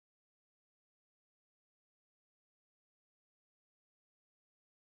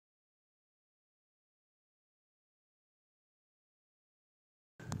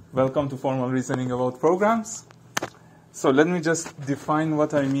Welcome to Formal Reasoning About Programs. So let me just define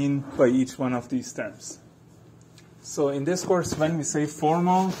what I mean by each one of these terms. So in this course, when we say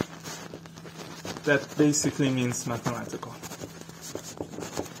formal, that basically means mathematical.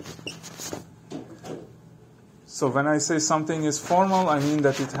 So when I say something is formal, I mean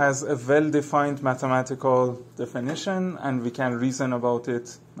that it has a well-defined mathematical definition and we can reason about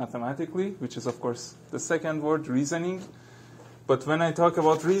it mathematically, which is of course the second word, reasoning. But when I talk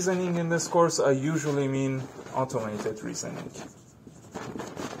about reasoning in this course, I usually mean automated reasoning.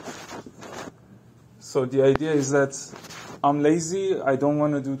 So the idea is that I'm lazy, I don't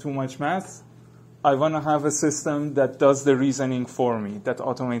want to do too much math. I want to have a system that does the reasoning for me, that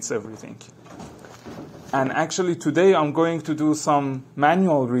automates everything. And actually today I'm going to do some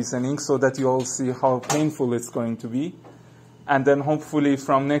manual reasoning so that you all see how painful it's going to be. And then hopefully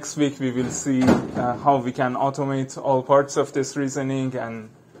from next week we will see how we can automate all parts of this reasoning and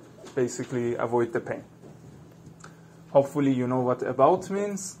basically avoid the pain. Hopefully you know what about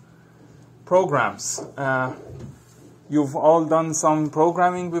means. Programs. You've all done some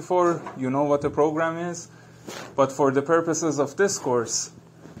programming before. You know what a program is. But for the purposes of this course,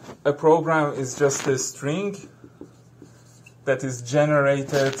 a program is just a string that is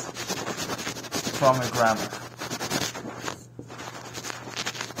generated from a grammar.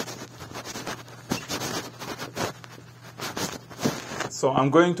 So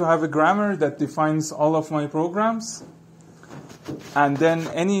I'm going to have a grammar that defines all of my programs, and then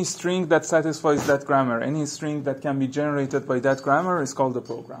any string that satisfies that grammar, any string that can be generated by that grammar is called a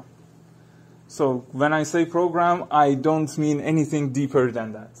program. So when I say program, I don't mean anything deeper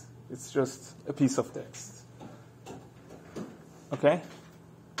than that. It's just a piece of text. Okay?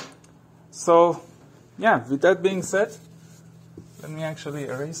 So, yeah, with that being said, let me actually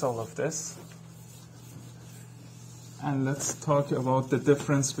erase all of this. And let's talk about the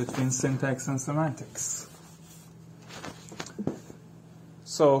difference between syntax and semantics.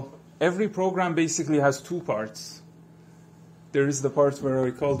 So every program basically has two parts. There is the part where I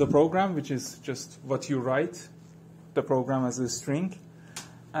call the program, which is just what you write, the program as a string.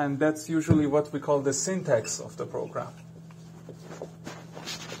 And that's usually what we call the syntax of the program.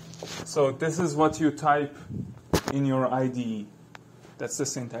 So this is what you type in your IDE. That's the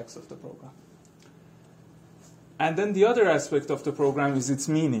syntax of the program. And then the other aspect of the program is its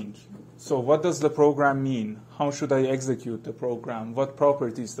meaning. So what does the program mean? How should I execute the program? What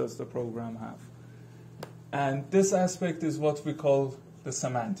properties does the program have? And this aspect is what we call the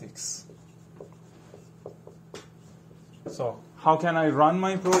semantics. So how can I run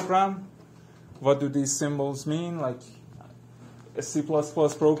my program? What do these symbols mean? Like a C++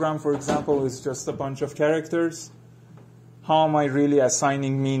 program, for example, is just a bunch of characters. How am I really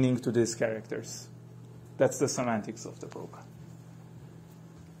assigning meaning to these characters? That's the semantics of the program.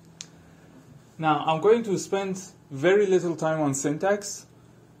 Now, I'm going to spend very little time on syntax,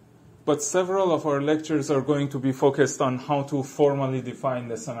 but several of our lectures are going to be focused on how to formally define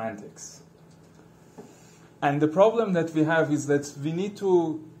the semantics. And the problem that we have is that we need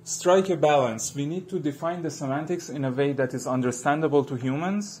to strike a balance. We need to define the semantics in a way that is understandable to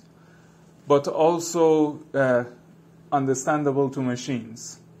humans, but also understandable to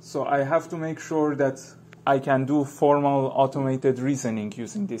machines. So I have to make sure that I can do formal automated reasoning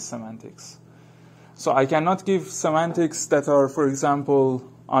using these semantics. So I cannot give semantics that are, for example,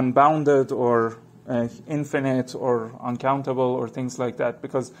 unbounded or infinite or uncountable or things like that.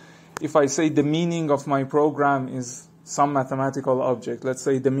 Because if I say the meaning of my program is some mathematical object, let's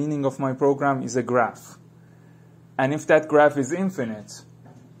say the meaning of my program is a graph. And if that graph is infinite,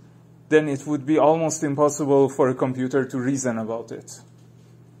 then it would be almost impossible for a computer to reason about it.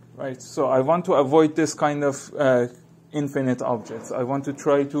 Right? So I want to avoid this kind of infinite objects. I want to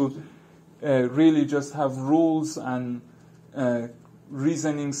try to really just have rules and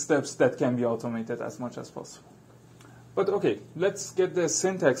reasoning steps that can be automated as much as possible. But okay, let's get the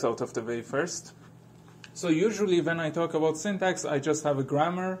syntax out of the way first. So usually when I talk about syntax, I just have a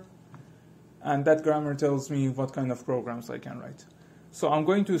grammar, and that grammar tells me what kind of programs I can write. So I'm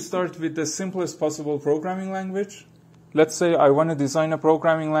going to start with the simplest possible programming language. Let's say I want to design a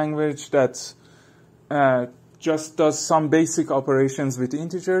programming language that just does some basic operations with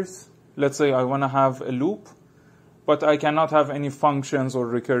integers. Let's say I want to have a loop, but I cannot have any functions or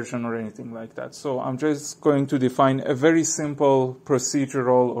recursion or anything like that. So I'm just going to define a very simple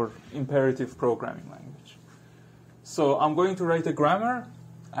procedural or imperative programming language. So I'm going to write a grammar,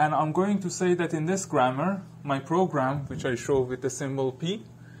 and I'm going to say that in this grammar, my program, which I show with the symbol P,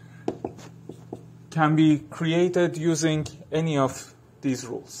 can be created using any of these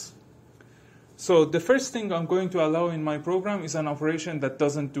rules. So the first thing I'm going to allow in my program is an operation that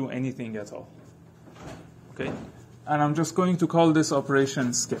doesn't do anything at all. Okay? And I'm just going to call this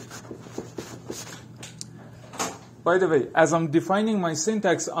operation skip. By the way, as I'm defining my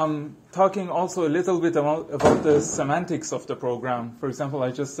syntax, I'm talking also a little bit about the semantics of the program. For example, I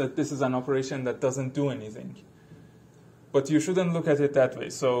just said this is an operation that doesn't do anything. But you shouldn't look at it that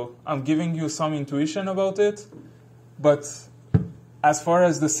way. So I'm giving you some intuition about it. But as far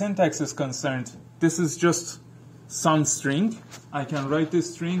as the syntax is concerned, this is just some string. I can write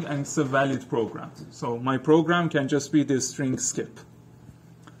this string and it's a valid program. So my program can just be this string skip.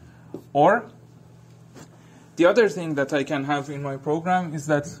 Or the other thing that I can have in my program is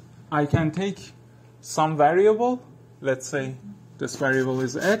that I can take some variable, let's say this variable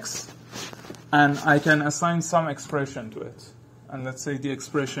is x, and I can assign some expression to it. And let's say the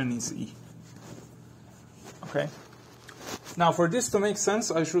expression is e. Okay? Now for this to make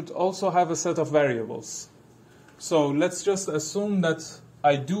sense, I should also have a set of variables. So let's just assume that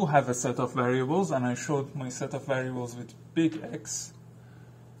I do have a set of variables, and I showed my set of variables with big X.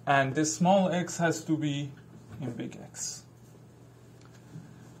 And this small x has to be in big X.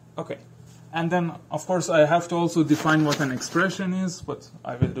 Okay. And then, of course, I have to also define what an expression is, but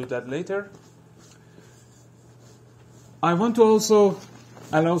I will do that later. I want to also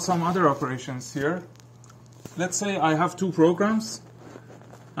allow some other operations here. Let's say I have two programs.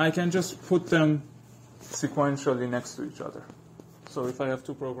 I can just put them sequentially next to each other. So if I have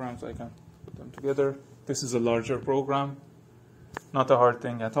two programs, I can put them together. This is a larger program. Not a hard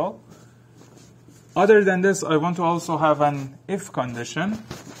thing at all. Other than this, I want to also have an if condition.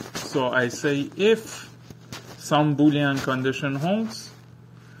 So I say if some Boolean condition holds,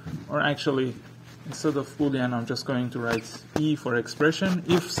 or actually, instead of Boolean, I'm just going to write E for expression.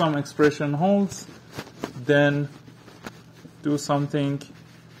 If some expression holds, then do something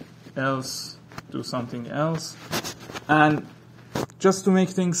else, do something else. And just to make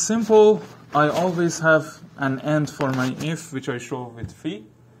things simple, I always have an end for my if, which I show with phi.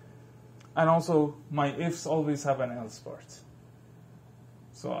 And also, my ifs always have an else part.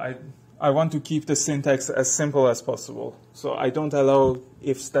 So I want to keep the syntax as simple as possible. So I don't allow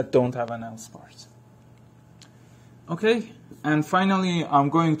ifs that don't have an else part. Okay, and finally, I'm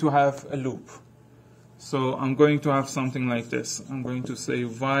going to have a loop. So I'm going to have something like this. I'm going to say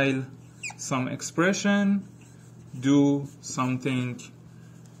while some expression, do something,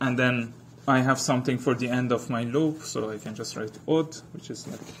 and then I have something for the end of my loop. So I can just write odd, which is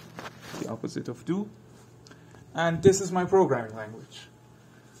like the opposite of do. And this is my programming language.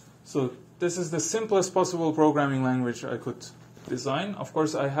 So this is the simplest possible programming language I could design. Of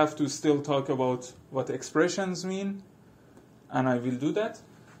course, I have to still talk about what expressions mean, and I will do that.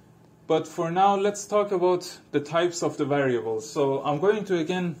 But for now, let's talk about the types of the variables. So I'm going to,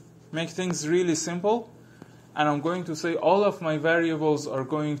 again, make things really simple, and I'm going to say all of my variables are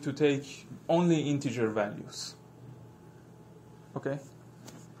going to take only integer values. Okay?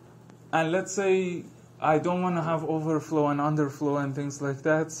 And let's say I don't want to have overflow and underflow and things like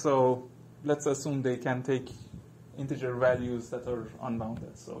that, so let's assume they can take integer values that are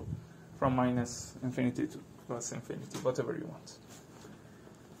unbounded. So from minus infinity to plus infinity, whatever you want.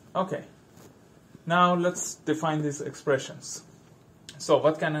 Okay. Now let's define these expressions. So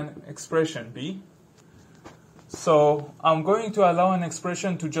what can an expression be? So I'm going to allow an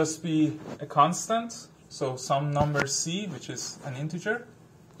expression to just be a constant. So some number c, which is an integer.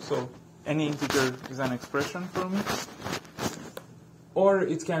 So any integer is an expression for me. Or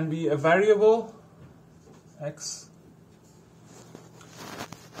it can be a variable, x.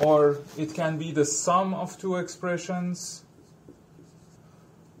 Or it can be the sum of two expressions,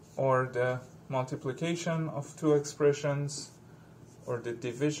 or the multiplication of two expressions, or the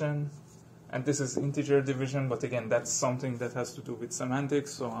division. And this is integer division, but again, that's something that has to do with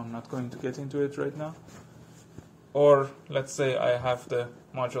semantics, so I'm not going to get into it right now. Or let's say I have the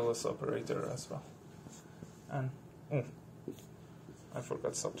modulus operator as well. And I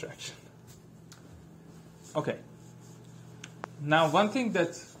forgot subtraction. Okay. Now, one thing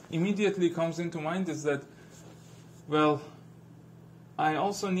that immediately comes into mind is that, well, I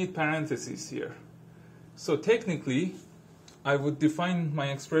also need parentheses here. So technically, I would define my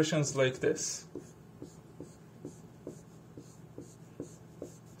expressions like this,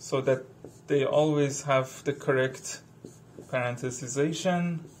 so that they always have the correct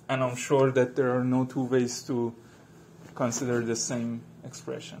parenthesization, and I'm sure that there are no two ways to consider the same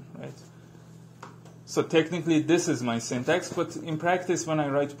expression, right? So technically this is my syntax, but in practice when I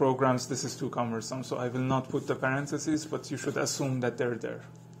write programs this is too cumbersome, so I will not put the parentheses, but you should assume that they're there.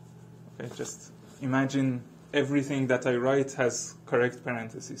 Okay, just imagine everything that I write has correct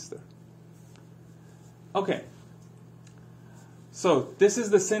parentheses there. Okay. So this is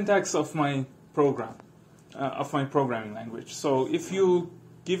the syntax of my program, of my programming language. So if you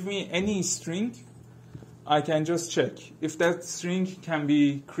give me any string, I can just check if that string can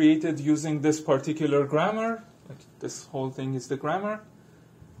be created using this particular grammar. Like this whole thing is the grammar.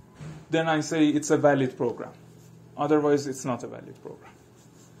 Then I say it's a valid program. Otherwise, it's not a valid program.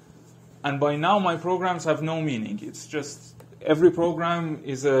 And by now, my programs have no meaning. It's just every program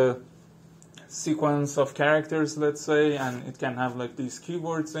is a sequence of characters, let's say, and it can have like these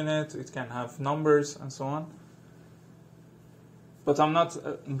keywords in it. It can have numbers and so on. But I'm not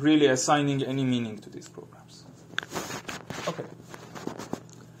really assigning any meaning to these programs. Okay.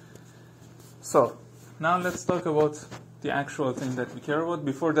 So now let's talk about the actual thing that we care about.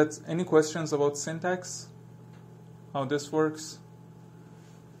 Before that, any questions about syntax? How this works?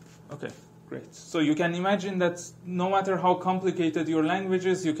 Okay, great. So you can imagine that no matter how complicated your language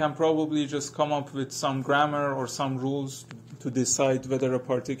is, you can probably just come up with some grammar or some rules to decide whether a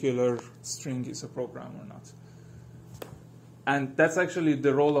particular string is a program or not. And that's actually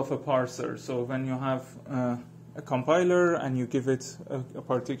the role of a parser. So when you have a compiler and you give it a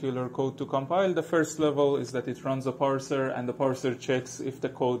particular code to compile, the first level is that it runs a parser, and the parser checks if the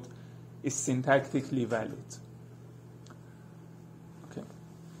code is syntactically valid. Okay.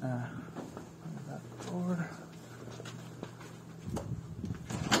 That door.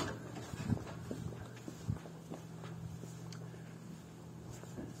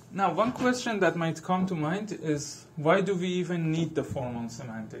 Now, one question that might come to mind is, why do we even need the formal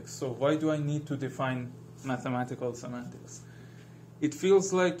semantics? So why do I need to define mathematical semantics? It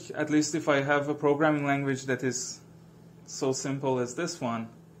feels like, at least if I have a programming language that is so simple as this one,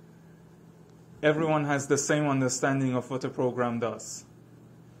 everyone has the same understanding of what a program does,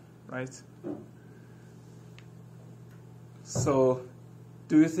 right? So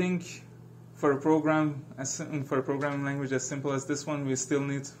do you think for a programming language as simple as this one, we still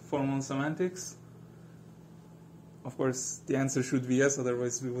need formal semantics? Of course, the answer should be yes,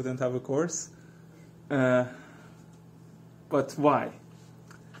 otherwise we wouldn't have a course. But why?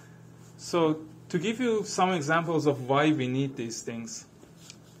 So to give you some examples of why we need these things,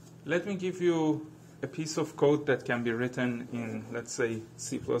 let me give you a piece of code that can be written in, let's say,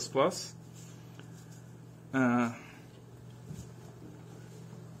 C++.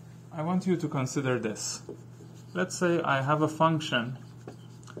 I want you to consider this. Let's say I have a function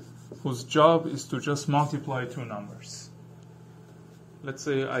whose job is to just multiply two numbers. Let's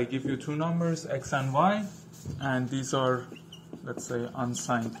say I give you two numbers, x and y, and these are, let's say,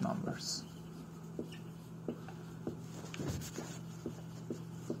 unsigned numbers.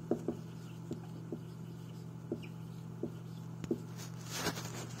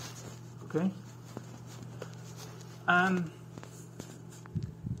 Okay? And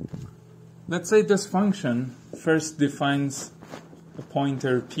let's say this function first defines a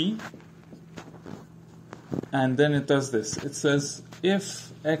pointer p, and then it does this. It says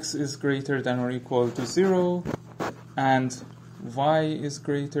if x is greater than or equal to 0 and y is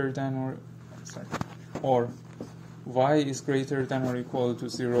greater than or y is greater than or equal to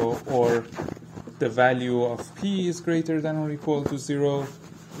 0, or the value of p is greater than or equal to 0,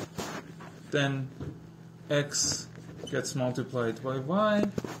 then x gets multiplied by y,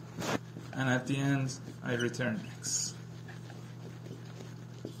 and at the end I return x.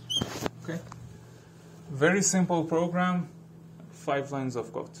 Okay? Very simple program, 5 lines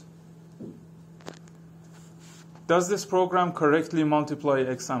of code. Does this program correctly multiply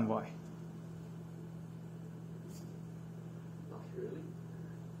x and y? Not really.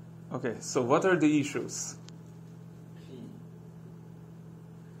 Okay, so what are the issues? P.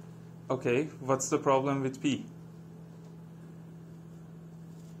 Okay, what's the problem with p?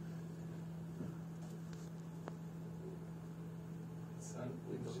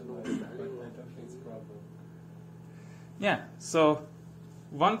 Yeah, so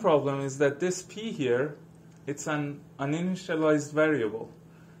one problem is that this p here, it's an uninitialized variable,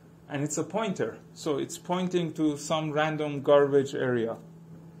 and it's a pointer, so it's pointing to some random garbage area,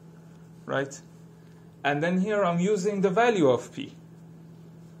 right? And then here I'm using the value of p.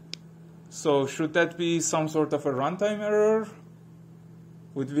 So should that be some sort of a runtime error?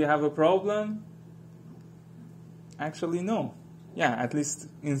 Would we have a problem? Actually, no. Yeah, at least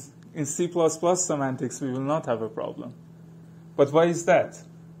in C++ semantics, we will not have a problem. But why is that?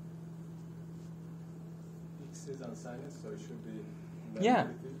 X is unsigned, so it should be... Yeah.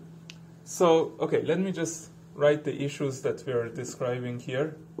 So, okay, let me just write the issues that we are describing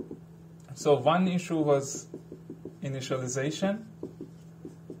here. So one issue was initialization.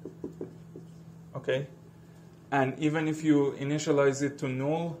 Okay. And even if you initialize it to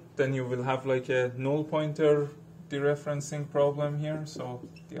null, then you will have like a null pointer dereferencing problem here. So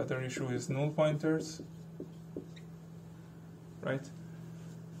the other issue is null pointers, right?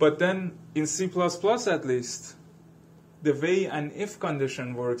 But then in C++ at least, the way an if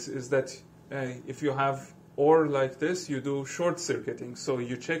condition works is that if you have OR like this, you do short circuiting. So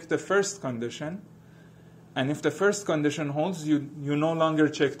you check the first condition, and if the first condition holds, you no longer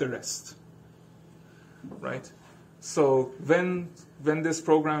check the rest, right? So when this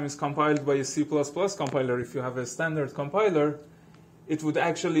program is compiled by a C++ compiler, if you have a standard compiler, it would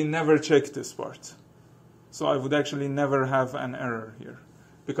actually never check this part. So I would actually never have an error here,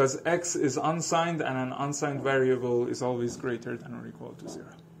 because x is unsigned, and an unsigned variable is always greater than or equal to 0.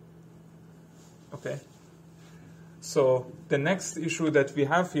 Okay? So the next issue that we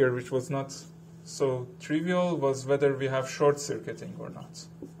have here, which was not so trivial, was whether we have short circuiting or not.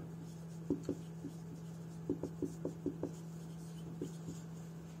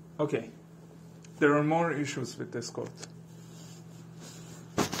 Okay, there are more issues with this code.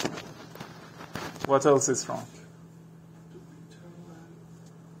 What else is wrong?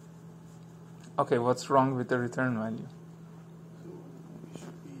 Okay, what's wrong with the return value? So it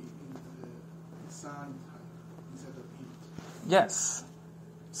should be in the exam type instead of int. Yes.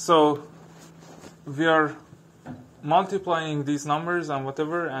 So we are multiplying these numbers and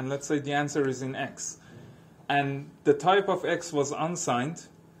whatever, and let's say the answer is in x. And the type of x was unsigned,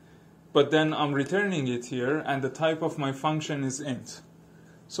 but then I'm returning it here, and the type of my function is int.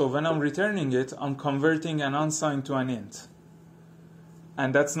 So when I'm returning it, I'm converting an unsigned to an int.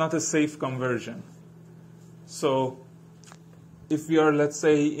 And that's not a safe conversion. So if we are, let's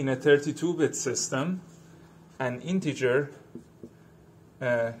say, in a 32-bit system, an integer,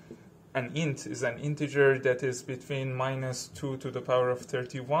 an int is an integer that is between minus 2 to the power of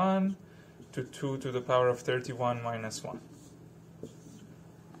 31 to 2 to the power of 31 minus 1.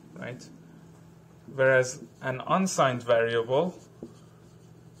 Right? Whereas an unsigned variable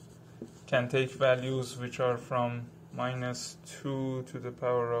can take values which are from minus 2 to the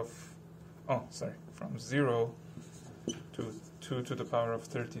power of, from 0 to 2 to the power of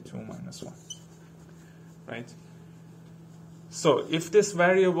 32 minus 1. Right? So if this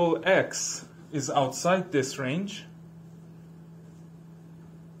variable x is outside this range,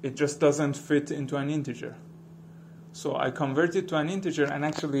 it just doesn't fit into an integer. So I convert it to an integer, and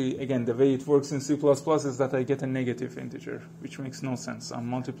actually, again, the way it works in C++ is that I get a negative integer, which makes no sense. I'm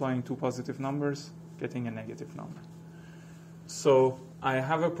multiplying two positive numbers, getting a negative number. So I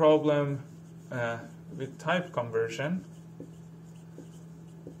have a problem with type conversion.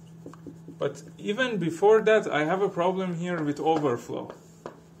 But even before that, I have a problem here with overflow.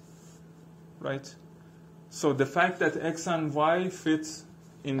 Right? So the fact that x and y fit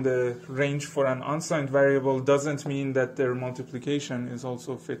in the range for an unsigned variable doesn't mean that their multiplication is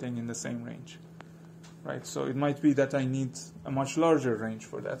also fitting in the same range. Right? So it might be that I need a much larger range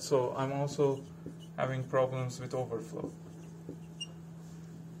for that. So I'm also having problems with overflow.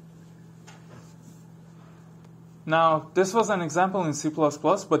 Now, this was an example in C++,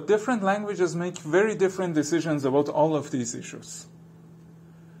 but different languages make very different decisions about all of these issues.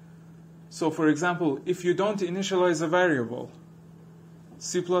 So, for example, if you don't initialize a variable,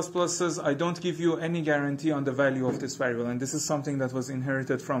 C++ says, I don't give you any guarantee on the value of this variable, and this is something that was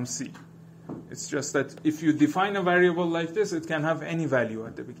inherited from C. It's just that if you define a variable like this, it can have any value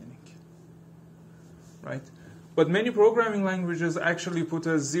at the beginning. Right? But many programming languages actually put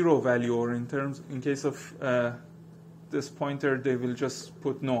a 0 value, or in case of this pointer, they will just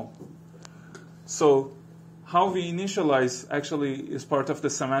put null. So how we initialize actually is part of the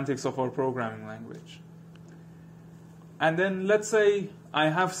semantics of our programming language. And then let's say I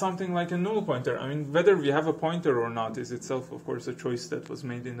have something like a null pointer. I mean, whether we have a pointer or not is itself, of course, a choice that was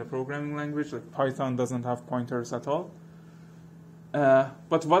made in the programming language. Like Python doesn't have pointers at all.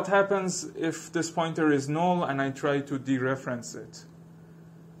 But what happens if this pointer is null and I try to dereference it?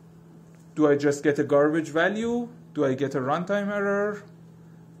 Do I just get a garbage value? Do I get a runtime error?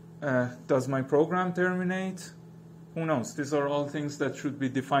 Does my program terminate? Who knows? These are all things that should be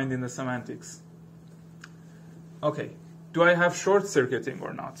defined in the semantics. Okay, do I have short circuiting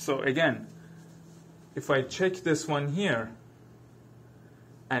or not? So again, if I check this one here,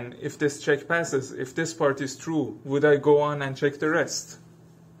 and if this check passes, if this part is true, would I go on and check the rest?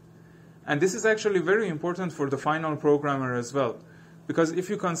 And this is actually very important for the final programmer as well. Because if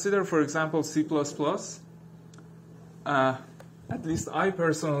you consider, for example, C++, at least I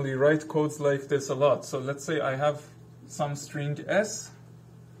personally write codes like this a lot. So let's say I have some string s,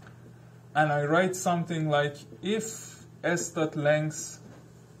 and I write something like if s.length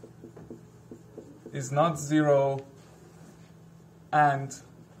is not 0 and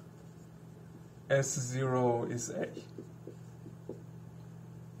S0 is A.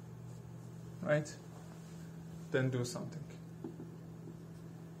 Right? Then do something.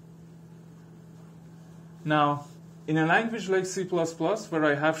 Now, in a language like C++, where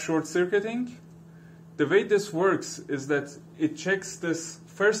I have short circuiting, the way this works is that it checks this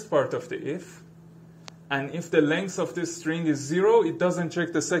first part of the if, and if the length of this string is 0, it doesn't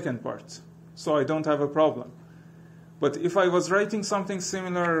check the second part. So I don't have a problem. But if I was writing something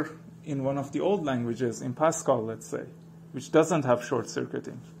similar in one of the old languages, in Pascal, let's say, which doesn't have short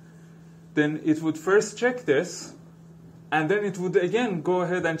circuiting, then it would first check this, and then it would again go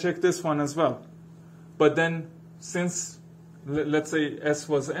ahead and check this one as well. But then, since, let's say, S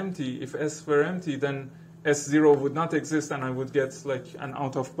was empty, if S were empty, then S0 would not exist, and I would get like an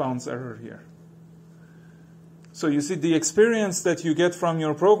out-of-bounds error here. So you see, the experience that you get from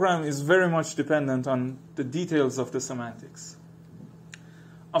your program is very much dependent on the details of the semantics.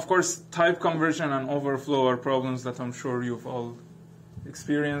 Of course, type conversion and overflow are problems that I'm sure you've all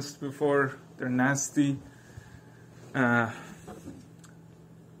experienced before. They're nasty. But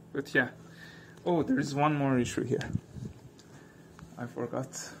yeah. Oh, there is one more issue here. I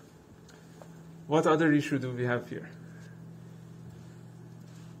forgot. What other issue do we have here?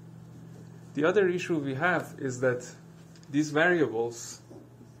 The other issue we have is that these variables,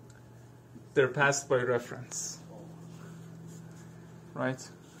 they're passed by reference. Right?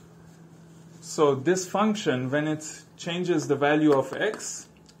 So this function, when it changes the value of x,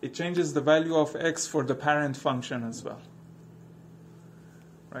 it changes the value of x for the parent function as well.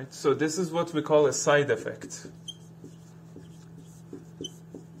 Right? So this is what we call a side effect.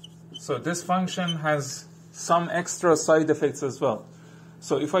 So this function has some extra side effects as well.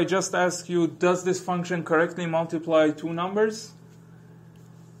 So if I just ask you, does this function correctly multiply two numbers?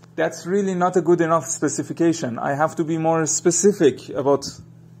 That's really not a good enough specification. I have to be more specific about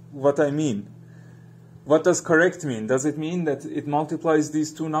what I mean. What does correct mean? Does it mean that it multiplies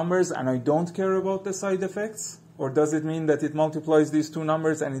these two numbers and I don't care about the side effects? Or does it mean that it multiplies these two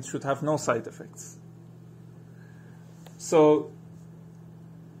numbers and it should have no side effects? So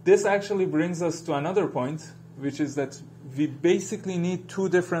this actually brings us to another point, which is that we basically need two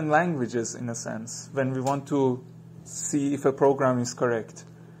different languages, in a sense, when we want to see if a program is correct.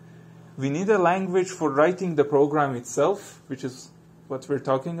 We need a language for writing the program itself, which is what we're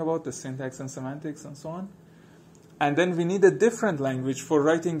talking about, the syntax and semantics and so on. And then we need a different language for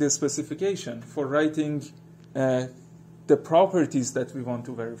writing the specification, for writing the properties that we want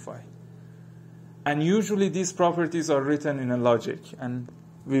to verify. And usually these properties are written in a logic, and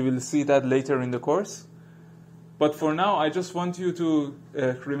we will see that later in the course. But for now, I just want you to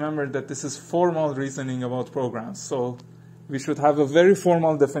remember that this is formal reasoning about programs. So we should have a very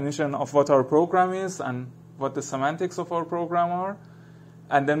formal definition of what our program is and what the semantics of our program are.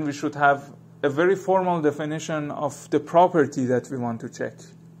 And then we should have a very formal definition of the property that we want to check.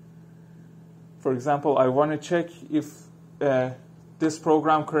 For example, I want to check if this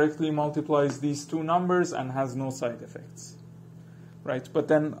program correctly multiplies these two numbers and has no side effects. Right? But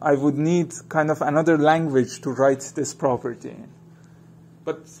then I would need kind of another language to write this property in.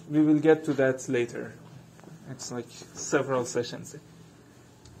 But we will get to that later. It's like several sessions.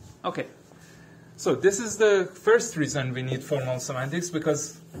 Okay. So this is the first reason we need formal semantics,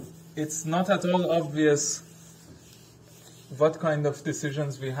 because it's not at all obvious what kind of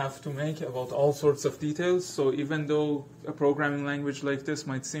decisions we have to make about all sorts of details. So even though a programming language like this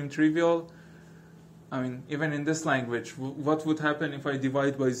might seem trivial, I mean, even in this language, what would happen if I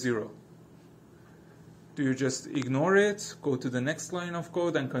divide by 0? Do you just ignore it, go to the next line of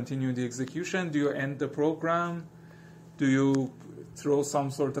code and continue the execution? Do you end the program? Do you throw some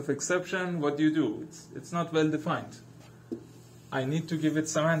sort of exception? What do you do? It's not well defined. I need to give it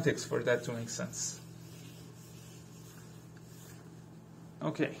semantics for that to make sense.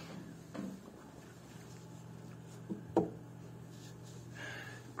 Okay.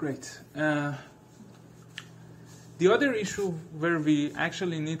 Great. The other issue where we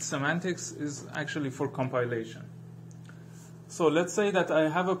actually need semantics is actually for compilation. So let's say that I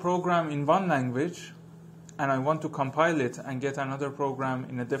have a program in one language and I want to compile it and get another program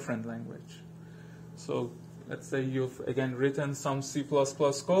in a different language. So let's say you've again written some C++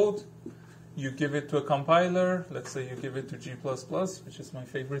 code. You give it to a compiler. Let's say you give it to G++, which is my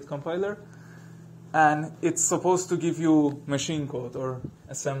favorite compiler. And it's supposed to give you machine code or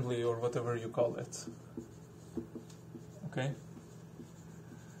assembly or whatever you call it. Okay.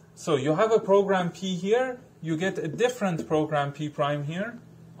 So you have a program P here. You get a different program P prime here.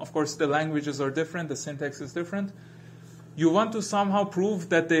 Of course, the languages are different. The syntax is different. you want to somehow prove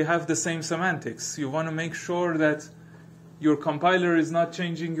that they have the same semantics. You want to make sure that your compiler is not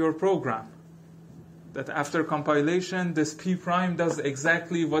changing your program. That after compilation, this P prime does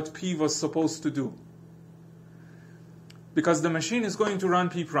exactly what P was supposed to do. Because the machine is going to run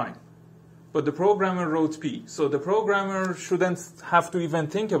P prime, but the programmer wrote P. So the programmer shouldn't have to even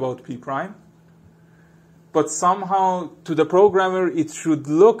think about P prime. But somehow, to the programmer, it should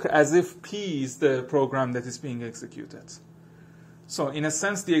look as if P is the program that is being executed. So in a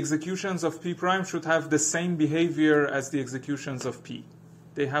sense, the executions of P prime should have the same behavior as the executions of P.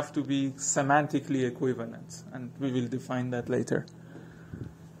 They have to be semantically equivalent, and we will define that later.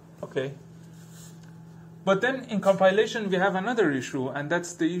 Okay. But then in compilation, we have another issue, and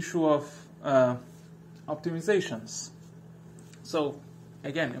that's the issue of optimizations. So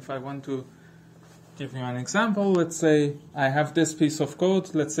again, if I want to give you an example, let's say I have this piece of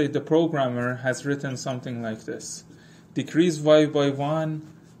code. Let's say the programmer has written something like this. Decrease y by 1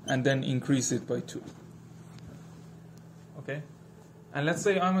 and then increase it by 2. Okay? And let's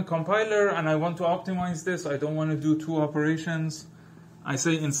say I'm a compiler and I want to optimize this. I don't want to do 2 operations. I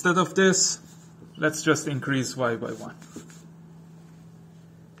say instead of this, let's just increase y by 1.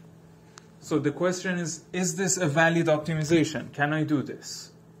 So the question is this a valid optimization? Can I do this?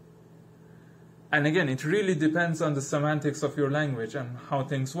 And again, it really depends on the semantics of your language and how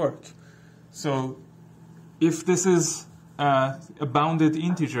things work. So if this is a bounded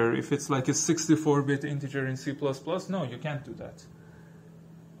integer, if it's like a 64-bit integer in C++, no, you can't do that.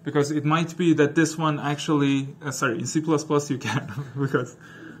 Because it might be that this one actually, in C++ you can, because,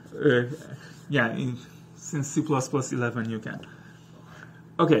 since C++ 11 you can.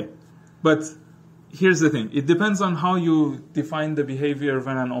 Okay, but here's the thing. It depends on how you define the behavior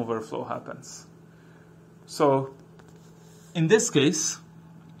when an overflow happens. So in this case,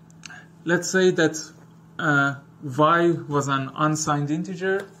 let's say that y was an unsigned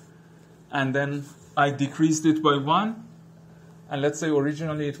integer, and then I decreased it by 1. And let's say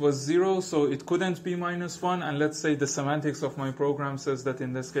originally it was 0, so it couldn't be -1. And let's say the semantics of my program says that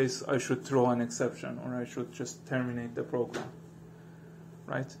in this case I should throw an exception, or I should just terminate the program.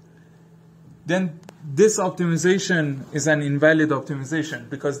 Right? Then this optimization is an invalid optimization,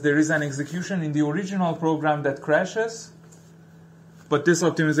 because there is an execution in the original program that crashes, but this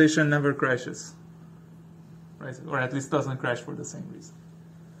optimization never crashes. Right? Or at least doesn't crash for the same reason.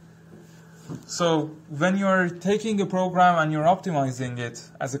 So when you're taking a program and you're optimizing it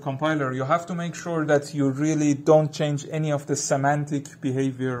as a compiler, you have to make sure that you really don't change any of the semantic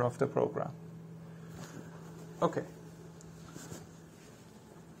behavior of the program. Okay.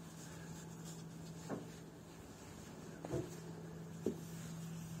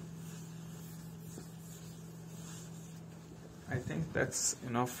 I think that's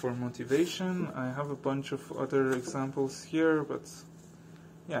enough for motivation. I have a bunch of other examples here, but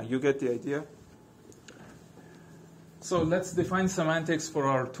yeah, you get the idea. So let's define semantics for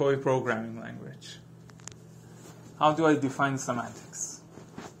our toy programming language. How do I define semantics?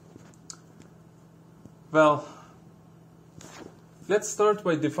 Well, let's start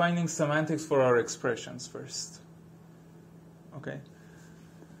by defining semantics for our expressions first. Okay?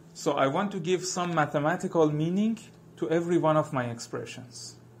 So I want to give some mathematical meaning to every one of my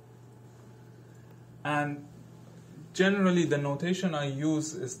expressions. And generally the notation I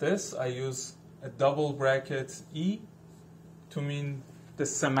use is this. I use a double bracket E to mean the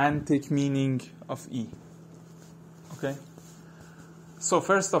semantic meaning of E. Okay? So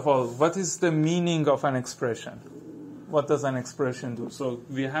first of all, what is the meaning of an expression? What does an expression do? So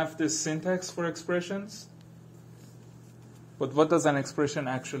we have this syntax for expressions, but what does an expression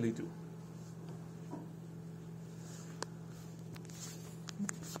actually do?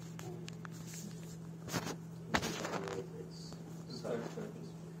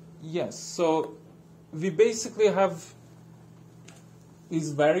 Yes, so we basically have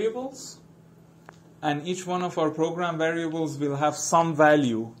these variables, and each one of our program variables will have some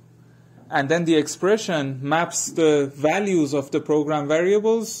value, and then the expression maps the values of the program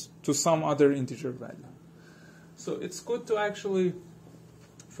variables to some other integer value. So it's good to actually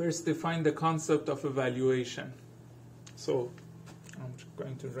first define the concept of evaluation. So I'm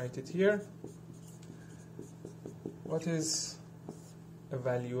going to write it here. What is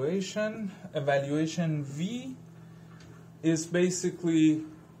evaluation? Evaluation V is basically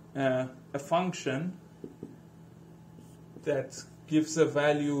a function that gives a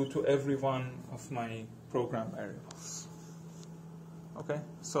value to every one of my program variables. Okay,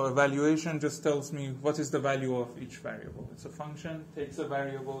 so evaluation just tells me what is the value of each variable. It's a function, takes a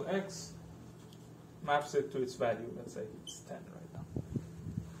variable x, maps it to its value. Let's say it's 10 right now.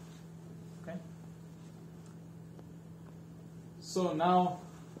 Okay. So now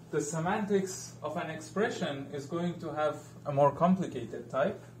the semantics of an expression is going to have a more complicated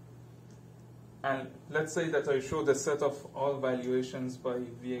type. And let's say that I show the set of all valuations by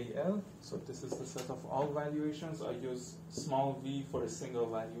VAL. So this is the set of all valuations. I use small v for a single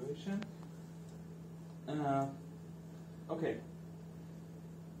valuation. Okay.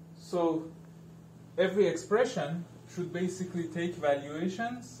 So every expression should basically take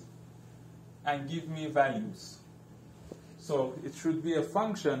valuations and give me values. So it should be a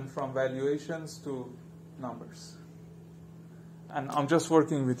function from valuations to numbers. And I'm just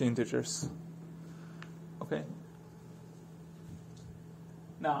working with integers. Okay.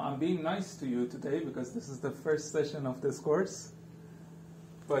 Now I'm being nice to you today because this is the first session of this course.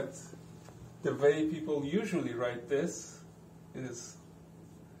 But the way people usually write this is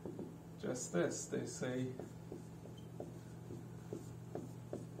just this. They say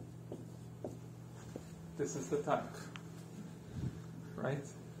this is the type, right?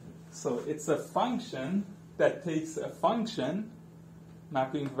 So it's a function that takes a function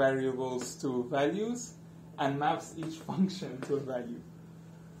mapping variables to values and maps each function to a value.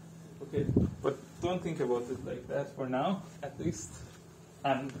 Okay, but don't think about it like that for now, at least.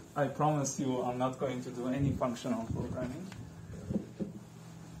 And I promise you I'm not going to do any functional programming.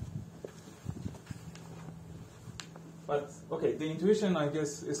 But, okay, the intuition, I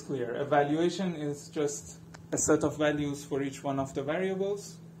guess, is clear. A valuation is just a set of values for each one of the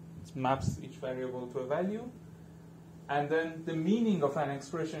variables. It maps each variable to a value. And then the meaning of an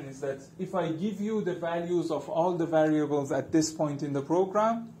expression is that if I give you the values of all the variables at this point in the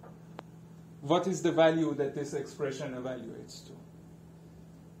program, what is the value that this expression evaluates to?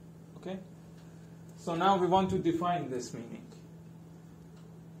 Okay? So now we want to define this meaning.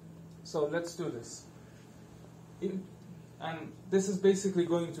 So let's do this. And this is basically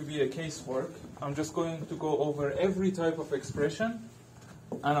going to be a casework. I'm just going to go over every type of expression,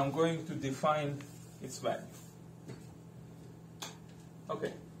 and I'm going to define its value.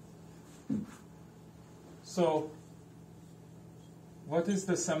 Okay. So, what is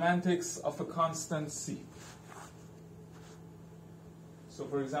the semantics of a constant C? So,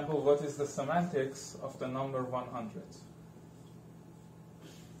 for example, what is the semantics of the number 100?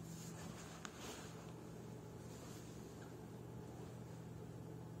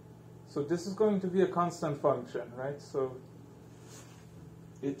 So this is going to be a constant function, right? So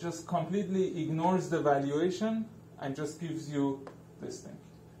it just completely ignores the valuation and just gives you this thing.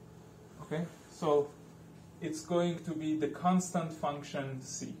 Okay? So it's going to be the constant function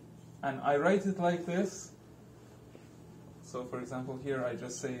C. And I write it like this. So for example, here I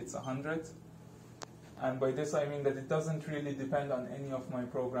just say it's 100. And by this I mean that it doesn't really depend on any of my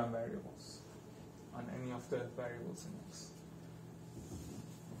program variables, on any of the variables in X.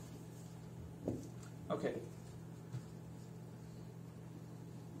 Okay.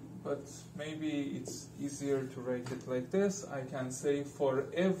 But maybe it's easier to write it like this. I can say for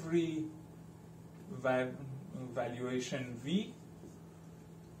every valuation V,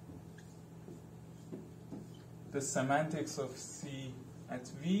 the semantics of C at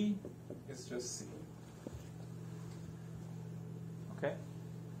V is just C. Okay?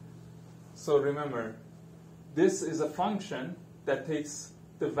 So remember, this is a function that takes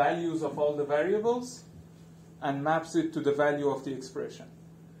the values of all the variables and maps it to the value of the expression.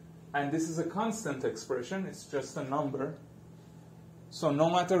 And this is a constant expression, it's just a number. So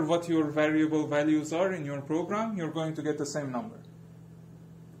no matter what your variable values are in your program, you're going to get the same number.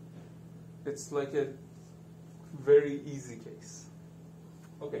 It's like a very easy case.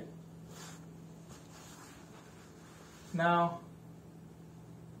 Okay. Now,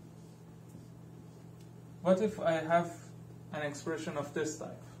 what if I have an expression of this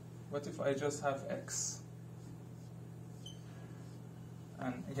type? What if I just have X?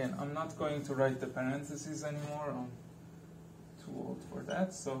 And again, I'm not going to write the parentheses anymore. I'm too old for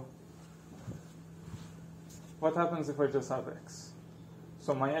that. So what happens if I just have X?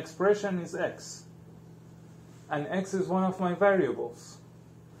 So my expression is X. And X is one of my variables.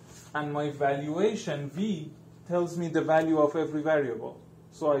 And my valuation V tells me the value of every variable.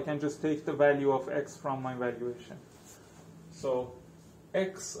 So I can just take the value of X from my valuation. So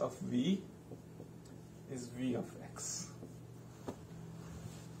X of V is V of X.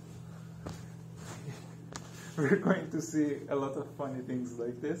 We're going to see a lot of funny things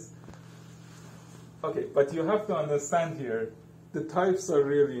like this. Okay, but you have to understand here, the types are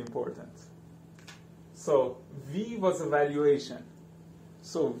really important. So V was a valuation.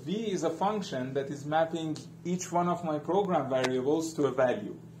 So V is a function that is mapping each one of my program variables to a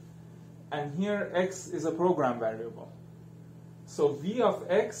value. And here X is a program variable. So V of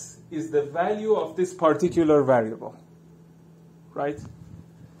X is the value of this particular variable. right?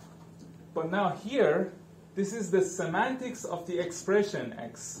 But now here, this is the semantics of the expression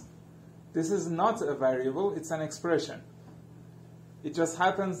x. This is not a variable, it's an expression. It just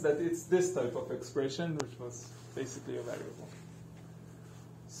happens that it's this type of expression, which was basically a variable.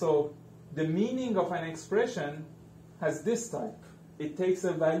 So the meaning of an expression has this type. It takes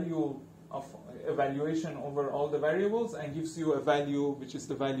a value of evaluation over all the variables and gives you a value which is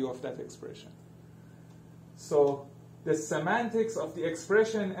the value of that expression. So the semantics of the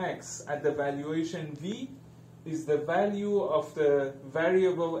expression x at the valuation v is the value of the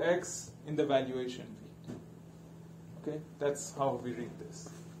variable x in the valuation v. Okay, that's how we read this.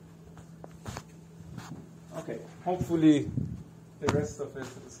 Okay, hopefully the rest of it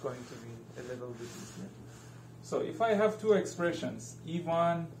is going to be a little bit easier. So if I have two expressions,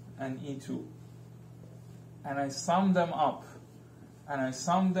 E1 and E2, and I sum them up,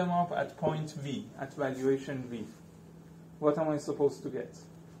 at point V, at valuation V, what am I supposed to get?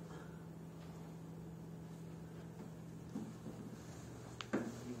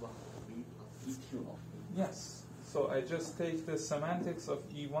 Yes. So I just take the semantics of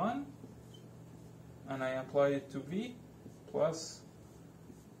E1 and I apply it to V plus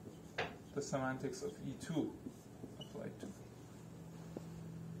the semantics of E2 applied to V.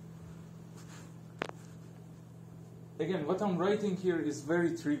 Again, what I'm writing here is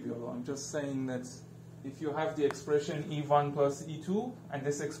very trivial. I'm just saying that if you have the expression E1 plus E2, and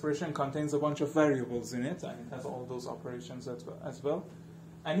this expression contains a bunch of variables in it, and it has all those operations as well,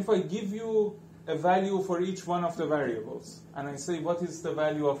 and if I give you a value for each one of the variables, and I say what is the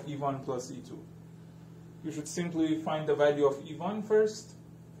value of E1 plus E2, you should simply find the value of E1 first,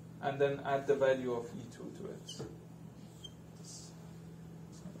 and then add the value of E2 to it.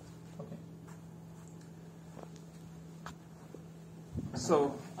 Okay.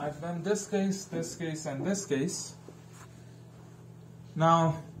 So I've done this case, and this case.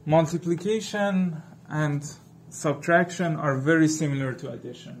 Now, multiplication and subtraction are very similar to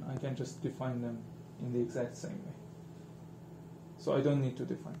addition. I can just define them in the exact same way. So I don't need to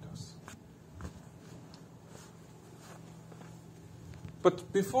define those.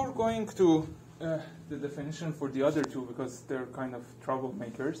 But before going to the definition for the other two, because they're kind of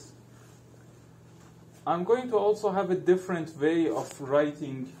troublemakers, I'm going to also have a different way of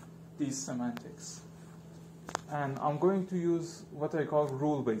writing these semantics. And I'm going to use what I call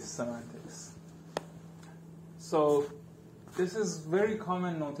rule-based semantics. So this is very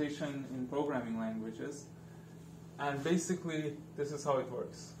common notation in programming languages. And basically, this is how it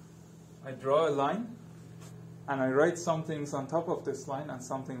works. I draw a line, and I write some things on top of this line and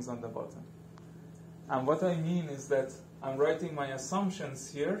some things on the bottom. And what I mean is that I'm writing my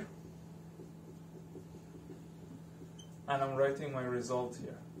assumptions here, and I'm writing my result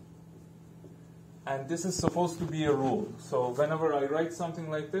here. And this is supposed to be a rule. So whenever I write something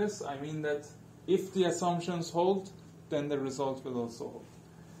like this, I mean that if the assumptions hold, then the result will also hold.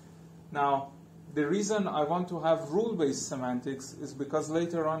 Now, the reason I want to have rule-based semantics is because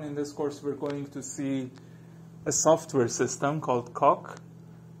later on in this course we're going to see a software system called COC,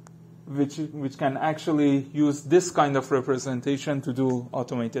 which can actually use this kind of representation to do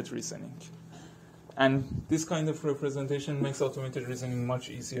automated reasoning. And this kind of representation makes automated reasoning much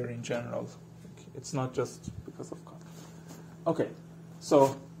easier in general. It's not just because of COC. Okay,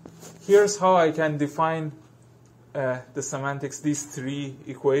 so here's how I can define the semantics, these three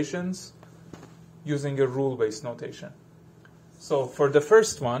equations, using a rule-based notation. So for the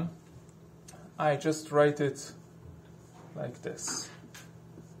first one, I just write it like this.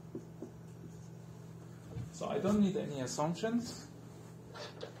 So I don't need any assumptions,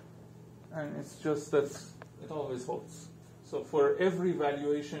 and it's just that it always holds. So for every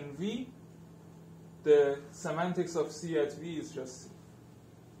valuation V, the semantics of C at V is just C.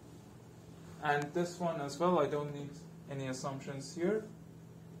 And this one as well, I don't need any assumptions here.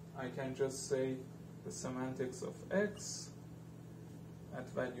 I can just say the semantics of X at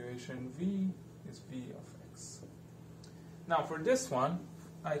valuation V is V of X. Now for this one,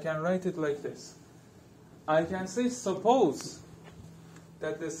 I can write it like this. I can say suppose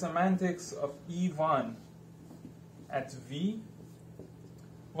that the semantics of E1 at V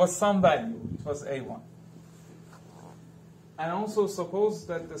was some value. It was A1. And also suppose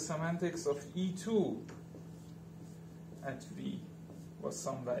that the semantics of E2 at V was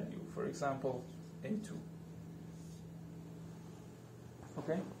some value. For example, A2.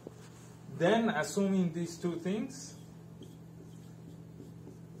 Okay? Then, assuming these two things,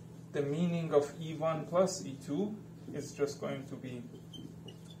 the meaning of E1 plus E2 is just going to be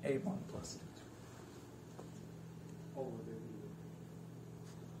A1 plus A2. Oh,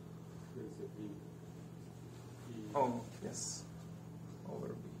 there's a V. Oh, yes.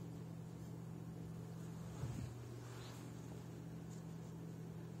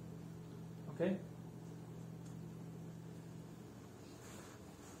 Okay?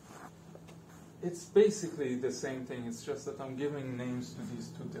 It's basically the same thing. It's just that I'm giving names to these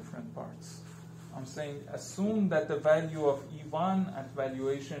two different parts. I'm saying assume that the value of E1 at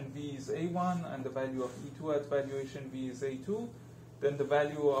valuation V is A1 and the value of E2 at valuation V is A2. Then the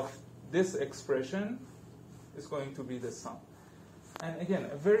value of this expression is going to be the sum. And again,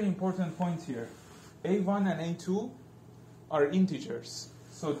 a very important point here. A1 and A2 are integers.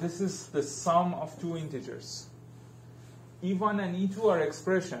 So this is the sum of two integers. E1 and E2 are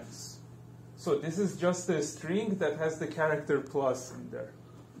expressions. So this is just a string that has the character plus in there.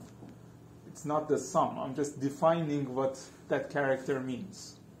 It's not the sum. I'm just defining what that character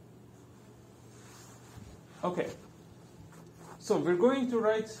means. Okay. So we're going to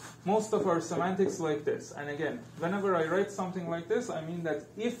write most of our semantics like this. And again, whenever I write something like this, I mean that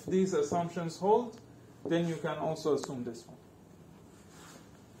if these assumptions hold, then you can also assume this one.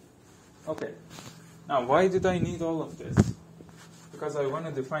 Okay. Now, why did I need all of this? Because I want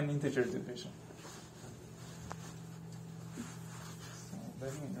to define integer division. So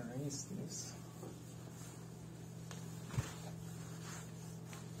let me erase this.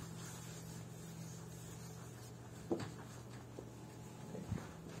 Okay.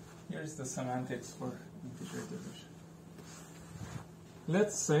 Here's the semantics for integer division.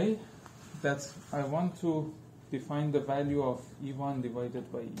 Let's say that I want to define the value of E1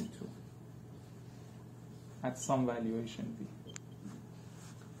 divided by E2 at some valuation V.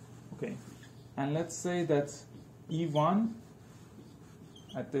 Okay, and let's say that E1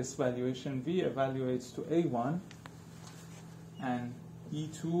 at this valuation V evaluates to A1 and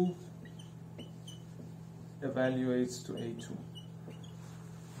E2 evaluates to A2.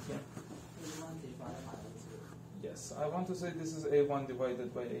 Okay. Yes, I want to say this is A1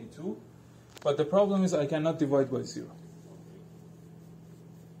 divided by A2, but the problem is I cannot divide by 0.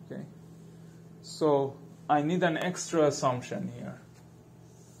 Okay, so I need an extra assumption here.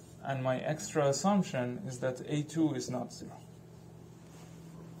 And my extra assumption is that A2 is not 0.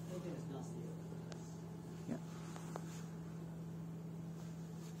 Yeah.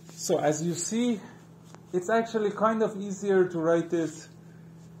 So as you see, it's actually kind of easier to write it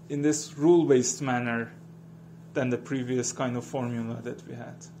in this rule-based manner than the previous kind of formula that we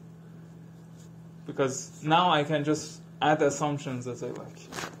had. Because now I can just add assumptions as I like.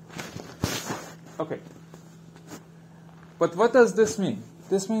 Okay. But what does this mean?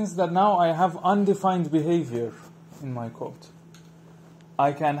 This means that now I have undefined behavior in my code.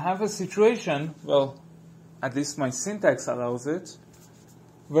 I can have a situation, well, at least my syntax allows it,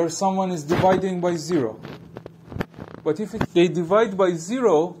 where someone is dividing by 0. But if they divide by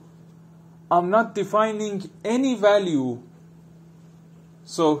 0, I'm not defining any value.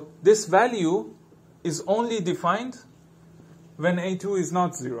 So this value is only defined when A2 is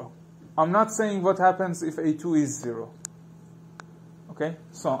not 0. I'm not saying what happens if A2 is 0. Okay,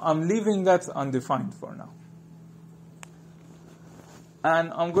 so I'm leaving that undefined for now.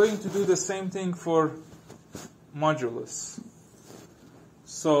 And I'm going to do the same thing for modulus.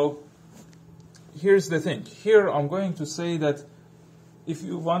 So here's the thing. Here I'm going to say that if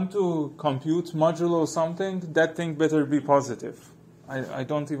you want to compute modulo something, that thing better be positive. I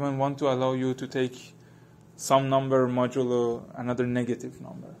don't even want to allow you to take some number modulo another negative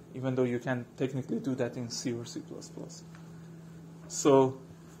number, even though you can technically do that in C or C++. So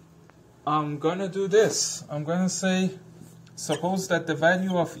I'm going to do this. I'm going to say, suppose that the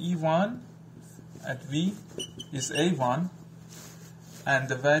value of E1 at V is A1, and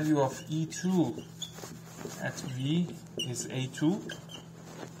the value of E2 at V is A2.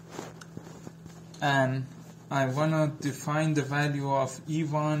 And I want to define the value of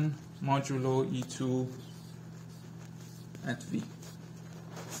E1 modulo E2 at V.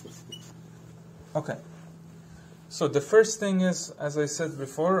 Okay. So the first thing is, as I said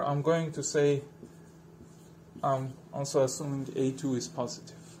before, I'm going to say I'm also assuming A2 is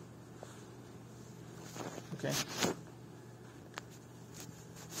positive. Okay.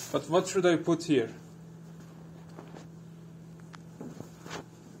 But what should I put here?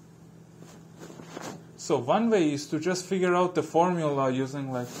 So one way is to just figure out the formula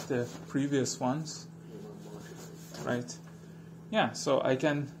using like the previous ones. Right? Yeah, so I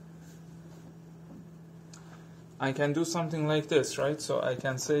can do something like this, right? So I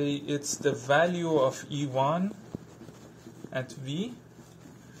can say it's the value of E1 at V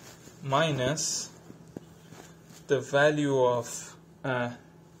minus the value of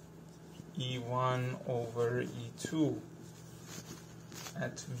E1 over E2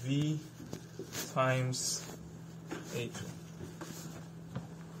 at V times A2.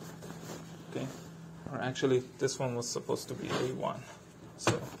 Okay? Or actually, this one was supposed to be A1.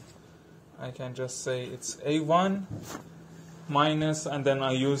 So I can just say it's A1 minus, and then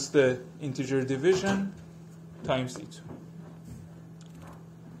I use the integer division times E2.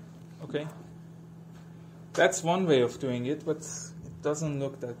 Okay? That's one way of doing it, but it doesn't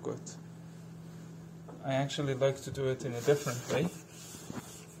look that good. I actually like to do it in a different way.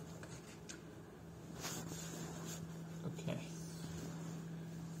 Okay.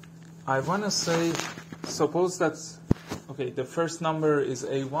 I want to say, suppose that, okay, the first number is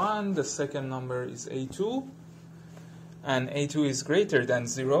A1, the second number is A2, and A2 is greater than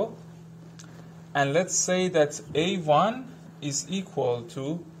 0. And let's say that A1 is equal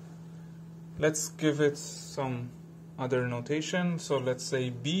to, let's give it some other notation. So let's say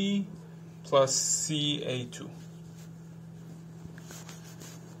B plus CA2.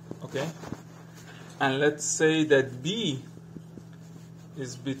 Okay? And let's say that B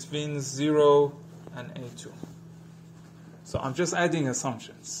is between 0 and A2. So I'm just adding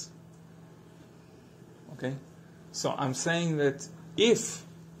assumptions. Okay? So I'm saying that if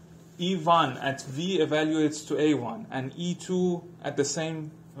E1 at V evaluates to A1 and E2 at the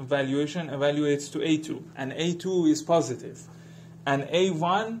same evaluation evaluates to A2 and A2 is positive and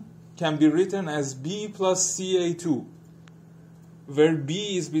A1 can be written as B plus CA2 where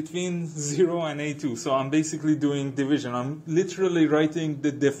B is between 0 and A2. So I'm basically doing division. I'm literally writing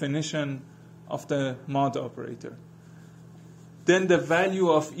the definition of the mod operator. Then the value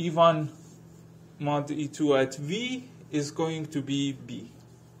of E1 mod E2 at V is going to be B.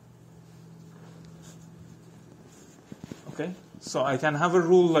 Okay? So I can have a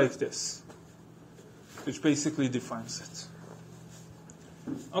rule like this, which basically defines it.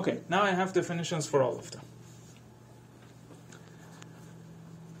 Okay, now I have definitions for all of them.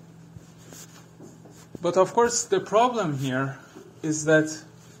 But of course, the problem here is that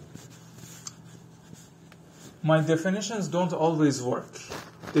my definitions don't always work.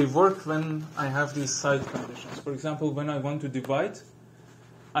 They work when I have these side conditions. For example, when I want to divide,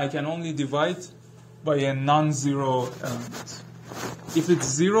 I can only divide by a non-zero element. If it's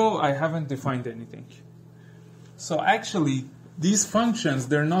 0, I haven't defined anything. So actually, these functions,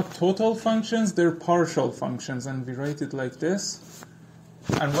 they're not total functions, they're partial functions. And we write it like this.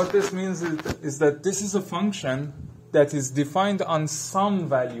 And what this means is that this is a function that is defined on some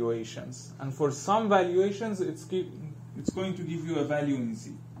valuations. And for some valuations, it's going to give you a value in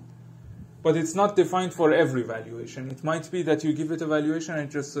Z. But it's not defined for every valuation. It might be that you give it a valuation and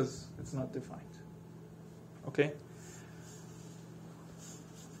it just says it's not defined. Okay?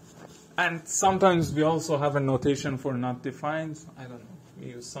 And sometimes we also have a notation for not defined. I don't know. We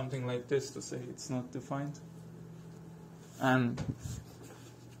use something like this to say it's not defined. And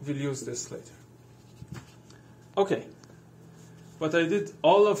we'll use this later. Okay. But I did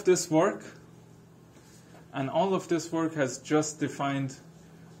all of this work. And all of this work has just defined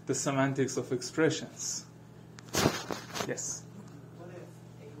the semantics of expressions. Yes? What if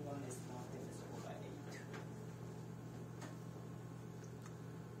A1 is not divisible by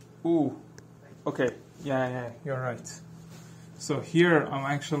A2? Ooh, okay, yeah, you're right. So here I'm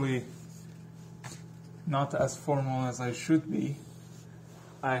actually not as formal as I should be.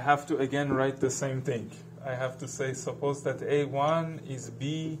 I have to again write the same thing. I have to say, suppose that A1 is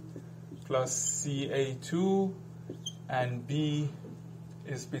B plus CA2 and B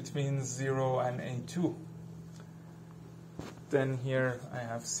is between 0 and A2. Then here I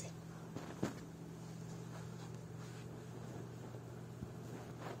have C.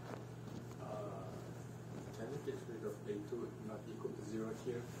 Can you get rid of A2 not equal to 0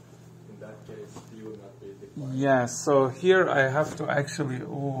 here? In that case, B will not be defined. Yeah, so here I have to actually,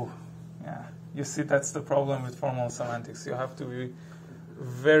 you see that's the problem with formal semantics. You have to be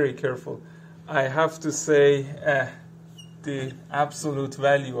very careful. I have to say the absolute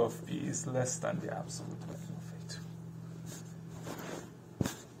value of B is less than the absolute value of A2.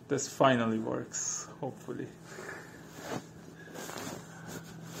 This finally works, hopefully.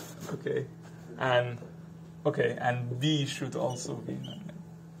 Okay, and B should also be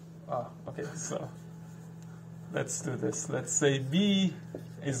okay, so let's do this. Let's say B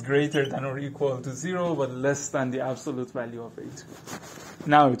is greater than or equal to 0, but less than the absolute value of A2.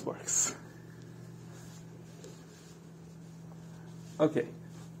 Now it works. Okay.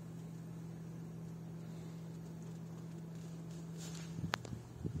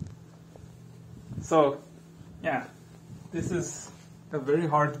 So, yeah, this is a very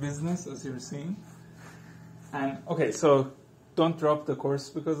hard business, as you're seeing. And, okay, so don't drop the course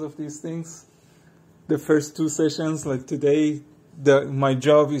because of these things. The first 2 sessions, like today, my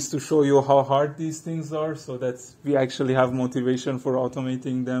job is to show you how hard these things are so that we actually have motivation for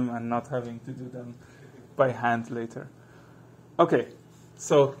automating them and not having to do them by hand later. Okay,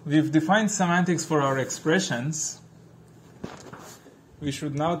 So we've defined semantics for our expressions. We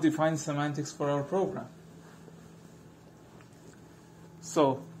should now define semantics for our program.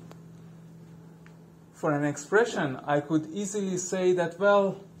 So for an expression, I could easily say that,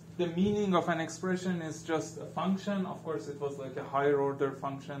 well, the meaning of an expression is just a function. Of course, it was like a higher order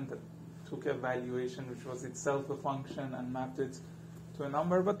function that took a valuation which was itself a function and mapped it to a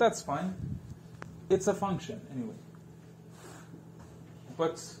number, but that's fine. It's a function anyway.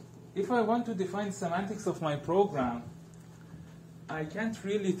 But if I want to define semantics of my program, I can't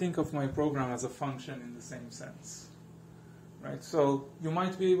really think of my program as a function in the same sense. Right? So you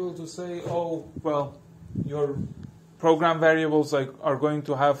might be able to say, oh, well, your program variables are going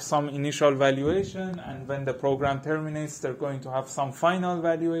to have some initial valuation, and when the program terminates, they're going to have some final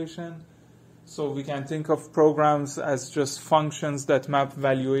valuation. So we can think of programs as just functions that map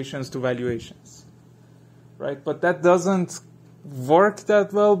valuations to valuations. Right? But that doesn't work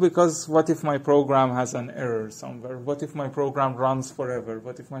that well, because what if my program has an error somewhere? What if my program runs forever?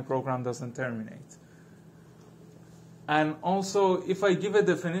 What if my program doesn't terminate? And also, if I give a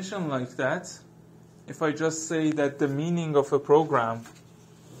definition like that, if I just say that the meaning of a program,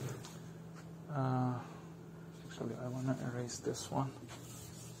 actually I want to erase this one.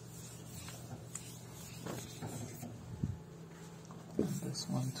 And this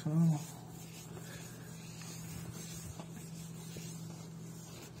one too.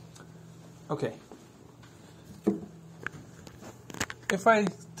 Okay. If I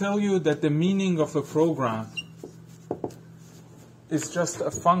tell you that the meaning of a program is just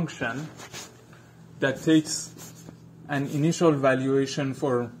a function that takes an initial valuation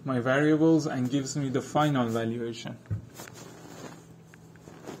for my variables and gives me the final valuation,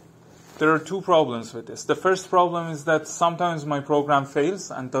 there are two problems with this. The first problem is that sometimes my program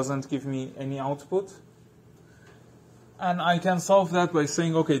fails and doesn't give me any output. And I can solve that by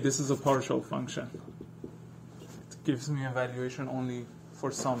saying, okay, this is a partial function. It gives me a valuation only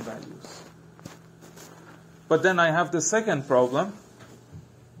for some values. But then I have the second problem.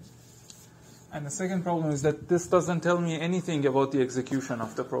 And the second problem is that this doesn't tell me anything about the execution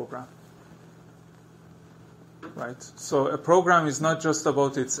of the program. Right? So a program is not just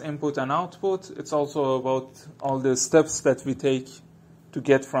about its input and output. It's also about all the steps that we take to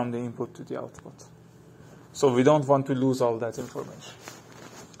get from the input to the output. So we don't want to lose all that information.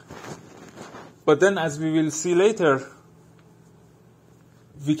 But then, as we will see later,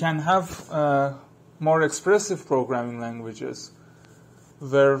 we can have more expressive programming languages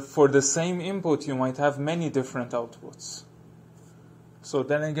where for the same input you might have many different outputs. So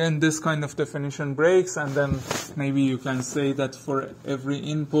then again, this kind of definition breaks, and then maybe you can say that for every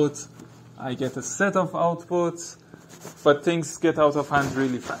input I get a set of outputs, but things get out of hand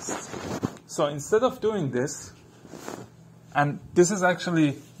really fast. So instead of doing this, and this is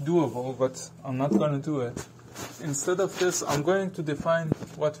actually doable, but I'm not going to do it. Instead of this, I'm going to define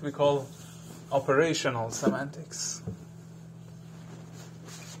what we call operational semantics.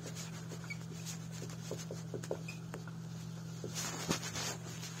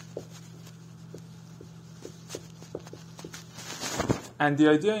 And the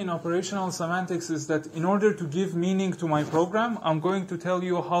idea in operational semantics is that in order to give meaning to my program, I'm going to tell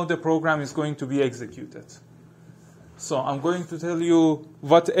you how the program is going to be executed. So I'm going to tell you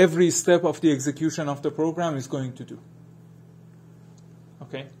what every step of the execution of the program is going to do.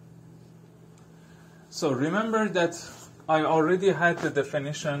 Okay? So remember that I already had the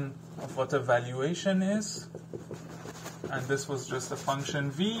definition of what a valuation is. And this was just a function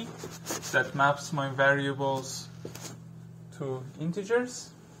v that maps my variables to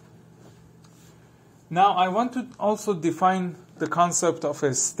integers. Now I want to also define the concept of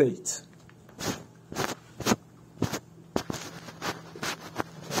a state.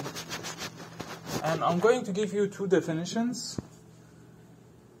 And I'm going to give you two definitions.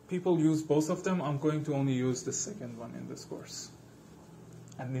 People use both of them. I'm going to only use the second one in this course.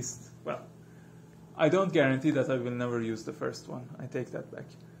 At least, well, I don't guarantee that I will never use the first one. I take that back.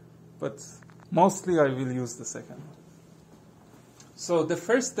 But mostly I will use the second one. So the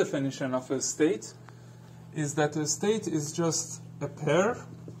first definition of a state is that a state is just a pair,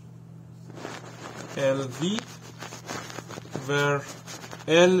 LV, where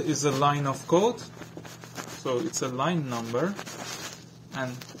L is a line of code, so it's a line number,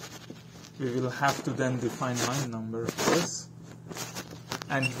 and we will have to then define line number, of course,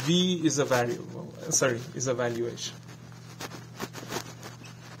 and V is a variable, is a valuation.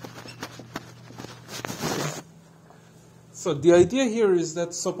 So the idea here is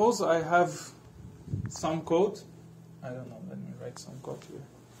that suppose I have some code. I don't know, let me write some code here.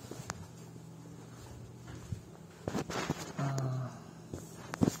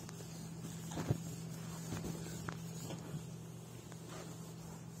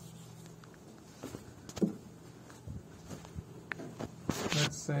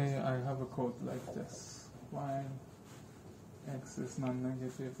 say I have a code like this. While x is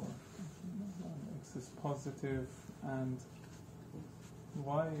non-negative or x is positive and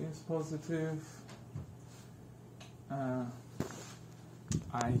y is positive,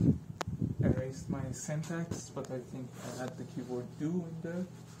 I erased my syntax, but I think I had the keyword do in there.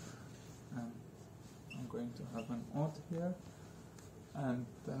 I'm going to have an odd here. And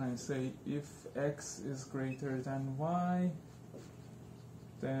then I say if x is greater than y,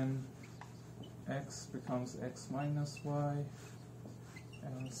 then x becomes x minus y,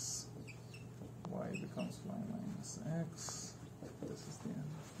 else y becomes y minus x. This is the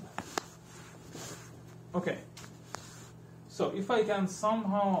end of that. Okay. So if I can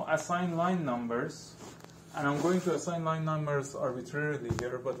somehow assign line numbers, and I'm going to assign line numbers arbitrarily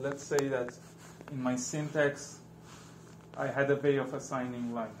here, but let's say that in my syntax I had a way of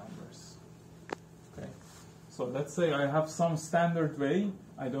assigning line numbers. Okay. So let's say I have some standard way,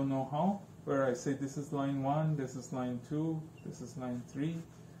 I don't know how, where I say this is line 1, this is line 2, this is line 3,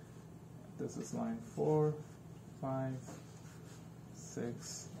 this is line 4, 5,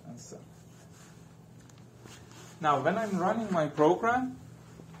 6, and 7. Now, when I'm running my program,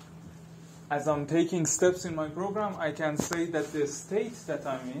 as I'm taking steps in my program, I can say that the state that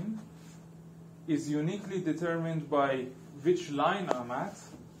I'm in is uniquely determined by which line I'm at,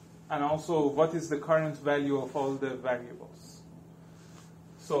 and also what is the current value of all the variables.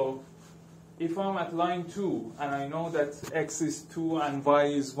 So, if I'm at line 2, and I know that x is 2 and y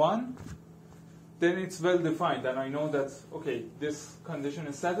is 1, then it's well defined, and I know that, okay, this condition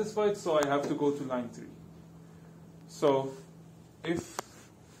is satisfied, so I have to go to line 3. So if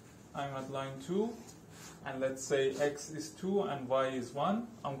I'm at line 2, and let's say x is 2 and y is 1,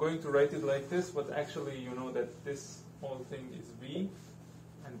 I'm going to write it like this, but actually you know that this whole thing is v,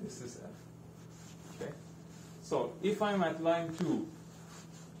 and this is f. Okay? So if I'm at line 2,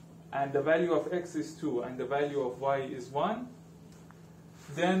 and the value of x is 2, and the value of y is 1,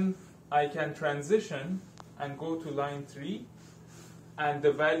 then I can transition and go to line 3, and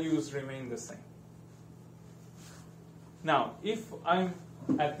the values remain the same. Now, if I'm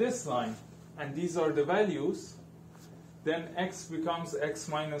at this line, and these are the values, then x becomes x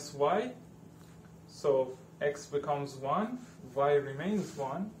minus y. So x becomes 1, y remains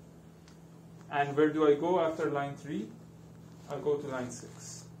 1. And where do I go after line 3? I'll go to line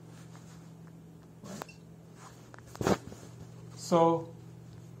 6. Right. So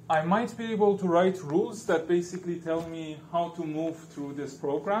I might be able to write rules that basically tell me how to move through this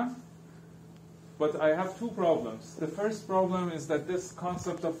program. But I have two problems. The first problem is that this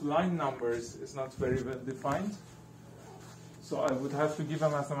concept of line numbers is not very well defined. So I would have to give a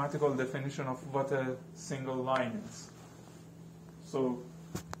mathematical definition of what a single line is. So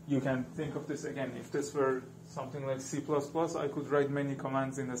you can think of this again. If this were something like C++, I could write many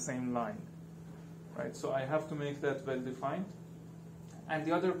commands in the same line. Right? So I have to make that well defined. And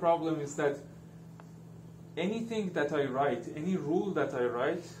the other problem is that anything that I write, any rule that I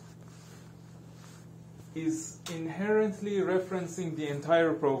write, is inherently referencing the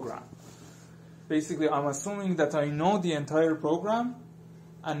entire program. Basically, I'm assuming that I know the entire program,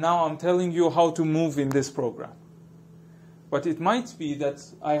 and now I'm telling you how to move in this program. But it might be that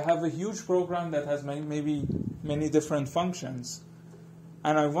I have a huge program that has maybe many different functions,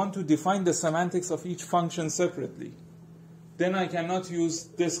 and I want to define the semantics of each function separately. Then I cannot use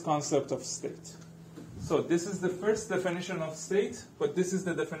this concept of state. So this is the first definition of state, but this is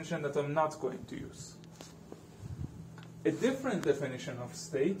the definition that I'm not going to use. A different definition of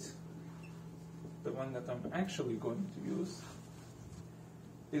state, the one that I'm actually going to use,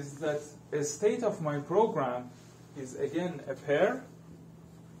 is that a state of my program is again a pair,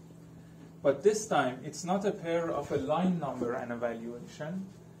 but this time it's not a pair of a line number and evaluation,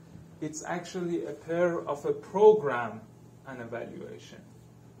 it's actually a pair of a program and evaluation,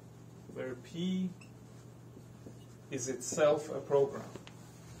 where P is itself a program.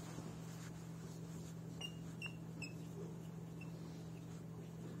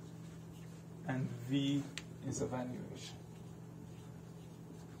 And V is evaluation.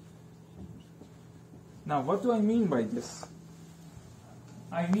 Now, what do I mean by this?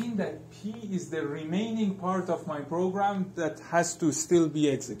 I mean that P is the remaining part of my program that has to still be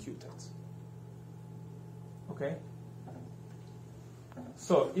executed. Okay?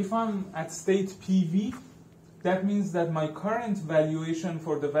 So, if I'm at state PV, that means that my current valuation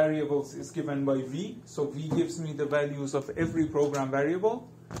for the variables is given by V. So, V gives me the values of every program variable.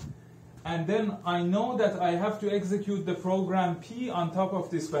 And then I know that I have to execute the program P on top of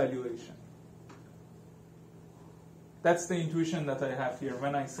this valuation. That's the intuition that I have here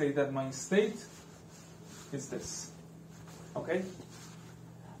when I say that my state is this. Okay?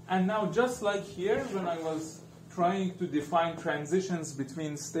 And now, just like here, when I was trying to define transitions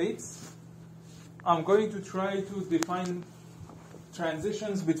between states, I'm going to try to define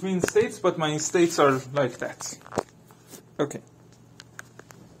transitions between states, but my states are like that. Okay.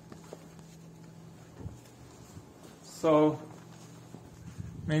 So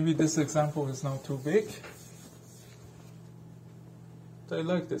maybe this example is now too big. But I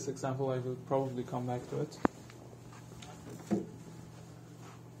like this example. I will probably come back to it.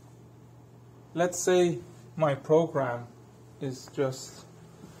 Let's say my program is just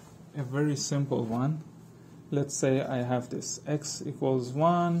a very simple one. Let's say I have this x equals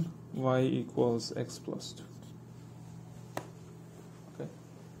 1, y equals x plus 2. Okay.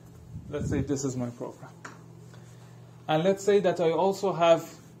 Let's say this is my program. And let's say that I also have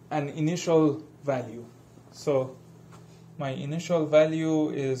an initial value. So my initial value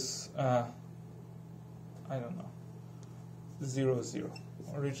is, I don't know, 0, 0.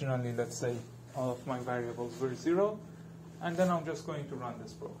 Originally, let's say all of my variables were 0. And then I'm just going to run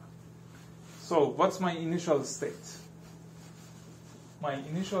this program. So what's my initial state? My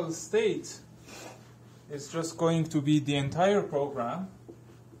initial state is just going to be the entire program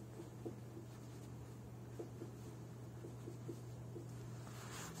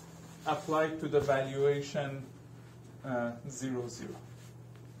applied to the valuation 0, 0.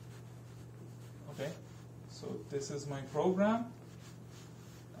 Okay? So this is my program,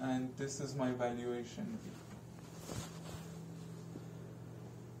 and this is my valuation v.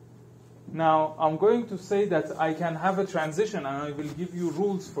 Now, I'm going to say that I can have a transition, and I will give you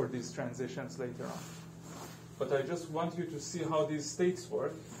rules for these transitions later on. But I just want you to see how these states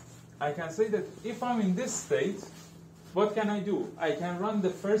work. I can say that if I'm in this state, what can I do? I can run the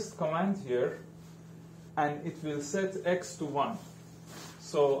first command here, and it will set x to 1.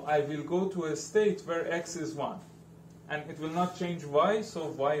 So I will go to a state where x is 1. And it will not change y, so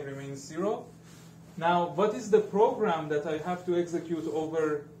y remains 0. Now, what is the program that I have to execute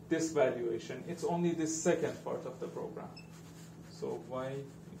over this valuation? It's only this second part of the program. So y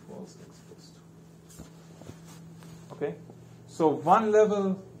equals x plus 2. Okay? So one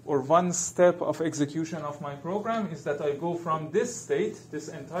level or one step of execution of my program is that I go from this state, this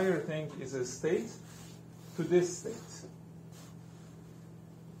entire thing is a state, to this state.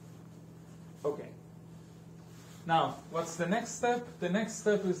 Okay. Now, what's the next step? The next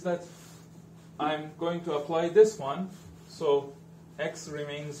step is that I'm going to apply this one. So x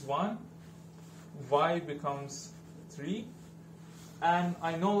remains 1, y becomes 3, and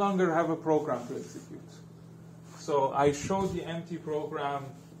I no longer have a program to execute. So I show the empty program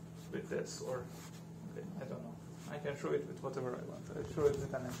with this, or okay, I don't know. I can show it with whatever I want. I show it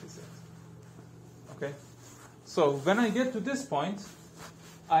with an empty set. Okay? So when I get to this point,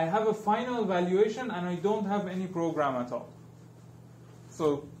 I have a final valuation and I don't have any program at all.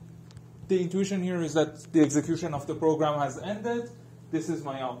 So the intuition here is that the execution of the program has ended. This is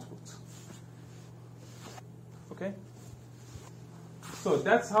my output. Okay? So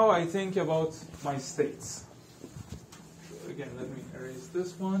that's how I think about my states. So again, let me erase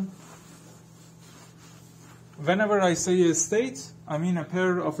this one. Whenever I say a state, I mean a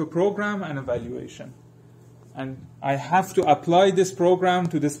pair of a program and a valuation. And I have to apply this program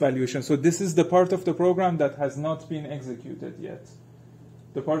to this valuation. So this is the part of the program that has not been executed yet.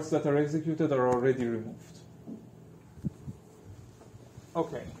 The parts that are executed are already removed.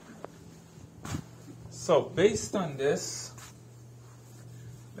 Okay. So based on this,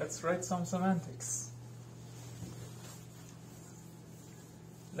 let's write some semantics.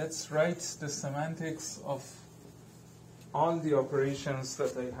 Let's write the semantics of all the operations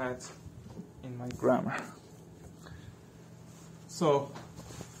that I had in my grammar. So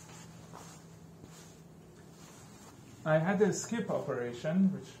I had a skip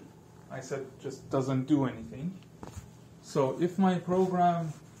operation, which I said just doesn't do anything. So if my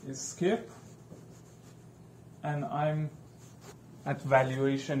program is skip, and I'm at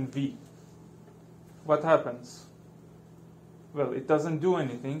valuation v, what happens? Well, it doesn't do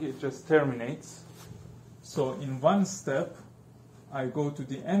anything, it just terminates. So in one step, I go to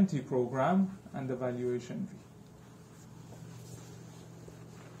the empty program and the valuation v.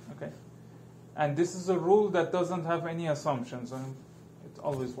 Okay? And this is a rule that doesn't have any assumptions, and it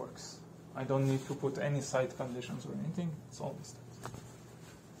always works. I don't need to put any side conditions or anything, it's always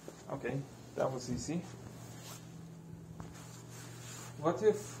that. Okay, that was easy. What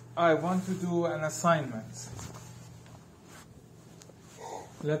if I want to do an assignment?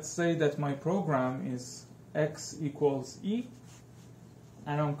 Let's say that my program is x equals e,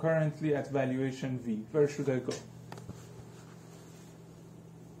 and I'm currently at valuation v. Where should I go?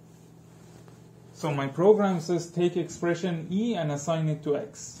 So my program says take expression E and assign it to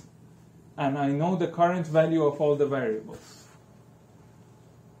X. And I know the current value of all the variables.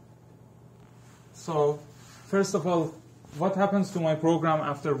 So first of all, what happens to my program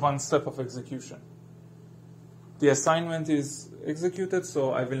after one step of execution? The assignment is executed,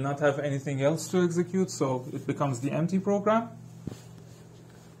 so I will not have anything else to execute, so it becomes the empty program.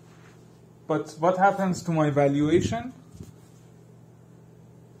 But what happens to my valuation?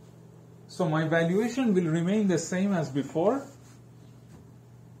 So my valuation will remain the same as before,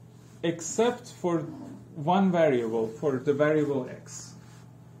 except for one variable, for the variable X.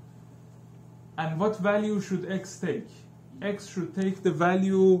 And what value should X take? X should take the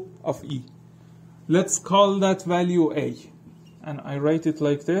value of E. Let's call that value A. And I write it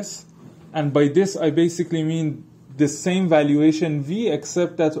like this. And by this, I basically mean the same valuation V,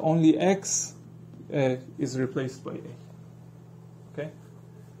 except that only X is replaced by A. Okay?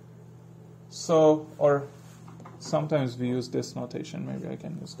 So, or sometimes we use this notation. Maybe I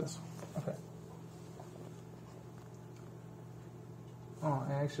can use this one. Okay. Oh,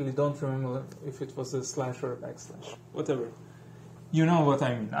 I actually don't remember if it was a slash or a backslash. Whatever. You know what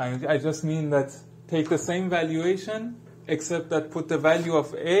I mean. I just mean that take the same valuation, except that put the value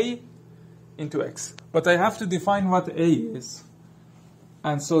of A into X. But I have to define what A is.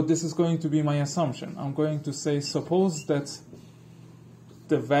 And so this is going to be my assumption. I'm going to say, suppose that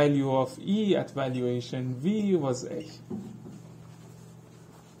the value of E at valuation V was A.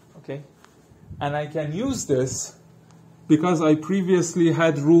 Okay? And I can use this because I previously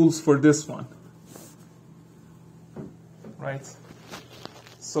had rules for this one. Right?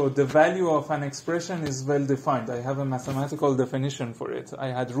 So the value of an expression is well defined. I have a mathematical definition for it. I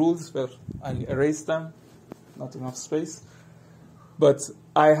had rules, but I erased them. Not enough space. But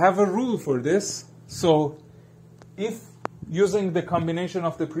I have a rule for this. So if using the combination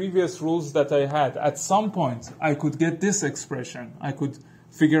of the previous rules that I had, at some point I could get this expression. I could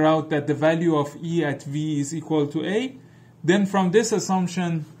figure out that the value of E at V is equal to A. Then from this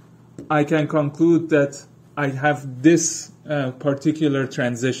assumption, I can conclude that I have this particular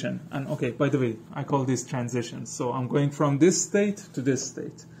transition. And okay, by the way, I call these transitions. So I'm going from this state to this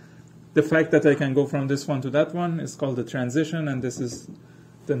state. The fact that I can go from this one to that one is called a transition, and this is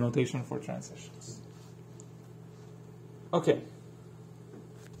the notation for transitions. Okay.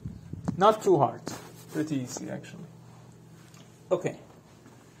 Not too hard. Pretty easy, actually. Okay.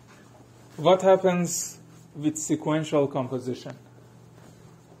 What happens with sequential composition?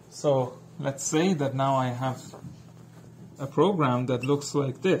 So let's say that now I have a program that looks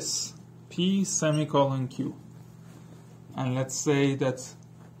like this, P semicolon Q. And let's say that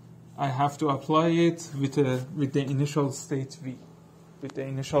I have to apply it with the initial state V, with the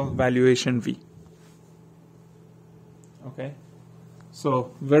initial valuation V. Okay?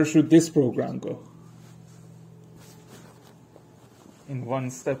 So where should this program go? In one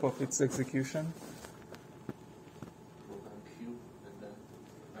step of its execution?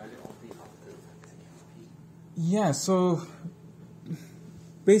 Yeah, so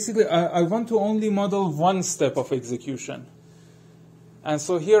basically I want to only model one step of execution. And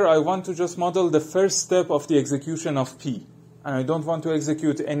so here I want to just model the first step of the execution of P. And I don't want to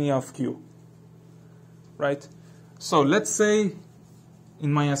execute any of Q. Right? So let's say,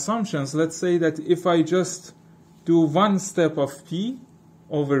 in my assumptions, let's say that if I just do one step of P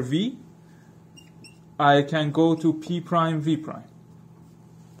over V, I can go to P prime V prime.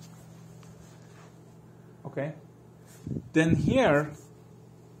 Okay? Then here,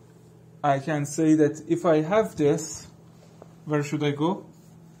 I can say that if I have this, where should I go?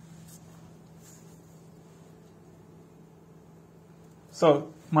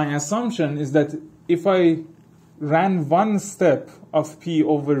 So my assumption is that if I ran one step of P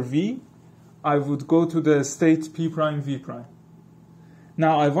over V, I would go to the state P prime V prime.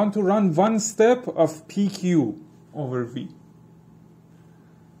 Now I want to run one step of PQ over V.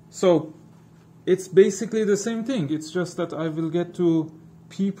 So it's basically the same thing. It's just that I will get to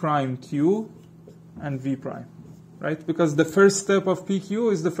P prime Q and V prime. Right? Because the first step of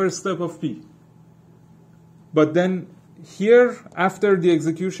PQ is the first step of P. But then here, after the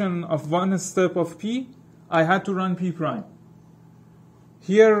execution of one step of P, I had to run P prime.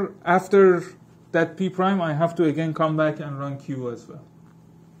 Here, after that P prime, I have to again come back and run Q as well.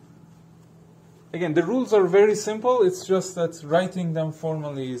 Again, the rules are very simple. It's just that writing them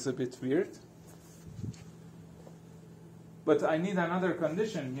formally is a bit weird. But I need another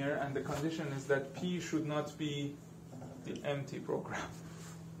condition here, and the condition is that P should not be the empty program.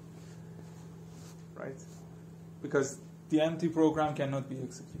 Right? Because the empty program cannot be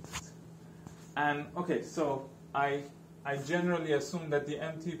executed. And okay, so I I generally assume that the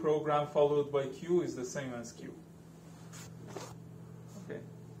empty program followed by Q is the same as Q. Okay.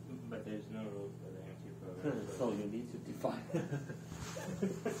 But there's no rule for the empty program. So you need to define.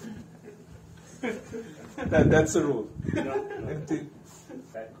 That's a rule. No, Empty.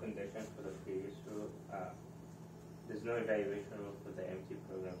 that condition for the previous rule, there's no evaluation rule for the empty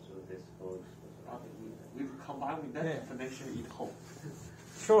program, so this holds. We combine with that Yeah. definition, it holds.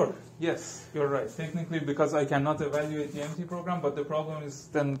 Sure, yes, you're right. Technically, because I cannot evaluate the empty program, but the problem is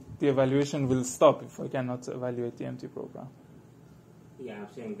then the evaluation will stop if I cannot evaluate the empty program. Yeah, I'm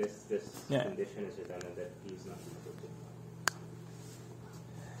saying this Yeah. condition is redundant that P is not equal to.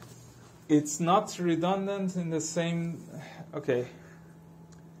 It's not redundant in the same. Okay.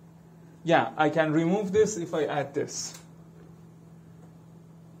 Yeah, I can remove this if I add this.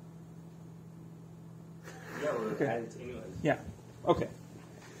 Yeah, we'll Okay. add it anyways. Yeah. Okay.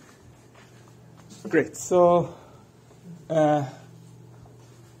 Great. So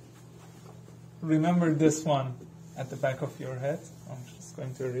remember this one at the back of your head. I'm just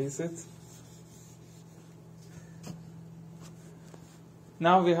going to erase it.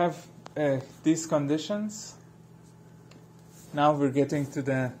 Now we have these conditions. Now we're getting to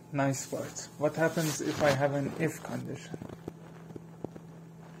the nice part. What happens if I have an if condition?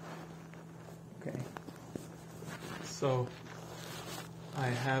 Okay. So I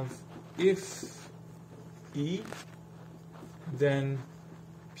have if E, then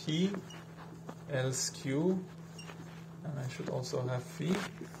P, else Q, and I should also have phi.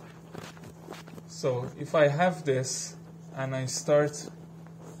 So if I have this and I start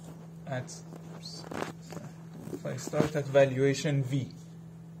at valuation V,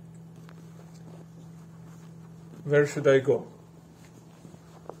 where should I go?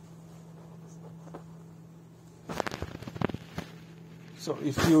 So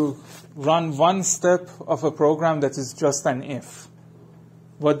if you run one step of a program that is just an if,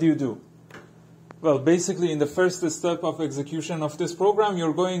 what do? Well, basically in the first step of execution of this program,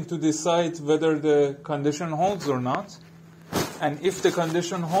 you're going to decide whether the condition holds or not. And if the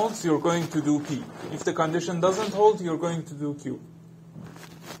condition holds, you're going to do P. If the condition doesn't hold, you're going to do Q.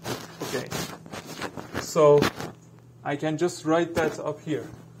 Okay. So I can just write that up here.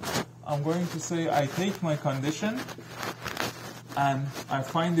 I'm going to say I take my condition and I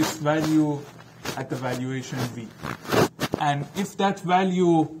find its value at the valuation V. And if that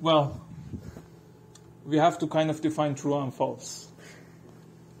value, well, we have to kind of define true and false.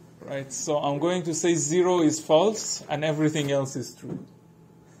 Right? So I'm going to say 0 is false and everything else is true.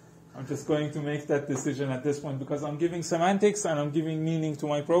 I'm just going to make that decision at this point because I'm giving semantics and I'm giving meaning to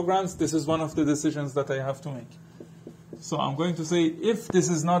my programs. This is one of the decisions that I have to make. So I'm going to say if this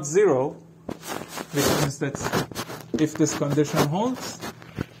is not 0, which means that if this condition holds,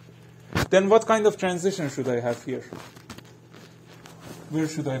 then what kind of transition should I have here? Where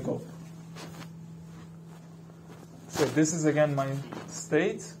should I go? So this is again my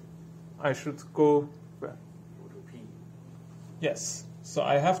state. I should go where? Go to P. Yes. So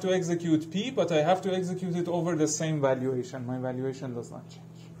I have to execute P, but I have to execute it over the same valuation. My valuation does not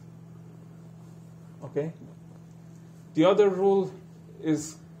change. Okay? The other rule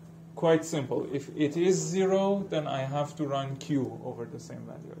is quite simple. If it is 0, then I have to run Q over the same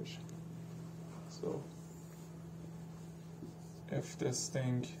valuation. So if this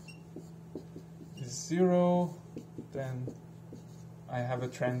thing is 0, then I have a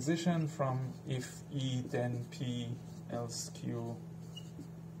transition from if E, then P, else Q,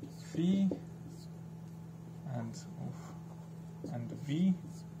 phi, and V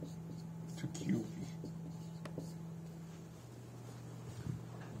to QV.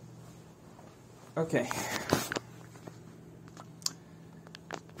 Okay.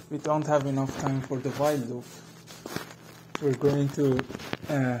 We don't have enough time for the while loop. We're going to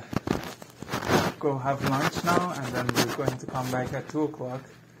go have lunch now, and then we're going to come back at 2 o'clock,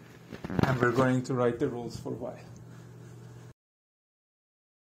 and we're going to write the rules for while.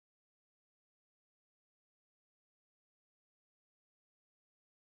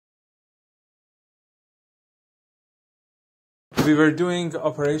 We were doing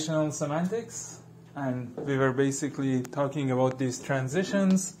operational semantics, and we were basically talking about these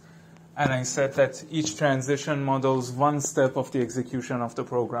transitions, and I said that each transition models one step of the execution of the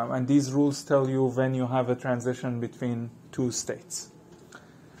program, and these rules tell you when you have a transition between two states.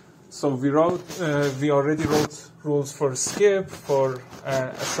 So we already wrote rules for skip, for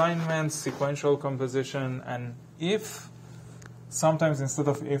assignment, sequential composition, and if. Sometimes instead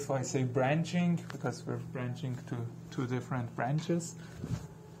of if, I say branching, because we're branching to 2 different branches.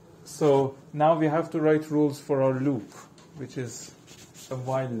 So now we have to write rules for our loop, which is a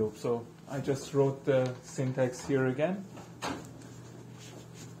while loop. So I just wrote the syntax here again.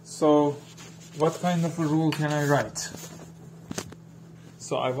 So what kind of a rule can I write?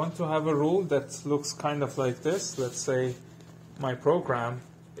 So I want to have a rule that looks kind of like this. Let's say my program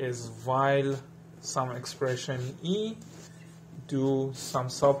is while some expression E, do some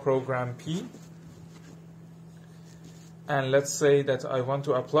subprogram P. And let's say that I want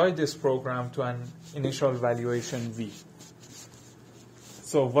to apply this program to an initial valuation V.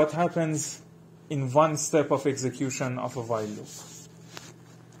 So what happens in one step of execution of a while loop?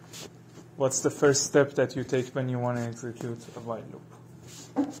 What's the first step that you take when you want to execute a while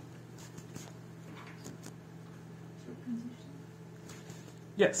loop?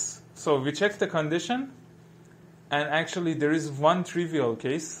 Yes. So we check the condition, and actually there is one trivial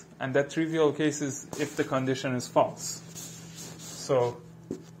case, and that trivial case is if the condition is false. So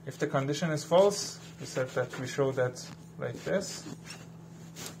if the condition is false, we said that we show that like this.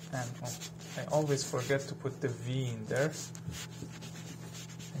 And I always forget to put the V in there.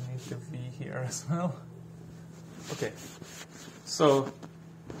 I need the V here as well. Okay. So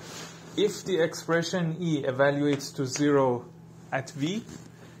if the expression E evaluates to 0 at V,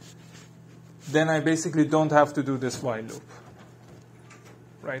 then I basically don't have to do this while loop.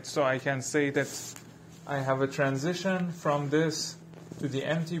 Right? So I can say that I have a transition from this to the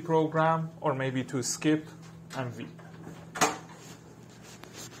empty program, or maybe to skip and V.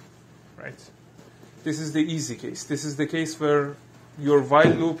 Right? This is the easy case. This is the case where your while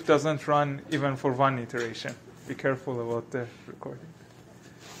loop doesn't run even for one iteration. Be careful about the recording.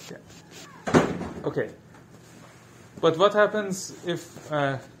 Yeah. Okay. But what happens if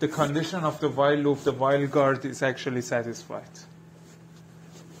the condition of the while loop, the while guard, is actually satisfied?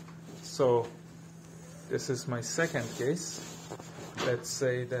 So this is my second case. Let's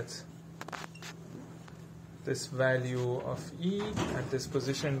say that this value of E at this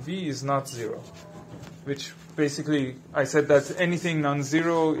position V is not 0, which basically I said that anything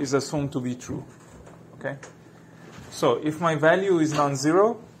non-zero is assumed to be true. Okay? So if my value is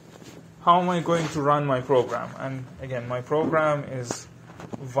non-zero, how am I going to run my program? And again, my program is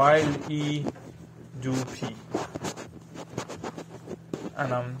while E do P.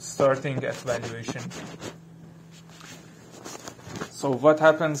 And I'm starting at valuation P. So what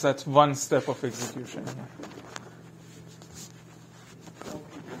happens at one step of execution here?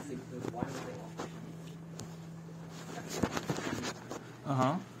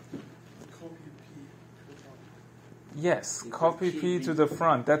 Uh-huh. Yes, copy P to the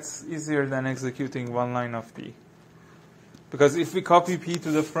front. That's easier than executing one line of P. Because if we copy P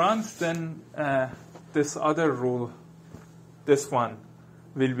to the front, then this other rule, this one,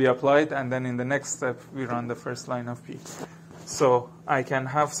 will be applied, and then in the next step, we run the first line of P. So I can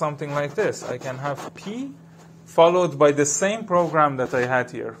have something like this. I can have P followed by the same program that I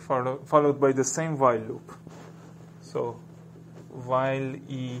had here, followed by the same while loop. So while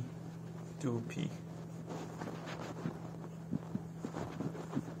E do P.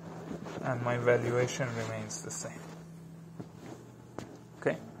 And my valuation remains the same.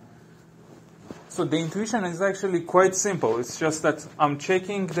 Okay. So the intuition is actually quite simple. It's just that I'm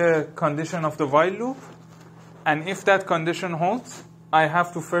checking the condition of the while loop, and if that condition holds, I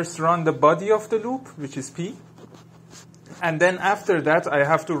have to first run the body of the loop, which is P, and then after that, I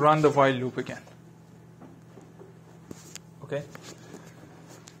have to run the while loop again. Okay?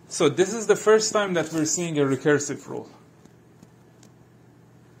 So this is the first time that we're seeing a recursive rule.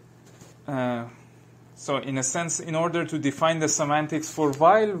 So in a sense, in order to define the semantics for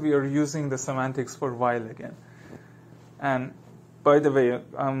while, we are using the semantics for while again. And by the way,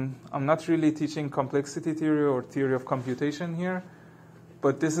 I'm not really teaching complexity theory or theory of computation here,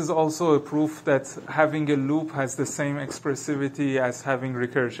 but this is also a proof that having a loop has the same expressivity as having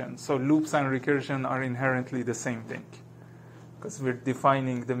recursion. So loops and recursion are inherently the same thing, because we're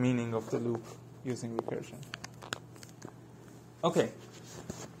defining the meaning of the loop using recursion. Okay.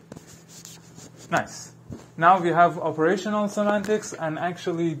 Nice. Now we have operational semantics, and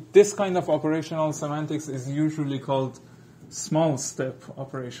actually this kind of operational semantics is usually called small step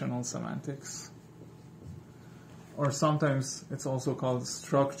operational semantics. Or sometimes it's also called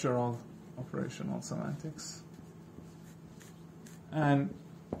structural operational semantics. And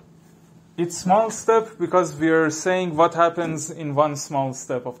it's small step because we are saying what happens in one small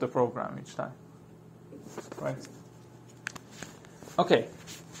step of the program each time. Right? Okay.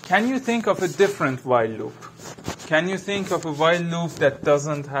 Can you think of a different while loop? Can you think of a while loop that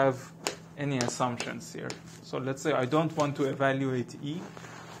doesn't have any assumptions here? So let's say I don't want to evaluate E.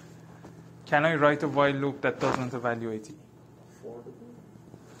 Can I write a while loop that doesn't evaluate E?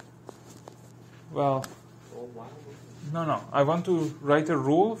 Well, No. I want to write a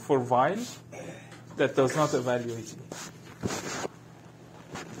rule for while that does not evaluate E.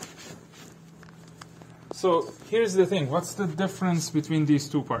 So here's the thing. What's the difference between these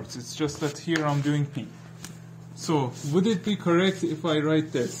two parts? It's just that here I'm doing P. So would it be correct if I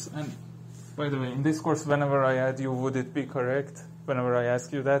write this? And by the way, in this course, whenever I add you, would it be correct? Whenever I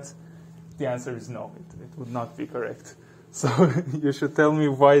ask you that, the answer is no. It would not be correct. So you should tell me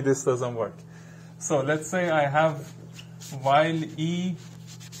why this doesn't work. So let's say I have while E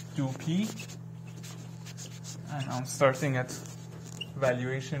do P, and I'm starting at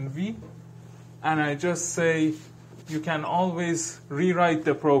valuation V, and I just say you can always rewrite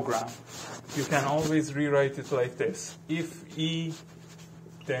the program. You can always rewrite it like this. If E,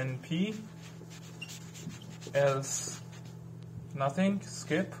 then P, else nothing,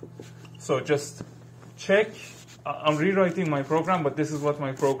 skip. So just check. I'm rewriting my program, but this is what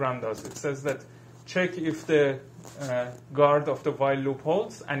my program does. It says that check if the guard of the while loop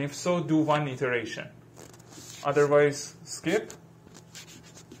holds, and if so, do one iteration. Otherwise, skip.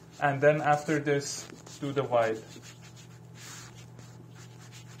 And then after this, do the while.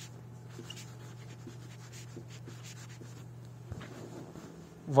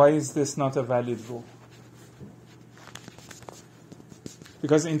 Why is this not a valid rule?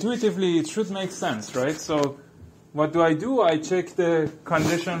 Because intuitively it should make sense, right? So what do? I check the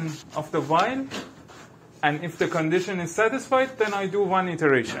condition of the while, and if the condition is satisfied, then I do one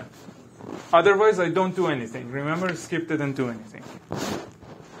iteration. Otherwise, I don't do anything. Remember, skip didn't do anything.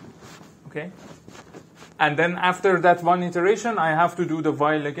 Okay? And then after that one iteration, I have to do the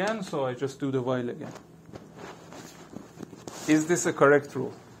while again, so I just do the while again. Is this a correct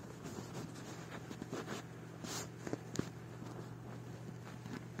rule?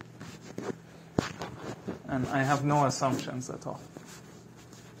 And I have no assumptions at all.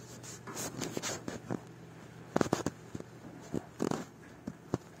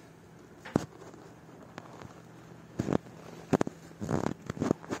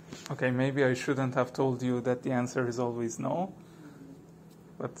 Okay, maybe I shouldn't have told you that the answer is always no.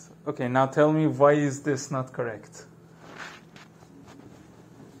 But, okay, now tell me, why is this not correct?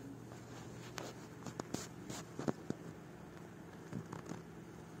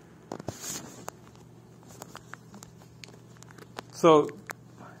 So,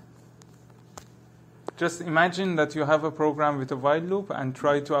 just imagine that you have a program with a while loop and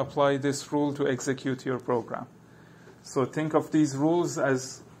try to apply this rule to execute your program. So think of these rules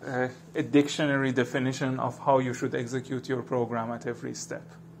as a dictionary definition of how you should execute your program at every step.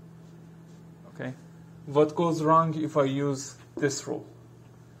 Okay? What goes wrong if I use this rule?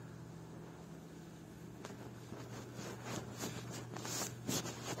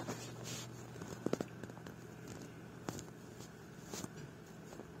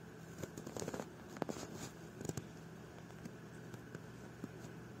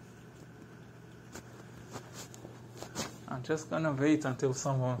 I'm just going to wait until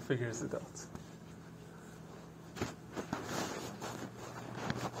someone figures it out.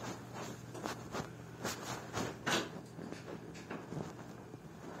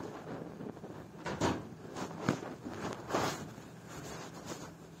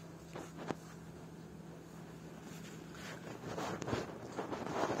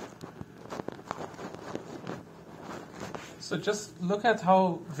 So just look at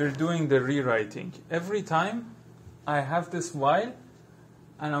how we're doing the rewriting. Every time I have this while,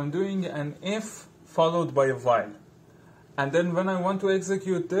 and I'm doing an if followed by a while. And then when I want to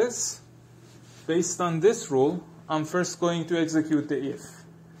execute this, based on this rule, I'm first going to execute the if.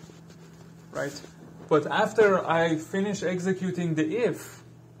 Right? But after I finish executing the if,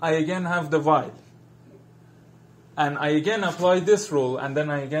 I again have the while. And I again apply this rule, and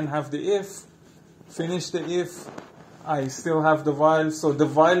then I again have the if, finish the if, I still have the while, so the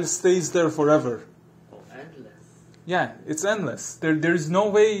while stays there forever. Yeah, it's endless. There is no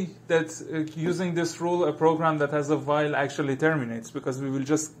way that using this rule, a program that has a while actually terminates, because we will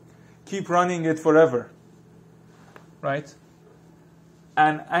just keep running it forever. Right?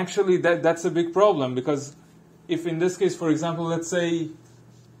 And actually that's a big problem, because if in this case, for example, let's say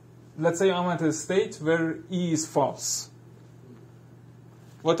I'm at a state where E is false.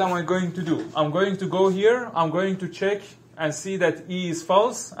 What am I going to do? I'm going to go here, I'm going to check and see that E is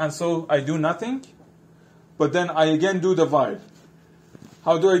false, and so I do nothing. But then I again do the while.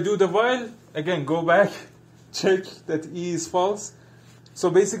 How do I do the while? Again, go back, check that E is false.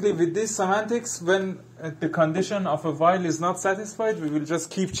 So basically with this semantics, when the condition of a while is not satisfied, we will just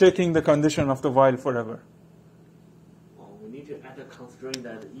keep checking the condition of the while forever. Well, we need to add a constraint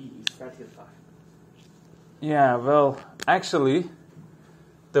that E is satisfied. Yeah, well, actually,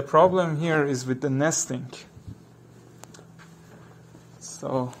 the problem here is with the nesting.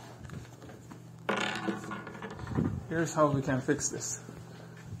 So here's how we can fix this.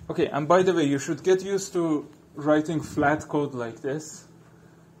 Okay, and by the way, you should get used to writing flat code like this.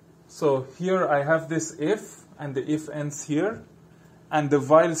 So here I have this if, and the if ends here, and the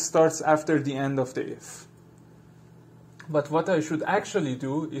while starts after the end of the if. But what I should actually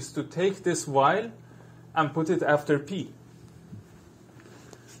do is to take this while and put it after p.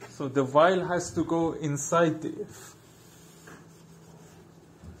 So the while has to go inside the if.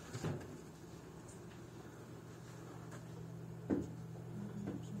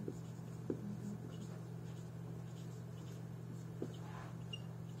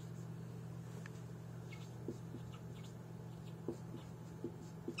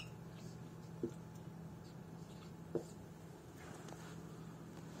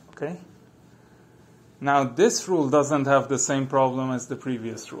 Okay. Now this rule doesn't have the same problem as the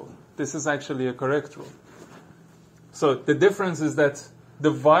previous rule. This is actually a correct rule. So the difference is that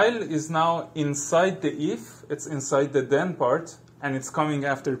the while is now inside the if, it's inside the then part, and it's coming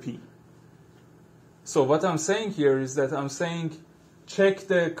after p. So what I'm saying here is that I'm saying check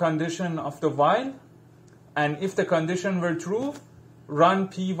the condition of the while, and if the condition were true, run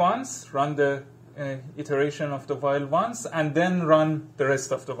p once, run the iteration of the while once, and then run the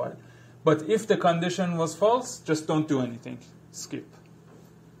rest of the while. But if the condition was false, just don't do anything. Skip.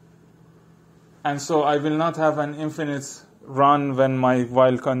 And so I will not have an infinite run when my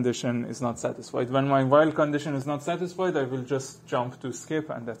while condition is not satisfied. When my while condition is not satisfied, I will just jump to skip,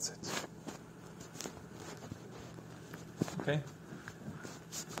 and that's it. Okay?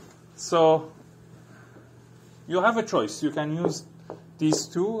 So you have a choice. You can use these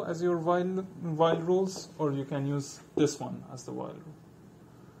two as your while rules, or you can use this one as the while rule.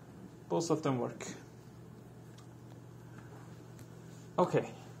 Both of them work.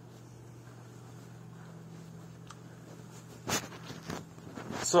 Okay.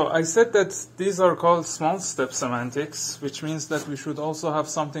 So I said that these are called small step semantics, which means that we should also have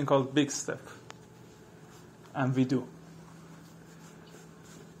something called big step. And we do.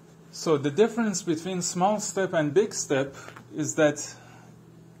 So the difference between small step and big step is that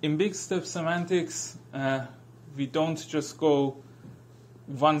in big step semantics, we don't just go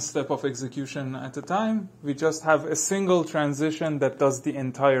one step of execution at a time. We just have a single transition that does the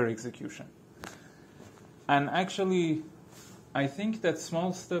entire execution. And actually, I think that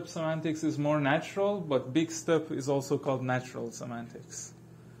small step semantics is more natural, but big step is also called natural semantics.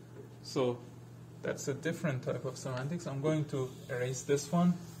 So that's a different type of semantics. I'm going to erase this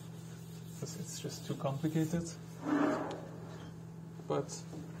one because it's just too complicated. But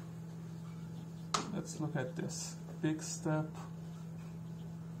let's look at this. Big step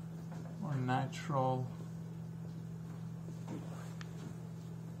or natural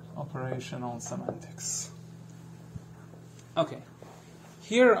operational semantics. Okay.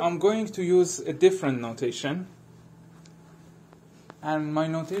 Here I'm going to use a different notation. And my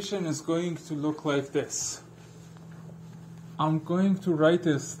notation is going to look like this. I'm going to write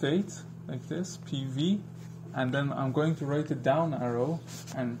a state like this, PV, and then I'm going to write a down arrow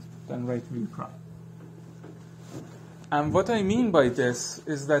and then write V prime. And what I mean by this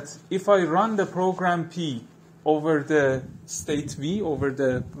is that if I run the program P over the state V, over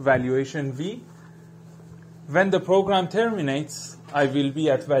the valuation V, when the program terminates, I will be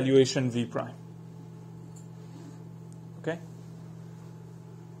at valuation V prime. Okay?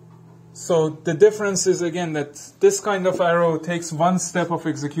 So the difference is, again, that this kind of arrow takes one step of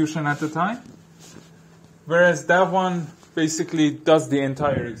execution at a time, whereas that one basically does the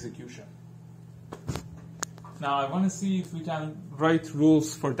entire execution. Now I want to see if we can write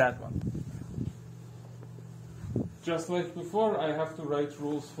rules for that one. Just like before, I have to write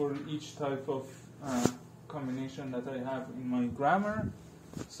rules for each type of combination that I have in my grammar.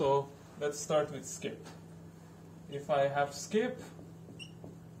 So let's start with skip. If I have skip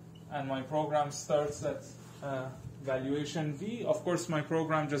and my program starts at valuation V, of course my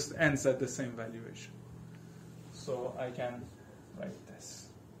program just ends at the same valuation. So I can write this.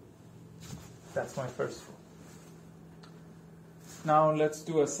 That's my first rule. Now let's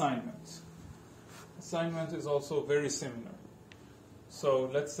do assignment. Assignment is also very similar. So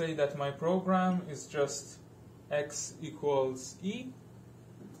let's say that my program is just x equals e,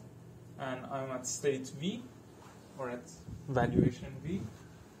 and I'm at state V, or at valuation V,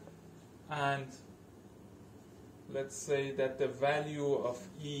 and let's say that the value of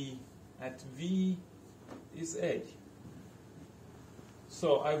e at V is a.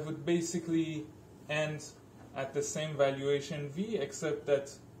 So I would basically end at the same valuation V, except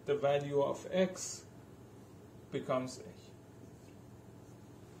that the value of x becomes a.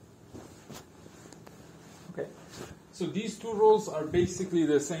 Okay. So these two rules are basically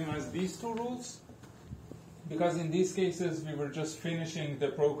the same as these two rules, because in these cases we were just finishing the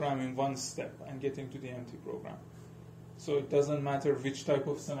program in one step and getting to the empty program. So it doesn't matter which type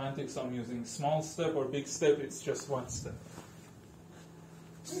of semantics I'm using, small step or big step, it's just one step.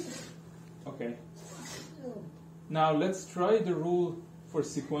 Okay. Now let's try the rule for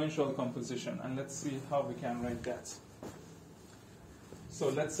sequential composition, and let's see how we can write that. So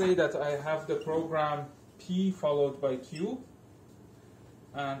let's say that I have the program P followed by Q,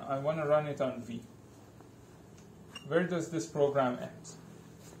 and I want to run it on V. Where does this program end?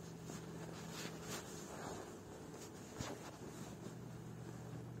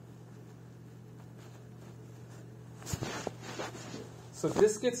 So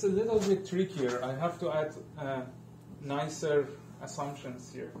this gets a little bit trickier. I have to add nicer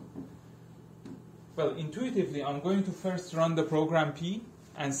assumptions here. Well, intuitively, I'm going to first run the program P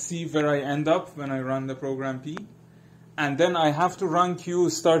and see where I end up when I run the program P. And then I have to run Q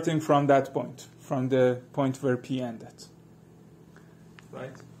starting from that point, from the point where P ended.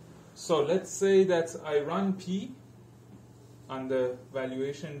 Right? So let's say that I run P on the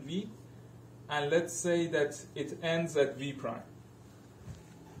valuation V, and let's say that it ends at V prime.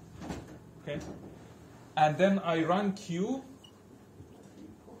 Okay? And then I run Q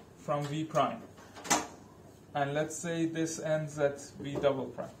from V prime. And let's say this ends at V double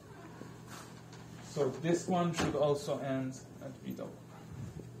prime. So this one should also end at V double prime.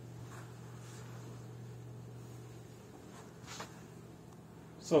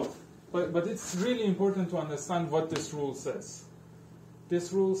 So, but it's really important to understand what this rule says.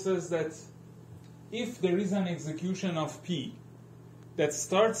 This rule says that if there is an execution of P that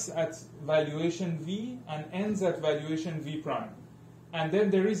starts at valuation V and ends at valuation V prime, and then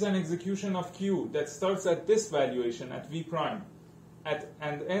there is an execution of Q that starts at this valuation at V prime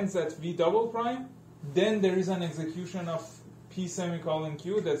and ends at V double prime, then there is an execution of P semicolon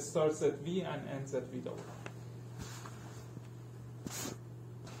Q that starts at V and ends at V double prime.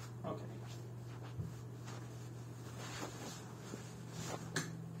 Okay.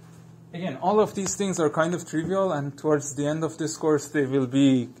 Again, all of these things are kind of trivial, and towards the end of this course they will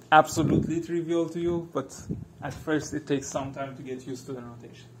be absolutely trivial to you, but at first it takes some time to get used to the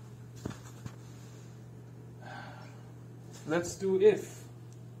notation. Let's do if.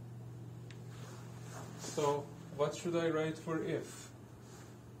 So what should I write for if?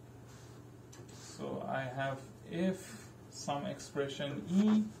 So I have if some expression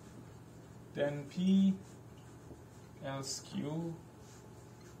E, then P, else Q,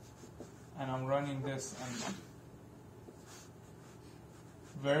 and I'm running this, and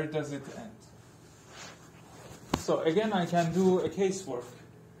where does it end? So again, I can do a casework.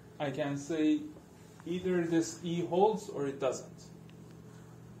 I can say either this E holds or it doesn't.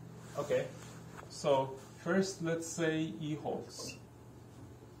 Okay, so first let's say E holds,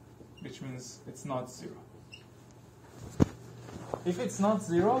 which means it's not 0. If it's not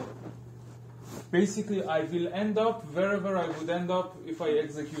 0, basically I will end up wherever I would end up if I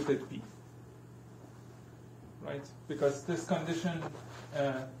executed P. Right? Because this condition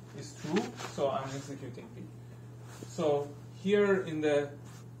is true, so I'm executing P. So here in the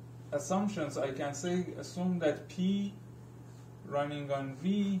assumptions, I can say, assume that P running on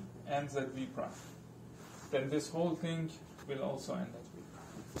V ends at V prime. Then this whole thing will also end at V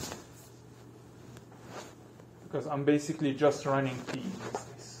prime. Because I'm basically just running P in this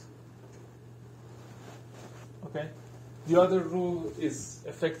case. Okay? The other rule is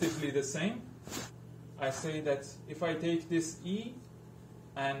effectively the same. I say that if I take this E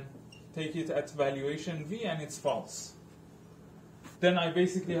and take it at valuation V and it's false, then I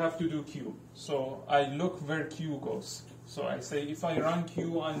basically have to do Q. So I look where Q goes. So I say if I run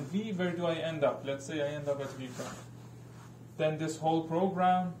Q on V, where do I end up? Let's say I end up at V prime. Then this whole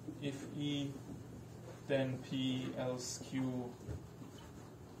program, if E, then P, else Q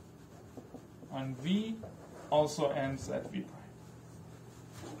on V, also ends at V prime.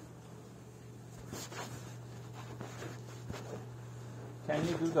 Can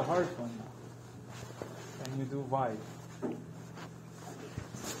you do the hard one now? Can you do Y?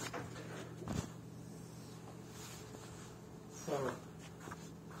 So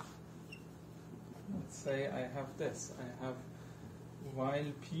let's say I have this. I have while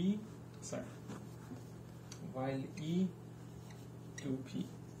E to P.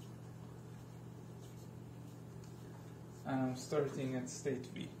 And I'm starting at state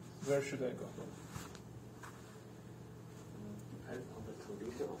V. Where should I go? Depends on the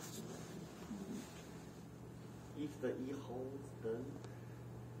condition. If the E holds, then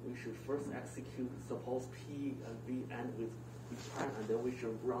we should first execute, suppose P and V end with V prime, and then we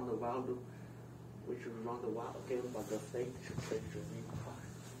should run the while loop we should run the while again, but the state should change to V prime.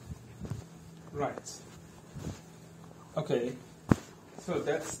 Right. Okay. So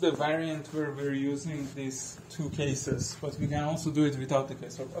that's the variant where we're using these two cases, but we can also do it without the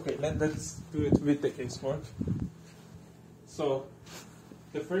casework. Okay, let's do it with the casework. So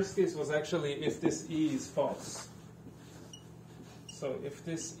the first case was actually if this E is false. So if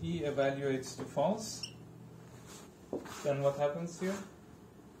this E evaluates to false, then what happens here?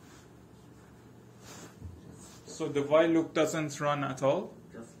 So the while loop doesn't run at all.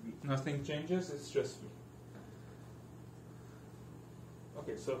 Just V. Nothing changes, it's just V.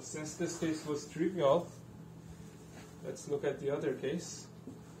 Okay, so since this case was trivial, let's look at the other case.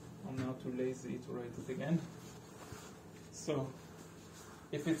 I'm now too lazy to write it again. So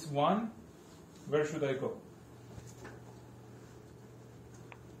if it's 1, where should I go?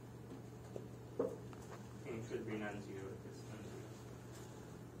 It should be non-zero if it's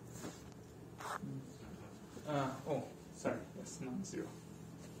non-zero. Oh, sorry, that's non-zero.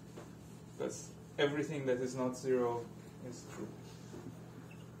 Because everything that is not 0 is true.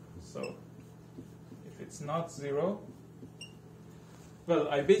 So if it's not 0, well,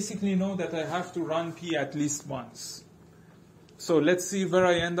 I basically know that I have to run P at least once. So let's see where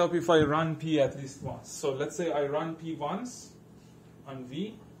I end up if I run P at least once. So let's say I run P once on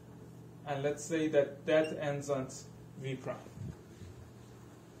V, and let's say that that ends on V prime.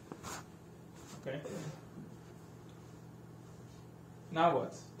 Okay. Now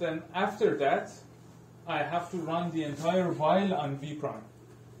what? Then after that, I have to run the entire while on V prime.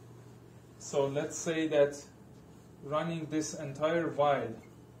 So let's say that running this entire while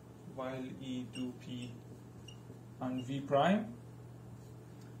E do P on V prime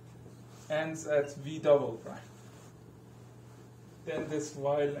ends at V double prime. Then this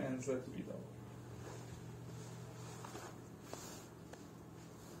while ends at V double.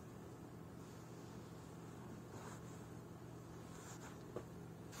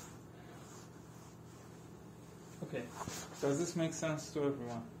 Okay, does this make sense to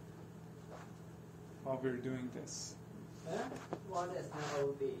everyone? How we're doing this? What is an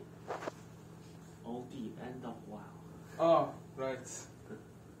OD? OD, end of while. Oh, right.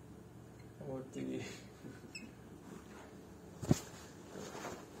 OD.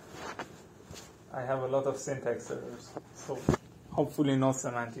 I have a lot of syntax errors, so hopefully no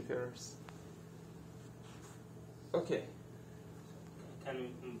semantic errors. Okay. Can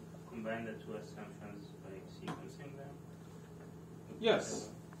we combine the two assumptions by sequencing them? Yes.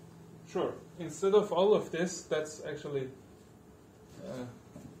 Sure. Instead of all of this, that's actually. Okay.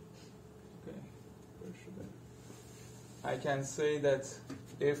 Where should I can say that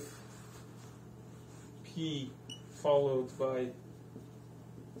if P followed by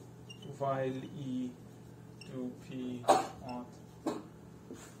while E to P on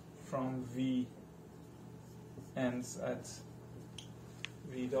from V ends at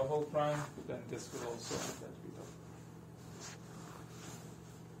V double prime, then this will also end at V double.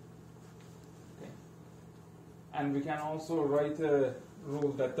 Okay. And we can also write a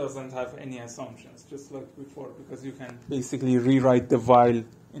rule that doesn't have any assumptions, just like before, because you can basically rewrite the while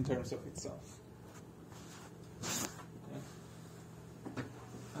in terms of itself. Okay.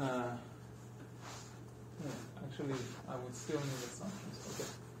 Actually, I would still need assumptions. Okay.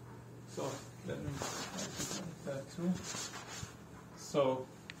 So let me write that too. So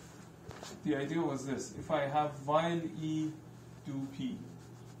the idea was this: if I have while E do P,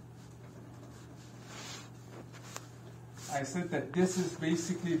 I said that this is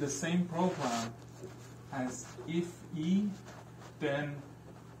basically the same program as if E, then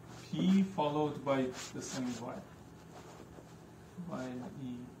P followed by the same while. While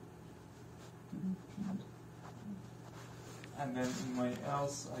E do P. And then in my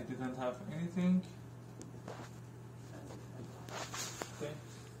else, I didn't have anything. Okay.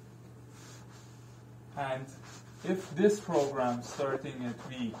 And if this program starting at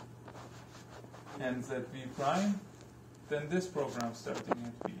V ends at V prime, then this program starting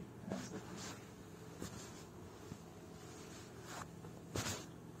at V ends at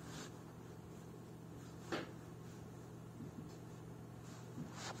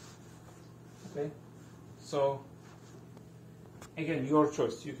V. Okay. So again, your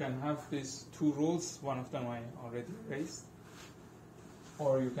choice. You can have these two rules. One of them I already erased.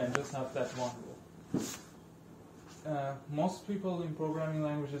 Or you can just have that one rule. Most people in programming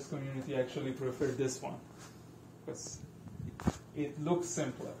languages community actually prefer this one, because it looks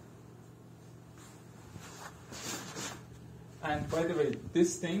simpler. And by the way,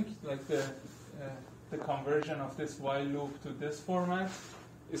 this thing, like the conversion of this while loop to this format,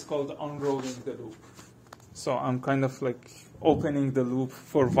 is called unrolling the loop. So I'm kind of like opening the loop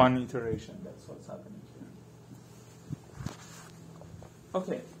for one iteration. That's what's happening here.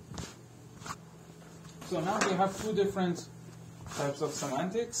 Okay. So now we have two different types of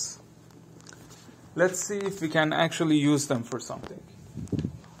semantics. Let's see if we can actually use them for something.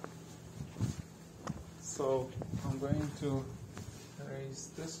 So I'm going to erase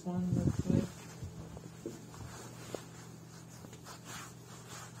this one real quick.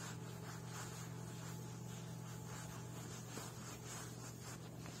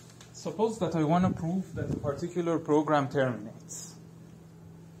 Suppose that I want to prove that a particular program terminates.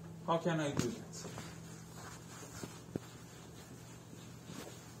 How can I do that?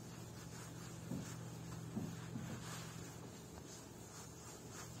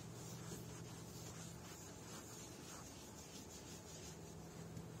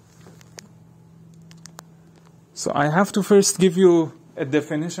 So I have to first give you a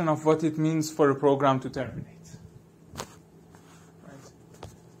definition of what it means for a program to terminate. Right?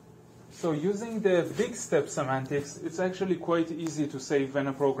 So using the big step semantics, it's actually quite easy to say when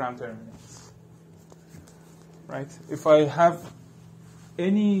a program terminates. Right? If I have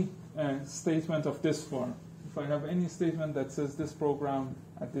any statement of this form, if I have any statement that says this program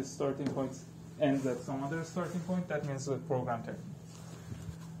at this starting point ends at some other starting point, that means the program terminates.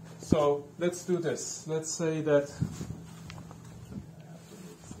 So let's do this. Let's say that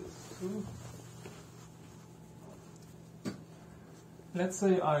let's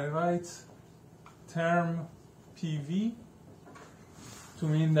say I write term PV to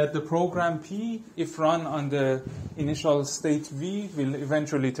mean that the program P, if run on the initial state V, will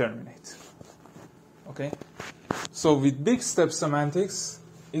eventually terminate. Okay? So with big step semantics,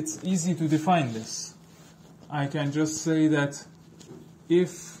 it's easy to define this. I can just say that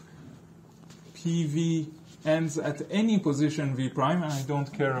if PV ends at any position V prime, and I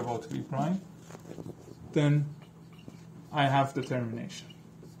don't care about V prime, then I have the termination.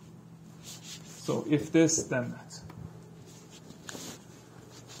 So if this, then that.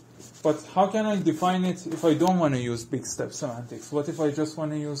 But how can I define it if I don't want to use big step semantics? What if I just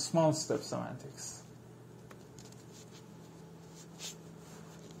want to use small step semantics?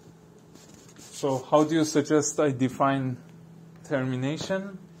 So how do you suggest I define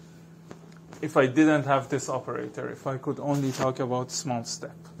termination if I didn't have this operator, if I could only talk about small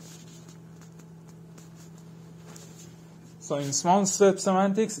step? So in small step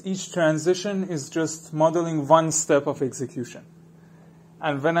semantics, each transition is just modeling one step of execution.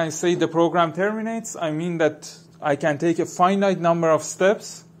 And when I say the program terminates, I mean that I can take a finite number of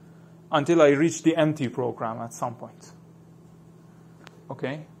steps until I reach the empty program at some point.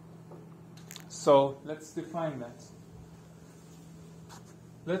 Okay? So let's define that.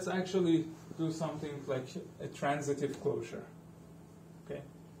 Let's actually do something like a transitive closure. Okay?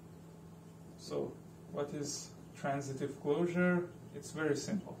 So what is transitive closure? It's very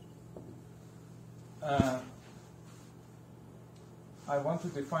simple. I want to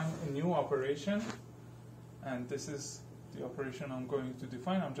define a new operation, and this is the operation I'm going to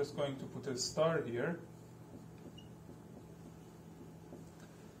define. I'm just going to put a star here.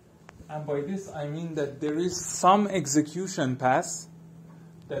 And by this I mean that there is some execution path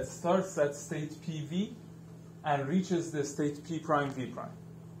that starts at state PV and reaches the state P prime V prime.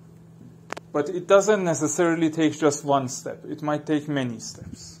 But it doesn't necessarily take just one step. It might take many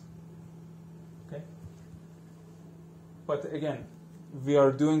steps. Okay? But again, we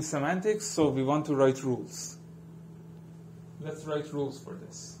are doing semantics, so we want to write rules. Let's write rules for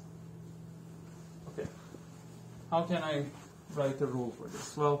this. Okay. How can I write a rule for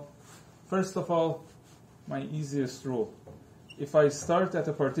this? Well, first of all, my easiest rule. If I start at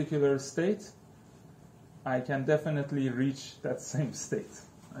a particular state, I can definitely reach that same state.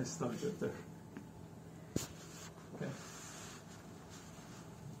 I started there. Okay.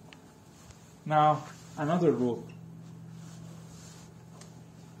 Now, another rule.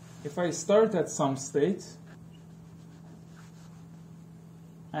 If I start at some state,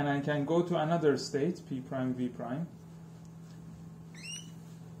 and I can go to another state, P prime, V prime,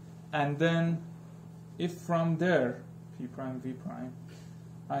 and then if from there, P prime, V prime,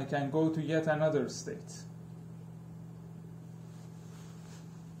 I can go to yet another state,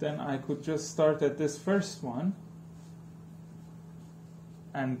 then I could just start at this first one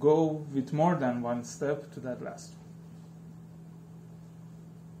and go with more than one step to that last one.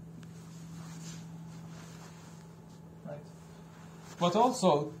 But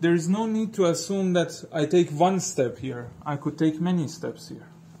also, there is no need to assume that I take one step here. I could take many steps here.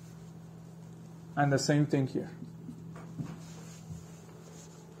 And the same thing here.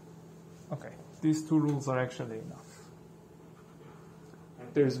 Okay, these two rules are actually enough.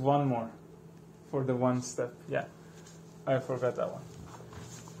 There's one more. for the one step. Yeah, I forgot that one.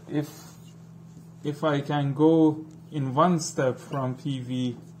 If I can go in one step from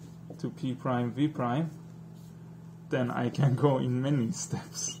PV to P prime V prime, then I can go in many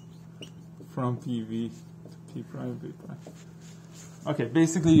steps from PV to P prime V prime. Okay,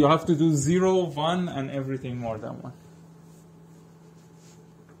 basically you have to do 0, 1, and everything more than 1.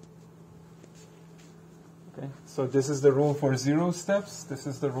 Okay, so this is the rule for 0 steps, this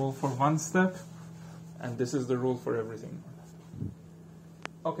is the rule for 1 step, and this is the rule for everything.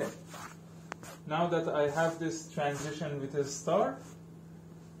 Okay, now that I have this transition with a star,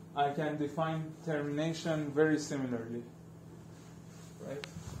 I can define termination very similarly. Right?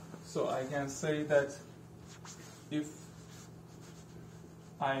 So I can say that if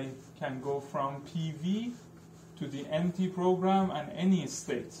I can go from PV to the empty program and any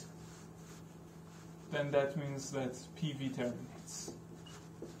state, then that means that PV terminates.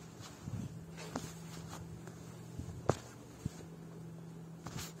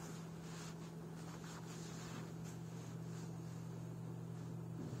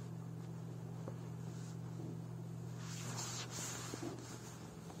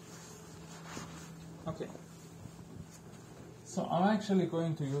 Okay. So I'm actually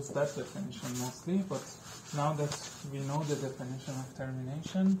going to use that definition mostly, but now that we know the definition of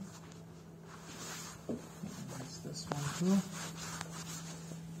termination, use this one too.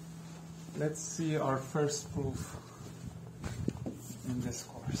 Let's see our first proof in this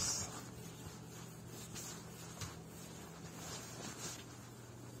course.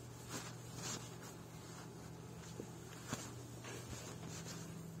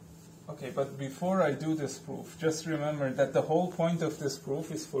 Okay, but before I do this proof, just remember that the whole point of this proof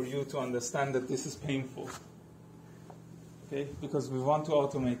is for you to understand that this is painful. Okay, because we want to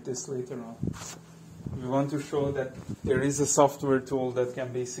automate this later on. We want to show that there is a software tool that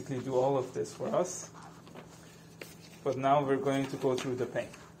can basically do all of this for us. But now we're going to go through the pain.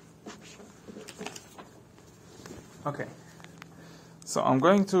 Okay, so I'm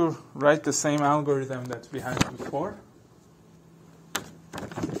going to write the same algorithm that we had before.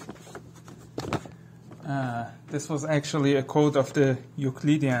 This was actually a code of the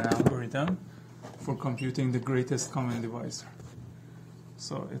Euclidean algorithm for computing the greatest common divisor.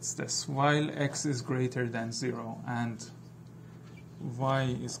 So it's this: while x is greater than 0 and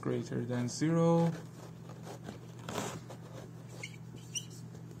y is greater than 0,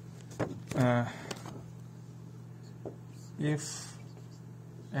 if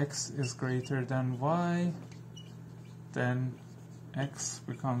x is greater than y, then x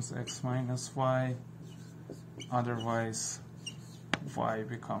becomes x minus y. Otherwise, y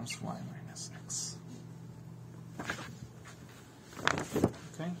becomes y minus x.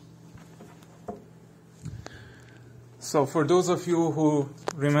 Okay? So for those of you who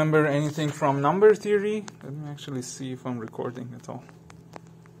remember anything from number theory, let me actually see if I'm recording at all.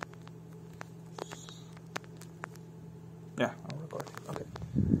 Yeah, I'm recording. Okay.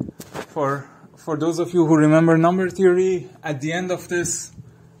 For those of you who remember number theory, at the end of this,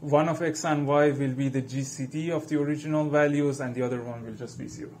 one of x and y will be the GCD of the original values, and the other one will just be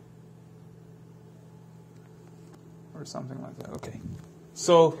 0. Or something like that. Okay.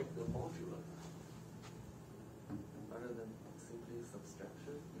 So, Take the modular rather than simply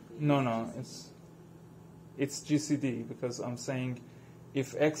subtraction. no, it's GCD, because I'm saying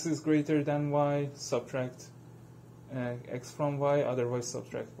if x is greater than y, subtract x from y, otherwise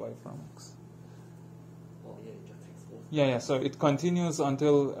subtract y from x. Oh yeah, it just takes both. Yeah, so it continues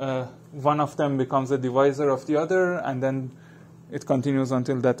until one of them becomes a divisor of the other, and then it continues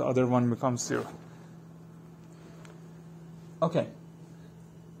until that other one becomes 0. Okay.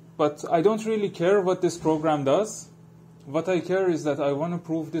 But I don't really care what this program does. What I care is that I want to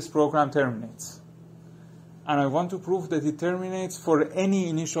prove this program terminates. And I want to prove that it terminates for any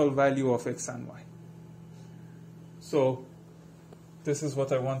initial value of x and y. So this is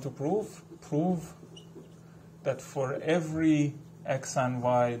what I want to prove. Prove that for every x and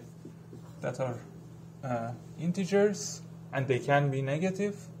y that are integers, and they can be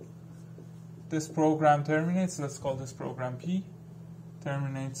negative, this program terminates. Let's call this program P.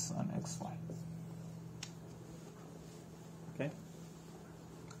 Terminates on xy. Okay.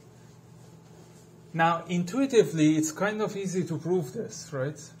 Now, intuitively, it's kind of easy to prove this,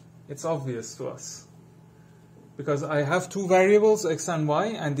 right? It's obvious to us. Because I have two variables, x and y,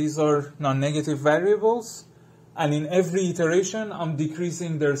 and these are non-negative variables. And in every iteration, I'm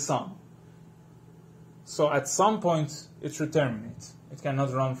decreasing their sum. So at some point, it should terminate. It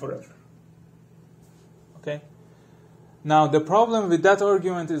cannot run forever. Okay? Now, the problem with that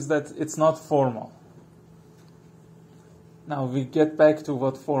argument is that it's not formal. Now, we get back to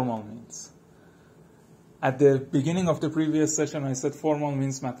what formal means. At the beginning of the previous session, I said formal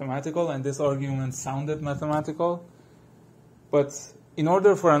means mathematical, and this argument sounded mathematical. But in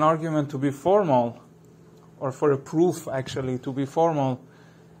order for an argument to be formal, or for a proof actually to be formal,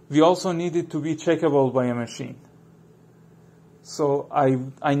 we also need it to be checkable by a machine. So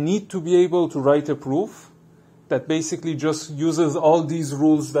I need to be able to write a proof that basically just uses all these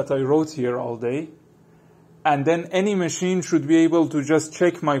rules that I wrote here all day. And then any machine should be able to just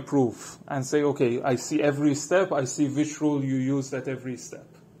check my proof and say, okay, I see every step, I see which rule you used at every step.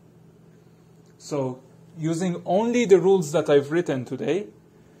 So using only the rules that I've written today,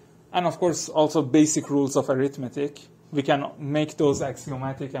 and of course also basic rules of arithmetic, we can make those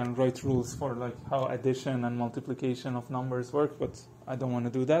axiomatic and write rules for like how addition and multiplication of numbers work, but I don't want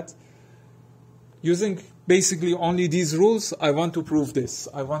to do that. Using basically only these rules, I want to prove this.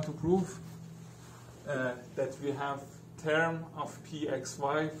 I want to prove that we have term of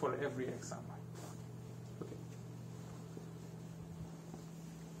pxy for every x and y. Okay.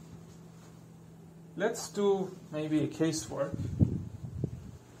 Let's do maybe a casework,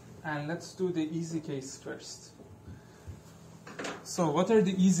 and let's do the easy case first. So what are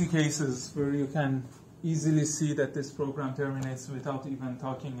the easy cases where you can easily see that this program terminates without even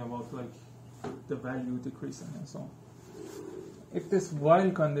talking about like the value decreasing and so on? If this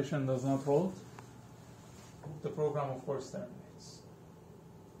while condition does not hold, the program of course terminates.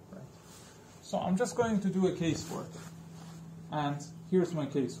 Right. So I'm just going to do a casework, and here's my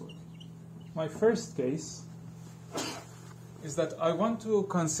casework. My first case is that I want to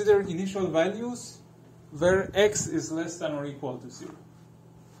consider initial values where x is less than or equal to 0.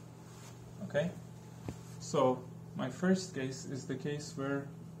 Okay? So my first case is the case where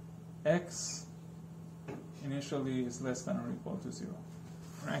x initially is less than or equal to 0.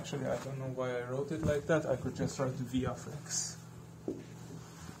 Actually, I don't know why I wrote it like that. I could just write v of x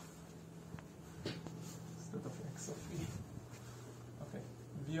instead of x of v. Okay,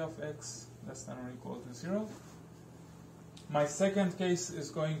 v of x less than or equal to 0. My second case is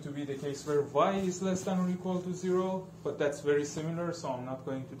going to be the case where y is less than or equal to 0, but that's very similar, so I'm not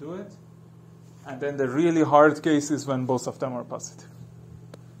going to do it. And then the really hard case is when both of them are positive.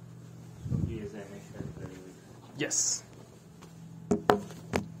 So v is an initial variable. Yes.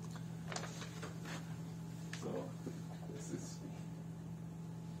 So this is v.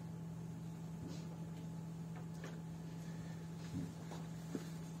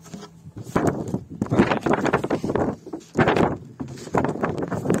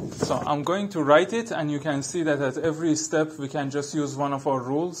 So I'm going to write it, and you can see that at every step we can just use one of our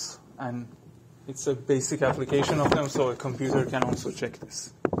rules, and it's a basic application of them, so a computer can also check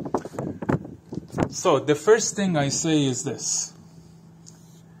this. So the first thing I say is this.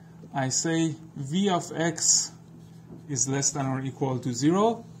 I say v of x is less than or equal to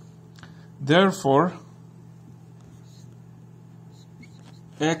 0. Therefore,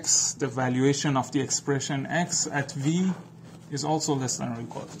 x, the valuation of the expression x at v, is also less than or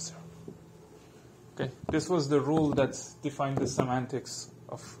equal to 0. Okay, this was the rule that defined the semantics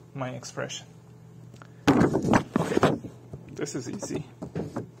of my expression. Okay, this is easy.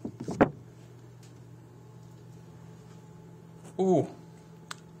 Ooh,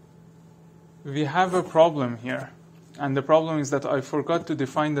 we have a problem here. And the problem is that I forgot to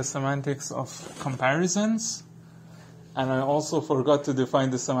define the semantics of comparisons, and I also forgot to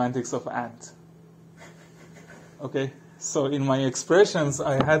define the semantics of and. Okay, so in my expressions,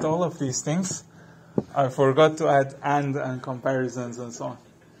 I had all of these things. I forgot to add and comparisons and so on.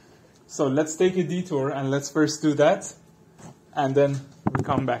 So let's take a detour and let's first do that, and then we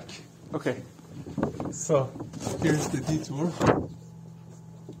come back. Okay, so here's the detour.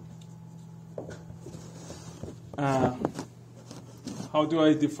 How do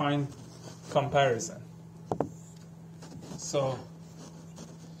I define comparison? So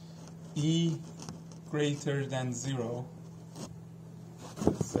e greater than 0,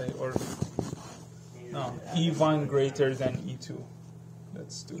 let's say, or no, e1 greater than e2.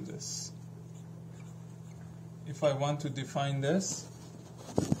 Let's do this. If I want to define this,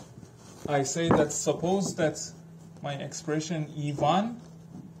 I say that suppose that my expression e1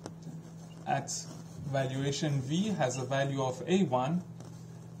 at valuation v has a value of a1,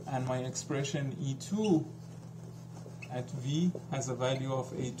 and my expression e2 at v has a value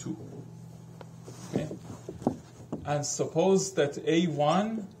of a2. Okay? And suppose that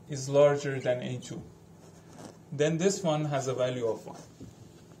a1 is larger than a2. Then this one has a value of 1,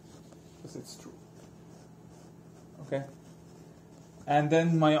 because it's true. Okay? And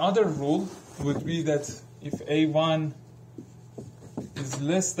then my other rule would be that if a1 is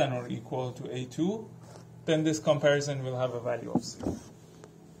less than or equal to a2, then this comparison will have a value of 0.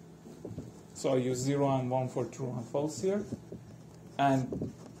 So I use 0 and 1 for true and false here.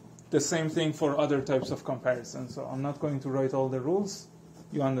 And the same thing for other types of comparison. So I'm not going to write all the rules.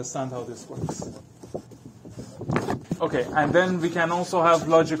 You understand how this works. Okay, and then we can also have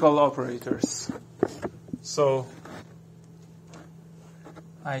logical operators. So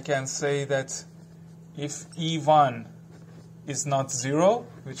I can say that if E1 is not 0,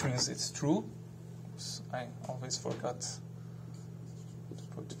 which means it's true. Oops, I always forgot to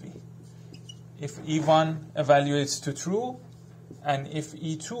put V. If E1 evaluates to true, and if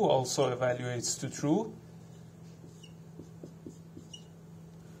E2 also evaluates to true,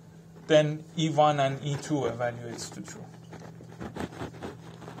 then E1 and E2 evaluates to true.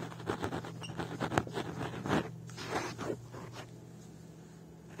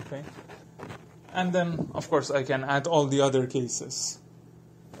 Okay. And then, of course, I can add all the other cases.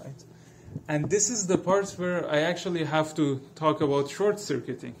 Right? And this is the part where I actually have to talk about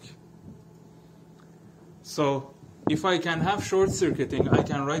short-circuiting. So if I can have short-circuiting, I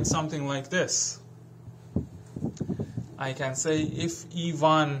can write something like this. I can say if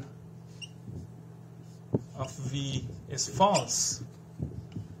E1 of V is false,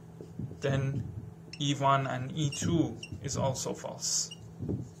 then E1 and E2 is also false.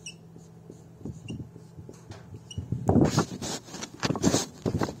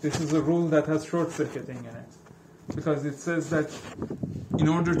 This is a rule that has short-circuiting in it, because it says that in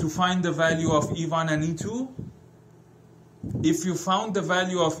order to find the value of E1 and E2, if you found the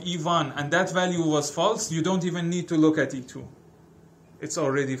value of E1 and that value was false, you don't even need to look at E2. It's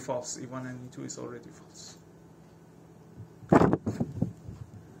already false. E1 and E2 is already false.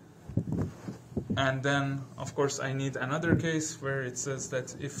 And then, of course, I need another case where it says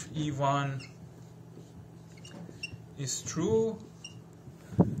that if E1 is true,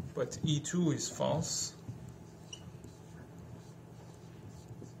 but E2 is false,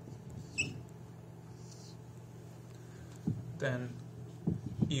 then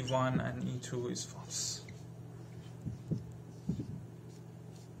E1 and E2 is false.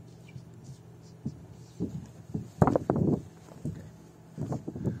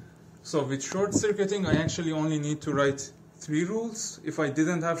 So with short-circuiting, I actually only need to write 3 rules. If I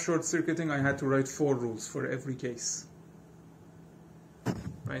didn't have short-circuiting, I had to write 4 rules for every case.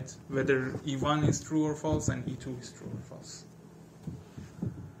 Right? Whether E1 is true or false and E2 is true or false.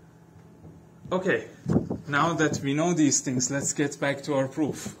 Okay, now that we know these things, let's get back to our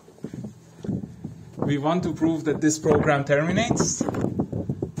proof. We want to prove that this program terminates,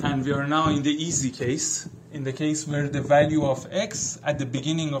 and we are now in the easy case, in the case where the value of x at the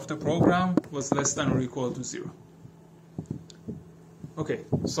beginning of the program was less than or equal to 0. Okay,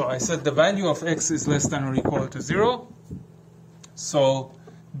 so I said the value of x is less than or equal to 0. So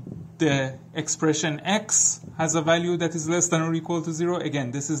the expression x has a value that is less than or equal to 0.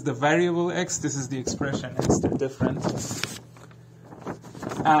 Again, this is the variable x, this is the expression x, they're different.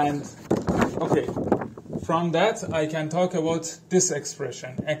 And, okay, from that I can talk about this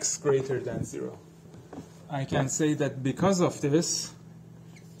expression, x greater than 0. I can say that because of this,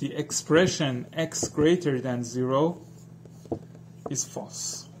 the expression x greater than 0 is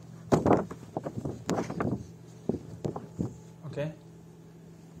false. Okay?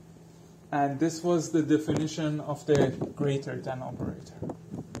 And this was the definition of the greater than operator.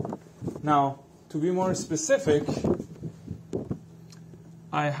 Now, to be more specific,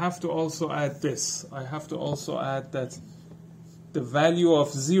 I have to also add this. I have to also add that the value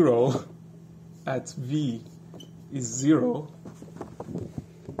of 0 at V is 0,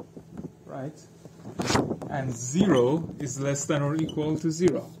 right? And 0 is less than or equal to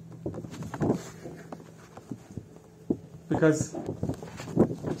 0. Because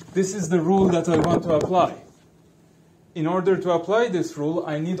this is the rule that I want to apply. In order to apply this rule,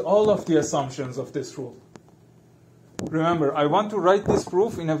 I need all of the assumptions of this rule. Remember, I want to write this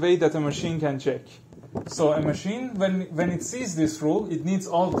proof in a way that a machine can check. So a machine, when it sees this rule, it needs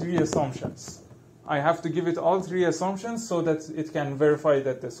all 3 assumptions. I have to give it all 3 assumptions so that it can verify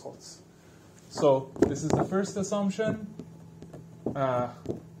that this holds. So this is the first assumption.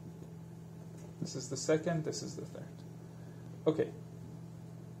 This is the second. This is the third. Okay.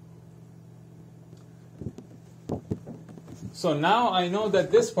 So now I know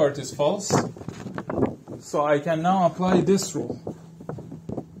that this part is false. So I can now apply this rule.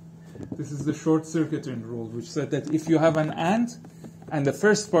 This is the short-circuiting rule, which said that if you have an and the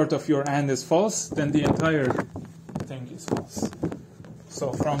first part of your AND is false, then the entire thing is false.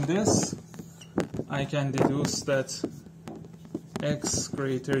 So from this, I can deduce that x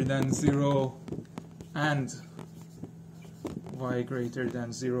greater than 0 and y greater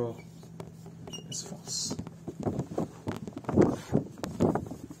than 0 is false.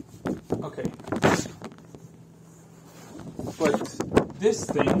 Okay. but this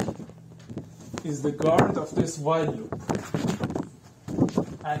thing is the guard of this while loop.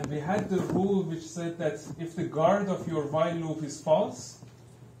 And we had the rule which said that if the guard of your while loop is false,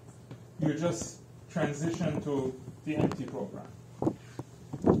 you just transition to the empty program.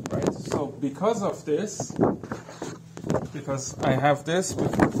 Right? So because of this, because I have this,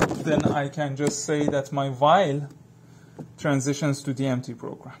 then I can just say that my while transitions to the empty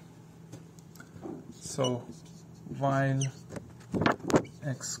program. So while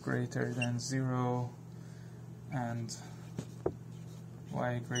x greater than 0 and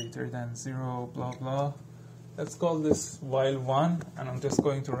y greater than 0, blah, blah. Let's call this while 1, and I'm just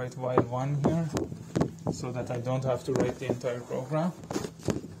going to write while 1 here so that I don't have to write the entire program.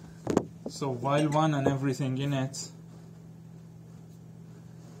 So while 1 and everything in it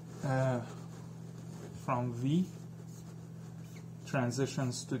from V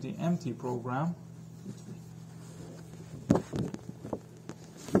transitions to the empty program.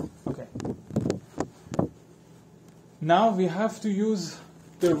 Okay. Now we have to use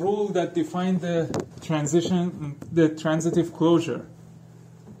the rule that defined the transitive closure.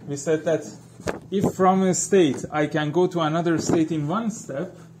 We said that if from a state I can go to another state in one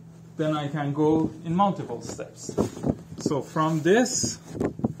step, then I can go in multiple steps. So from this,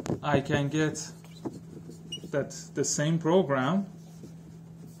 I can get that the same program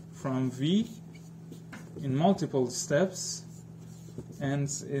from V in multiple steps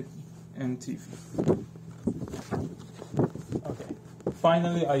ends it empty V. Okay.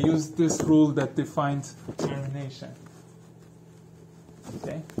 Finally, I used this rule that defined termination.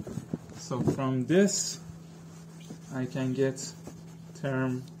 Okay. So from this, I can get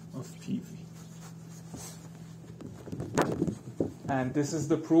term of PV. And this is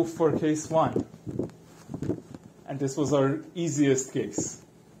the proof for case 1. And this was our easiest case.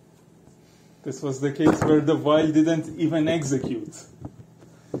 This was the case where the while didn't even execute.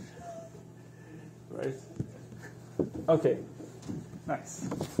 Right? Okay. Nice.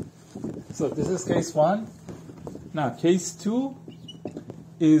 So this is case 1. Now case 2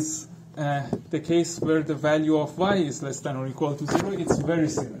 is the case where the value of y is less than or equal to 0. It's very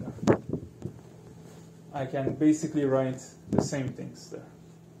similar. I can basically write the same things there.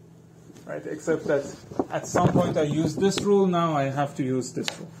 Right? Except that at some point I used this rule, now I have to use this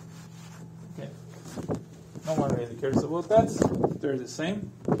rule. Okay. No one really cares about that. They're the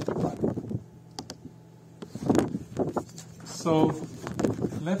same. So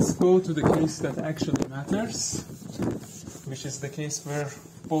let's go to the case that actually matters, which is the case where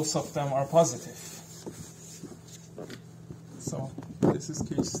both of them are positive. So this is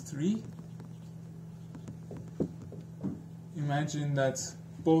case 3. Imagine that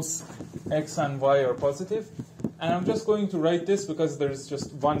both x and y are positive. And I'm just going to write this because there's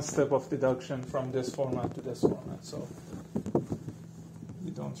just one step of deduction from this format to this format. So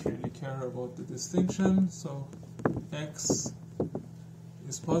we don't really care about the distinction. So x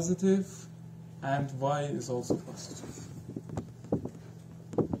is positive and y is also positive.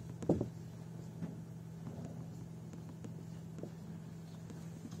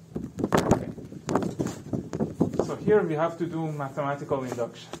 Okay. So here we have to do mathematical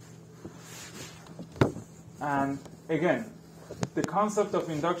induction. And again, the concept of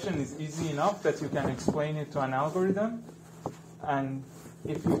induction is easy enough that you can explain it to an algorithm. And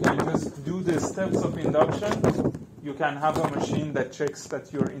if you can just do the steps of induction, you can have a machine that checks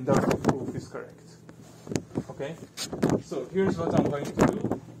that your inductive proof is correct. Okay? So here's what I'm going to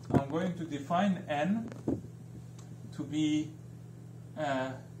do. I'm going to define n to be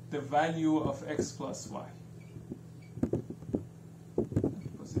the value of x plus y.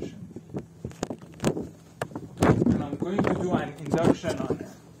 Position V. And I'm going to do an induction on n.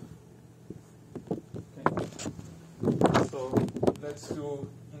 Okay? So let's do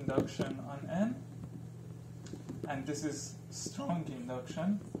induction on n. And this is strong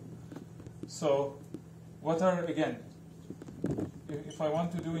induction. So what are, again, if I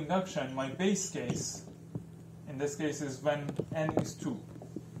want to do induction, my base case, in this case, is when n is 2.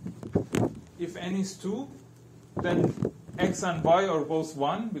 If n is 2, then x and y are both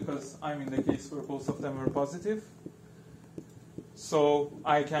 1, because I'm in the case where both of them are positive. So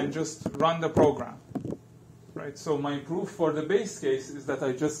I can just run the program. Right? So my proof for the base case is that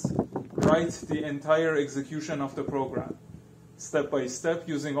I just write the entire execution of the program, step by step,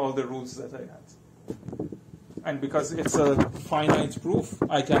 using all the rules that I had. And because it's a finite proof,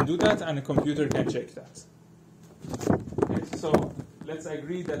 I can do that, and a computer can check that. Okay, so let's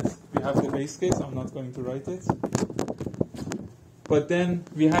agree that we have the base case. I'm not going to write it. But then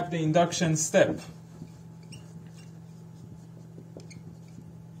we have the induction step.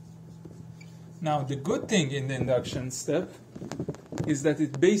 Now, the good thing in the induction step is that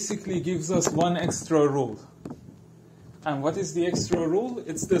it basically gives us one extra rule. And what is the extra rule?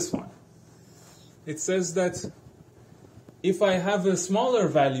 It's this one. It says that if I have a smaller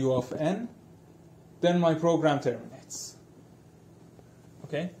value of n, then my program terminates.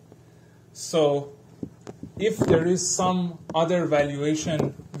 Okay? So if there is some other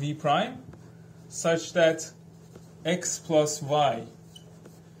valuation v prime such that x plus y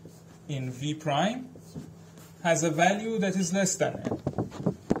in v prime has a value that is less than n,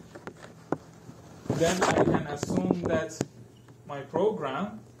 then I can assume that my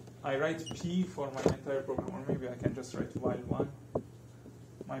program, I write P for my entire program, or maybe I can just write while 1.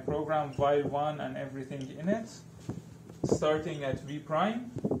 My program while 1 and everything in it, starting at v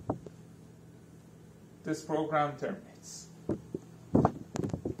prime, this program terminates.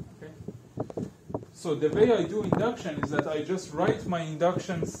 Okay? So the way I do induction is that I just write my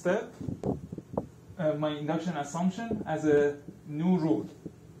induction step, my induction assumption as a new rule.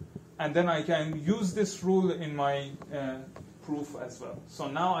 And then I can use this rule in my proof as well. So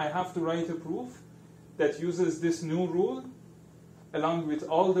now I have to write a proof that uses this new rule along with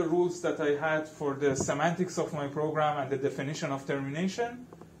all the rules that I had for the semantics of my program and the definition of termination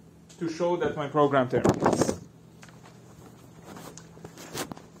to show that my program terminates.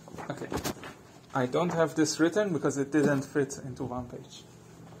 Okay. I don't have this written because it didn't fit into one page.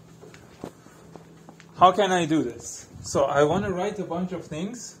 How can I do this? So I want to write a bunch of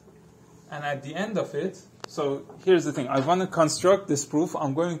things, and at the end of it, so here's the thing. I want to construct this proof.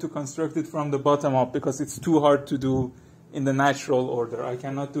 I'm going to construct it from the bottom up because it's too hard to do in the natural order. I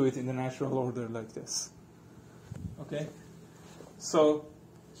cannot do it in the natural order like this. Okay? So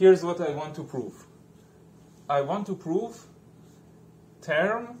here's what I want to prove. I want to prove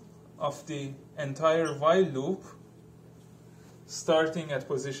term of the entire while loop starting at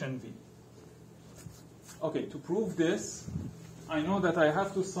position v. Okay, to prove this, I know that I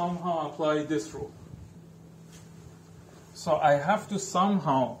have to somehow apply this rule. So I have to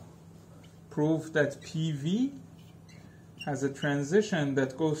somehow prove that PV has a transition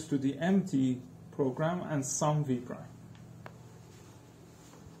that goes to the empty program and some v prime.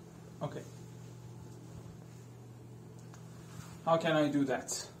 Okay. How can I do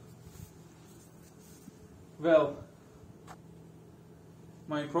that? Well,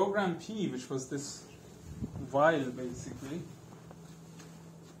 my program P, which was this while basically,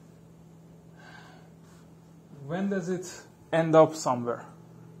 when does it end up somewhere?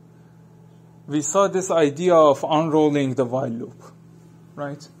 We saw this idea of unrolling the while loop,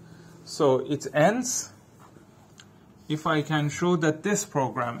 right? So it ends if I can show that this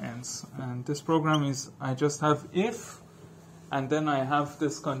program ends. And this program is, I just have if, and then I have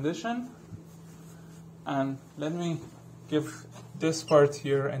this condition. And let me give this part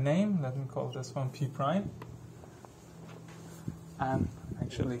here a name. Let me call this one P prime. And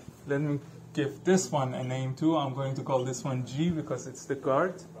actually, let me give this one a name too. I'm going to call this one G because it's the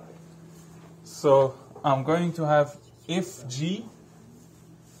guard. So I'm going to have if G,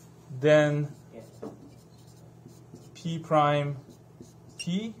 then P prime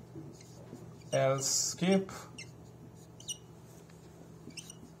P, else skip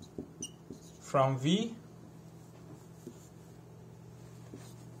from V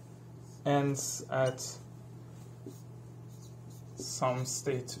ends at some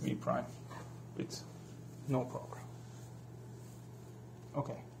state V prime with no program.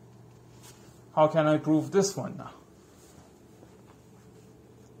 Okay. How can I prove this one now?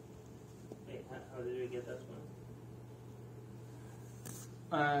 Wait, how did we get this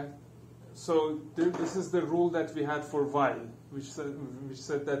one? So this is the rule that we had for while, which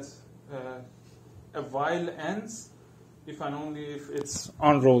said that a while ends if and only if its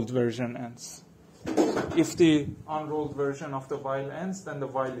unrolled version ends. If the unrolled version of the while ends, then the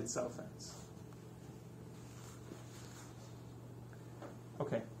while itself ends.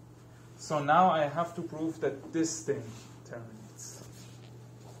 Okay. So now I have to prove that this thing terminates.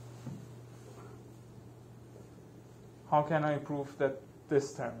 How can I prove that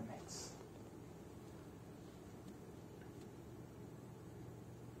this terminates?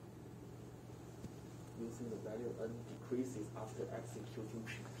 Using the value n decreases after executing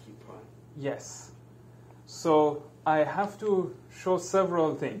P prime. Yes. So I have to show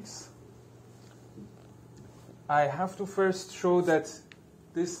several things. I have to first show that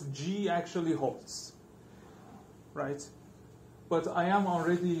this G actually holds, right? But I am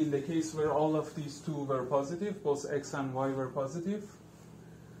already in the case where all of these two were positive, both X and Y were positive.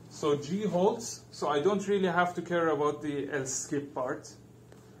 So G holds, so I don't really have to care about the else skip part.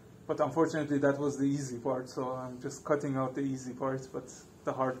 But unfortunately, that was the easy part, so I'm just cutting out the easy part, but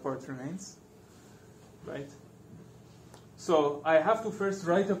the hard part remains, right? So I have to first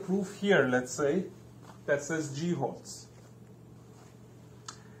write a proof here, let's say, that says G holds.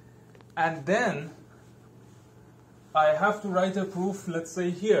 And then I have to write a proof, let's say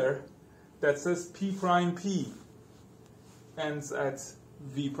here, that says P prime P ends at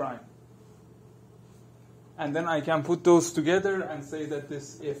V prime. And then I can put those together and say that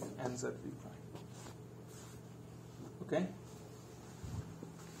this if ends at V prime. Okay?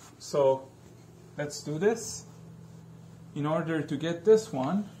 So let's do this. In order to get this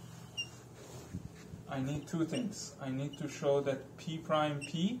one, I need two things. I need to show that P prime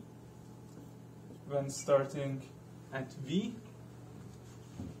P, when starting at V,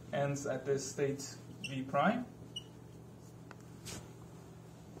 ends at this state V prime.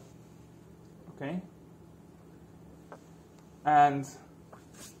 Okay? And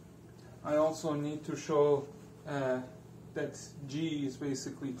I also need to show that G is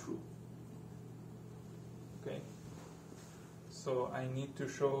basically true. Okay? So I need to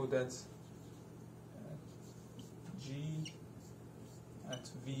show that G at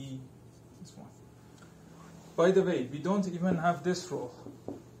V is 1. By the way, we don't even have this rule,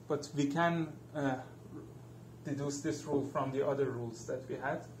 but we can deduce this rule from the other rules that we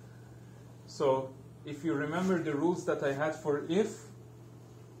had. So if you remember, the rules that I had for if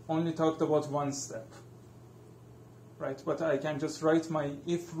only talked about one step. Right, but I can just write my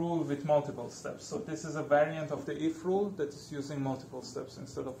if rule with multiple steps. So this is a variant of the if rule that is using multiple steps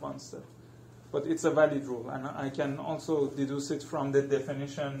instead of one step. But it's a valid rule, and I can also deduce it from the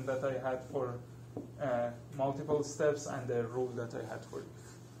definition that I had for multiple steps and the rule that I had for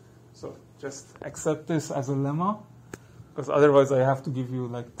if. So just accept this as a lemma, because otherwise I have to give you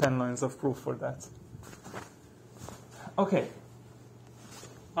like 10 lines of proof for that. Okay,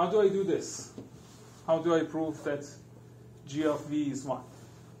 how do I do this? How do I prove that G of V is 1?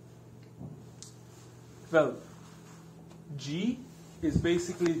 Well, G is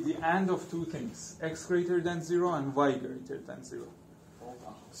basically the AND of two things, x greater than 0 and y greater than 0.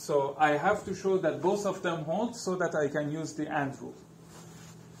 So I have to show that both of them hold so that I can use the AND rule.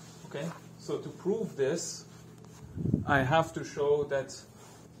 Okay? So to prove this, I have to show that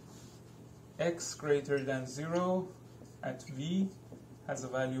x greater than 0 at V has a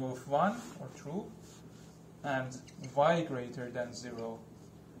value of 1 or true, and y greater than 0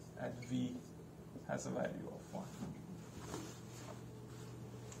 at V has a value of 1.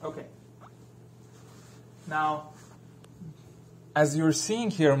 Okay. Now, as you're seeing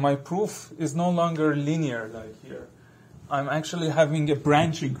here, my proof is no longer linear like here. I'm actually having a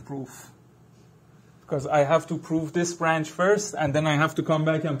branching proof, because I have to prove this branch first, and then I have to come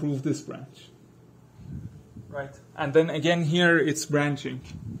back and prove this branch. Right? And then again here, it's branching.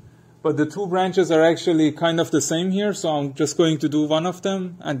 But the two branches are actually kind of the same here, so I'm just going to do one of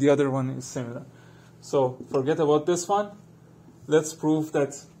them, and the other one is similar. So forget about this one. Let's prove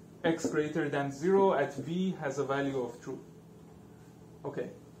that x greater than 0 at V has a value of true.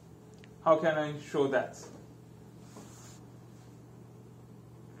 Okay. How can I show that?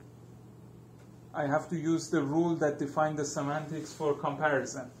 I have to use the rule that defined the semantics for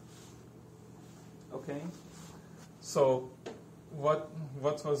comparison. Okay. So what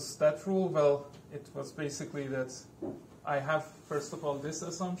was that rule? Well, it was basically that I have, first of all, this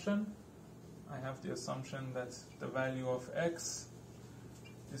assumption. I have the assumption that the value of x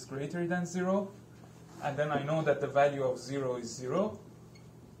is greater than 0. And then I know that the value of 0 is 0.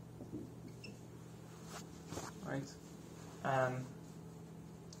 Right? And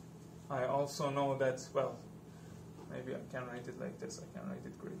I also know that, well, maybe I can write it like this. I can write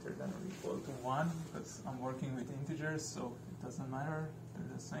it greater than or equal to 1, because I'm working with integers, so it doesn't matter.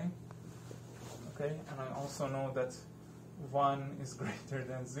 They're the same. Okay? And I also know that 1 is greater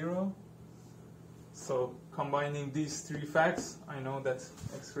than 0. So combining these three facts, I know that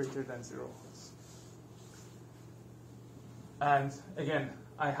x greater than 0 holds. And again,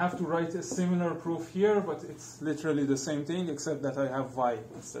 I have to write a similar proof here, but it's literally the same thing, except that I have y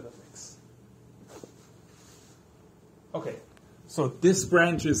instead of x. Okay, so this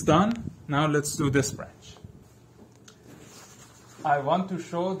branch is done. Now let's do this branch. I want to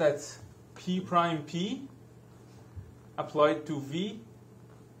show that P prime P applied to V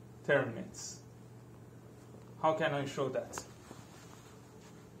terminates. How can I show that?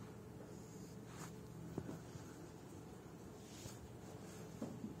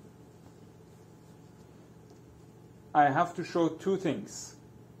 I have to show two things.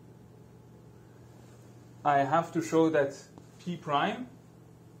 I have to show that P prime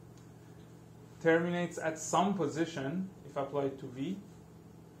terminates at some position if applied to V.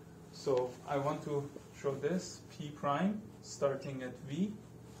 So I want to show this, P prime starting at V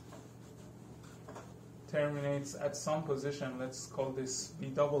terminates at some position, let's call this v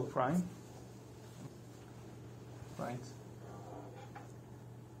double prime, right?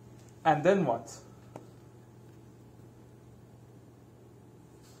 And then what?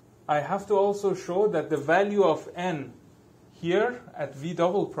 I have to also show that the value of n here at v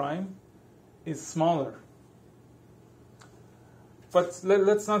double prime is smaller. But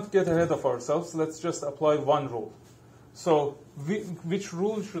let's not get ahead of ourselves. Let's just apply one rule. So which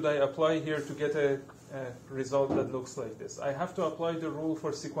rule should I apply here to get a result that looks like this? I have to apply the rule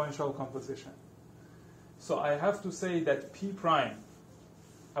for sequential composition. So I have to say that p prime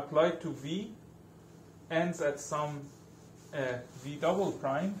applied to v ends at some v double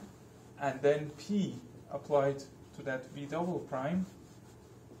prime, and then p applied to that v double prime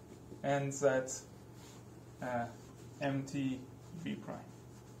ends at empty v prime.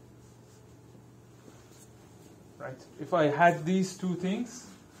 Right? If I had these two things,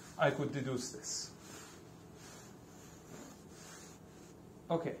 I could deduce this.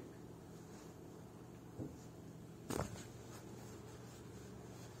 Okay.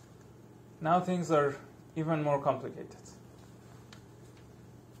 Now things are even more complicated.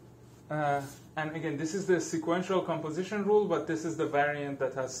 And again, this is the sequential composition rule, but this is the variant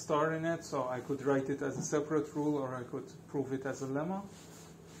that has star in it, so I could write it as a separate rule, or I could prove it as a lemma.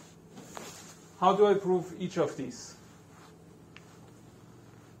 How do I prove each of these?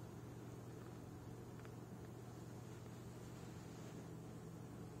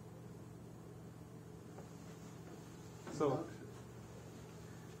 So,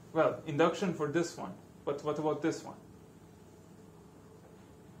 well, induction for this one, but what about this one?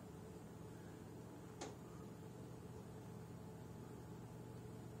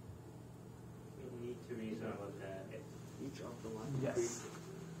 We need to reason about Each of the one. Yes.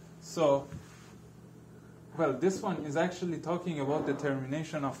 So, well, this one is actually talking about the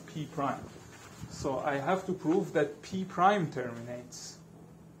termination of p prime. So I have to prove that p prime terminates,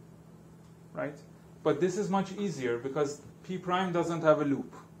 right? But this is much easier because p prime doesn't have a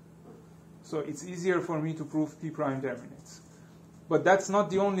loop. So it's easier for me to prove p prime terminates. But that's not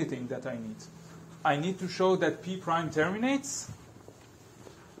the only thing that I need. I need to show that p prime terminates,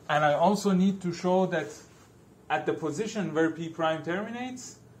 and I also need to show that at the position where p prime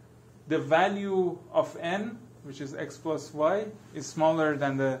terminates, the value of n, which is x plus y, is smaller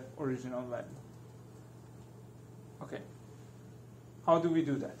than the original value. Okay. How do we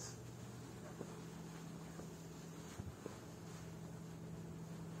do that?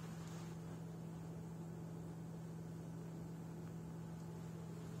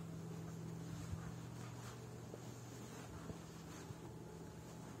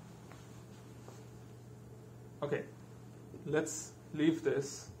 Okay, let's leave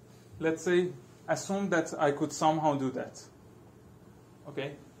this. Let's say, assume that I could somehow do that.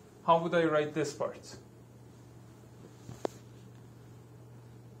 Okay, how would I write this part?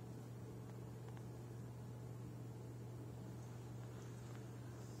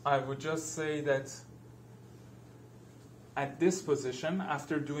 I would just say that at this position,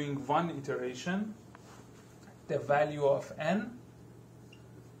 after doing one iteration, the value of n,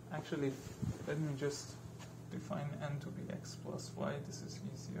 actually, let me just define n to be x plus y, this is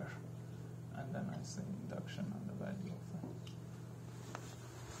easier. And then I say induction on the value of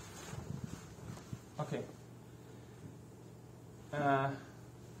n. Okay.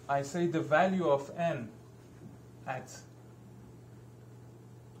 I say the value of n at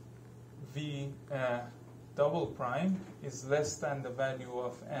v double prime is less than the value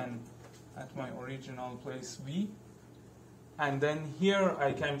of n at my original place v. And then here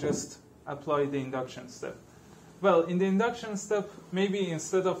I can just apply the induction step. Well, in the induction step, maybe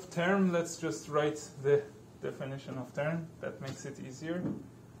instead of term, let's just write the definition of term. That makes it easier.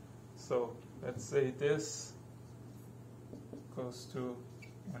 So let's say this goes to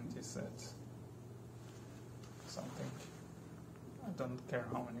empty set something. I don't care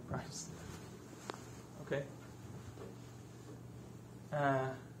how many primes. Okay.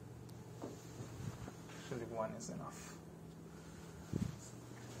 Actually, one is enough.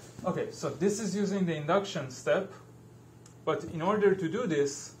 Okay, so this is using the induction step, but in order to do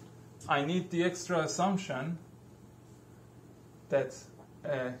this, I need the extra assumption that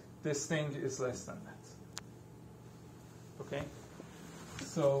this thing is less than that. Okay,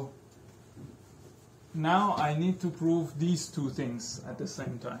 so now I need to prove these two things at the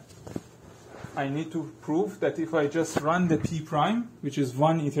same time. I need to prove that if I just run the p prime, which is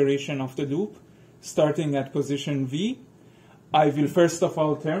one iteration of the loop, starting at position v, I will first of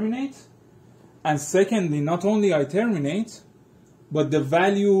all terminate, and secondly, not only I terminate, but the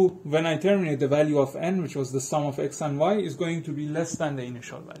value, when I terminate, the value of n, which was the sum of x and y, is going to be less than the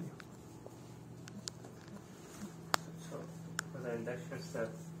initial value. So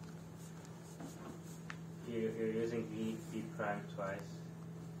you're using v prime twice.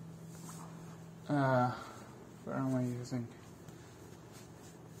 Where am I using?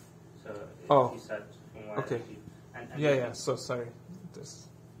 So Oh, you start from one okay. and v. And Yeah. So sorry. This.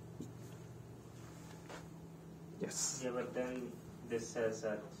 Yes. Yeah, but then this says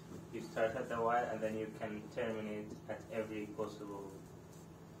that you start at the y and then you can terminate at every possible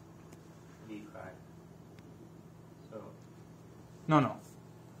v prime. So No.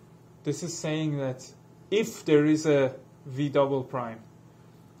 This is saying that if there is a v double prime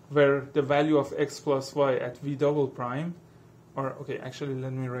where the value of x plus y at v double prime, or okay, actually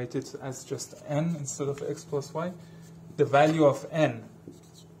let me write it as just n instead of x plus y, the value of n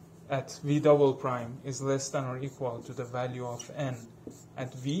at v double prime is less than or equal to the value of n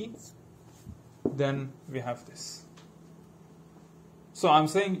at v, then we have this. So I'm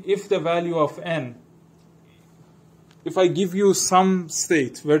saying if the value of n, if I give you some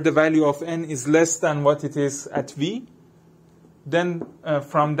state where the value of n is less than what it is at v, then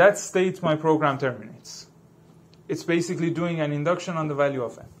from that state my program terminates. It's basically doing an induction on the value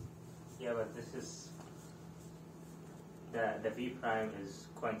of n. yeah, but this is the v prime is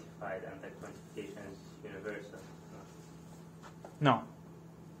quantified and the quantification is universal. No.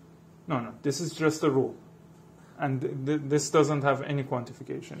 This is just a rule. And this doesn't have any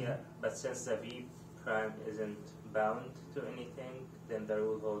quantification. Yeah, but since the v prime isn't bound to anything, then the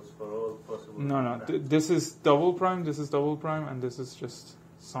rule holds for all possible. No. v primes. This is double prime, and this is just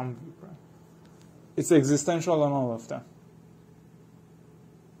some v prime. It's existential on all of them.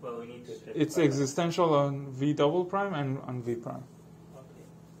 Well, we need to strip It's apart. existential on v double prime and on v prime. Okay.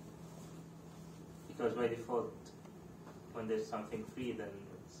 Because by default, when there's something free, then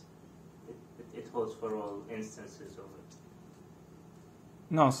it holds for all instances of it.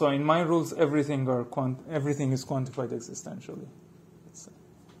 No, so in my rules, everything is quantified existentially. It's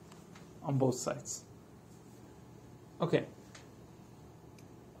on both sides. Okay.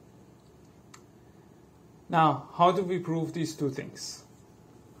 Now, how do we prove these two things?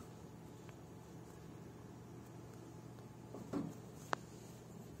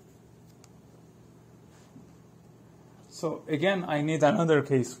 So again, I need another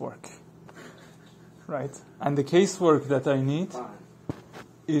casework, right? And the casework that I need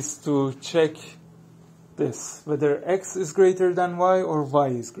is to check this, whether x is greater than y or y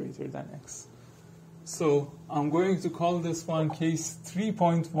is greater than x. So I'm going to call this one case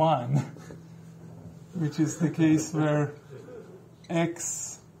 3.1, which is the case where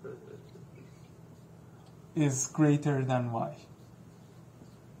x is greater than y.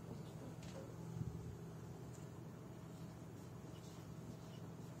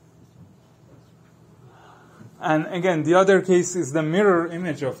 And again, the other case is the mirror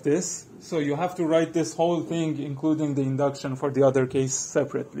image of this. So you have to write this whole thing, including the induction for the other case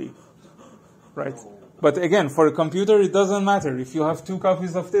separately. Right? But again, for a computer, it doesn't matter. If you have 2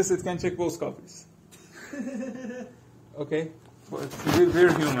 copies of this, it can check both copies. Okay? But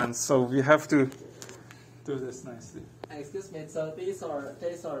we're humans, so we have to do this nicely. Excuse me, so these are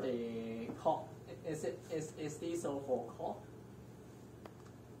the clock. Is these all for clock?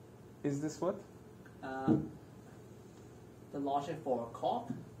 Is this what? The logic for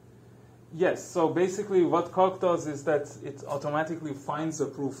clock? Yes, so basically what Coq does is that it automatically finds a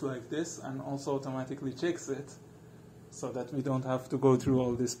proof like this and also automatically checks it so that we don't have to go through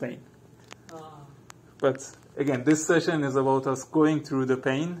all this pain. But again, this session is about us going through the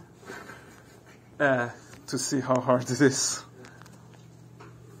pain to see how hard it is.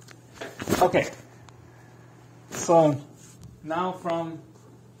 Okay, so now from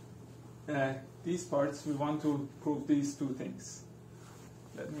these parts, we want to prove these two things.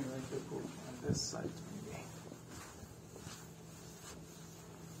 Let me write the proof on this side, maybe.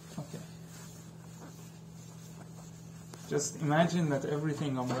 Okay. Just imagine that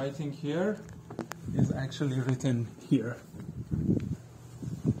everything I'm writing here is actually written here.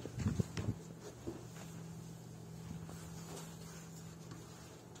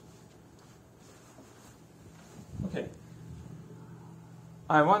 Okay.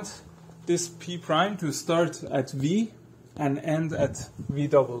 I want this p prime to start at v and end at v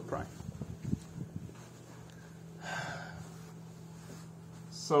double prime.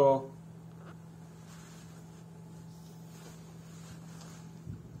 So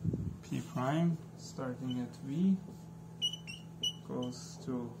p prime starting at v goes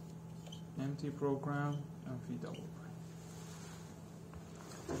to empty program and v double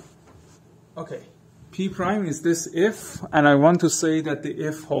prime. Okay, p prime is this if, and I want to say that the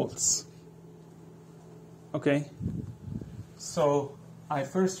if holds. Okay, so I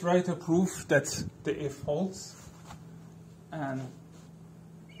first write a proof that the if holds, and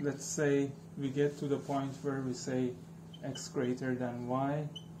let's say we get to the point where we say x greater than y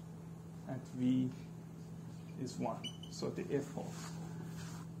at v is 1. So the if holds.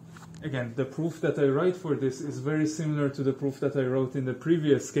 Again, the proof that I write for this is very similar to the proof that I wrote in the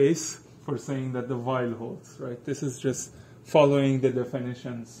previous case for saying that the while holds, right? This is just following the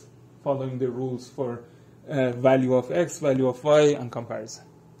definitions, following the rules for value of x, value of y, and comparison.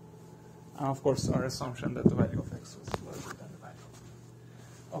 And of course, our assumption that the value of x was larger than the value of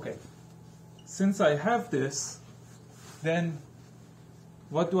y. Okay. Since I have this, then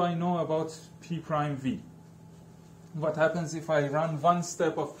what do I know about P prime V? What happens if I run one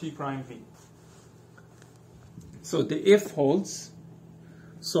step of P prime V? So the if holds.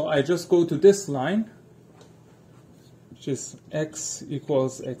 So I just go to this line, which is x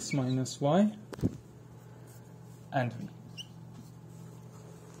equals x minus y, and v.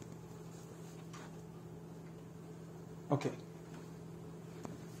 Okay.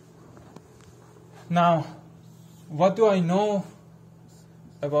 Now, what do I know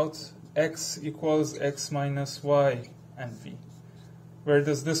about x equals x minus y and v? Where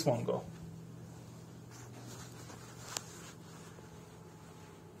does this one go?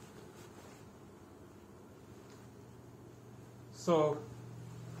 So,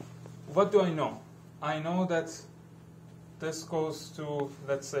 what do I know? I know that this goes to,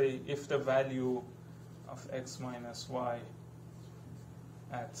 let's say, if the value of x minus y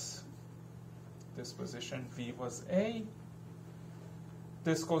at this position v was a,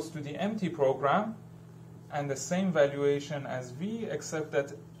 this goes to the empty program and the same valuation as v, except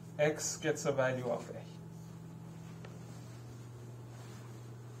that x gets a value of a.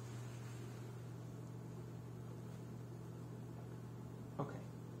 Okay.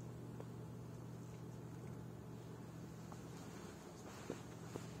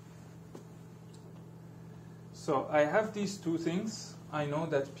 So I have these two things. I know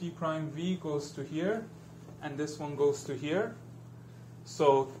that P prime V goes to here, and this one goes to here.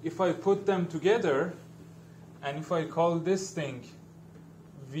 So if I put them together, and if I call this thing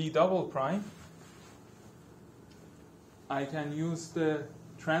V double prime, I can use the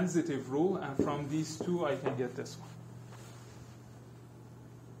transitive rule, and from these two I can get this one.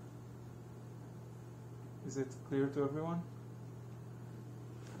 Is it clear to everyone?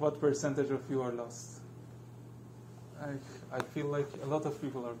 What percentage of you are lost? I feel like a lot of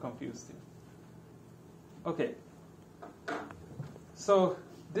people are confused here. Okay. So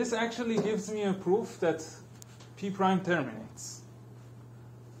this actually gives me a proof that P prime terminates.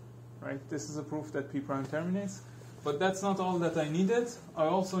 Right? This is a proof that P prime terminates. But that's not all that I needed. I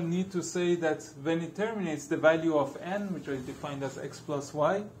also need to say that when it terminates, the value of n, which I defined as x plus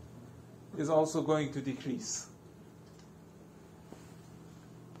y, is also going to decrease.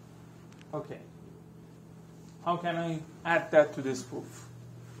 Okay. How can I add that to this proof?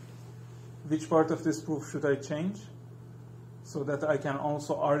 Which part of this proof should I change so that I can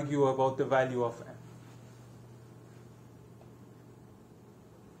also argue about the value of n?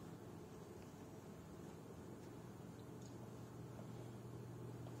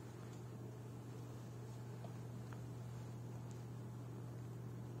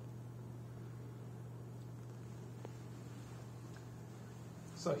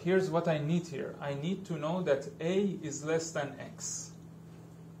 So here's what I need here. I need to know that a is less than x.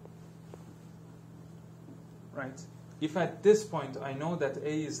 Right? If at this point I know that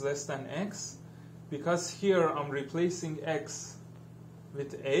a is less than x, because here I'm replacing x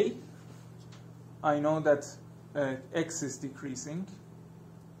with a, I know that x is decreasing.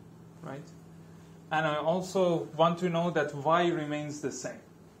 Right? And I also want to know that y remains the same.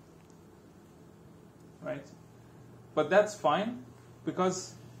 Right? But that's fine,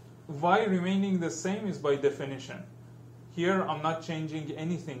 because y remaining the same is by definition. Here I'm not changing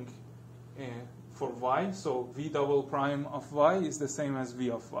anything for y, so v double prime of y is the same as v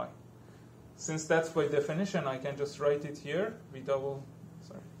of y. Since that's by definition, I can just write it here. v double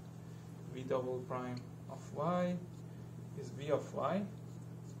prime of y is v of y.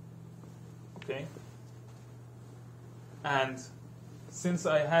 Okay. And since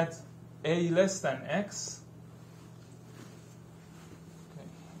I had a less than x,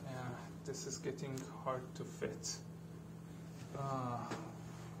 this is getting hard to fit. How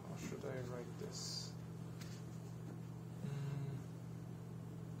should I write this?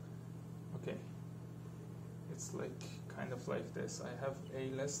 Okay. It's like kind of like this. I have a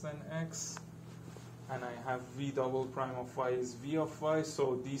less than x, and I have v double prime of y is v of y.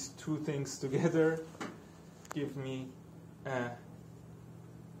 So these two things together give me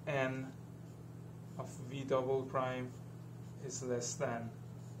n of v double prime is less than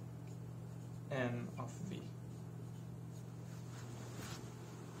n of v.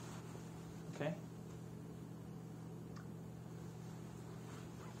 Okay.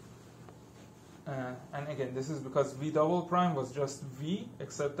 And again, this is because v double prime was just v,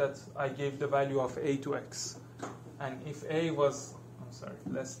 except that I gave the value of a to x. And if a was,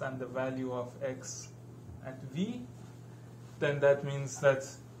 less than the value of x at v, then that means that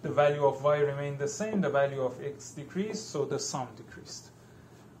the value of y remained the same, the value of x decreased, so the sum decreased.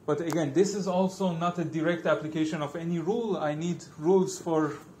 But again, this is also not a direct application of any rule. I need rules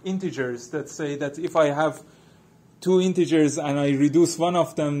for integers that say that if I have two integers and I reduce one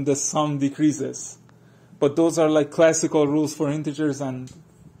of them, the sum decreases. But those are like classical rules for integers, and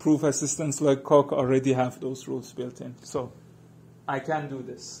proof assistants like Coq already have those rules built in. So I can do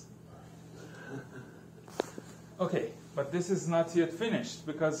this. Okay, but this is not yet finished,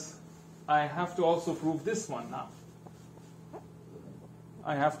 because I have to also prove this one now.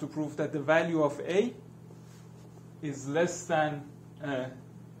 I have to prove that the value of a is less than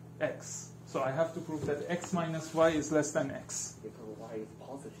x. So I have to prove that x minus y is less than x. Because y is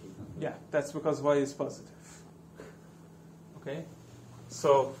positive. Yeah, that's because y is positive. Okay?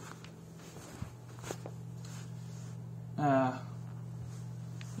 So, yeah,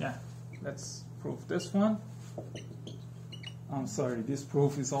 let's prove this one. I'm sorry, this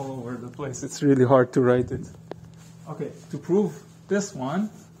proof is all over the place. It's really hard to write it. Okay, to prove this one,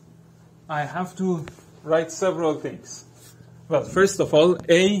 I have to write several things. Well, first of all,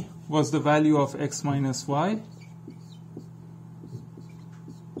 a was the value of x minus y.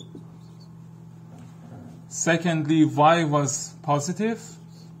 Secondly, y was positive,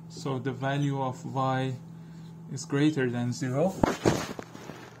 so the value of y is greater than 0.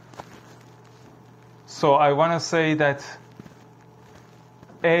 So I want to say that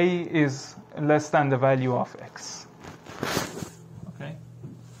a is less than the value of x. Okay?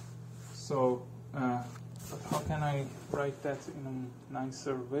 So, but how can I write that in a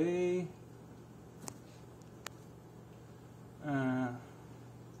nicer way?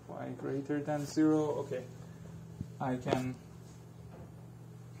 Y greater than 0. Okay. I can.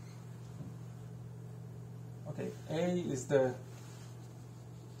 Okay, a is the.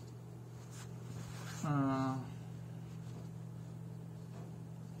 I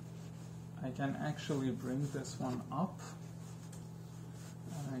can actually bring this one up,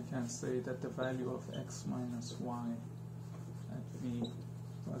 and I can say that the value of x minus y at v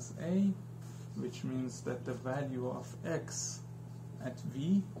plus a, which means that the value of x at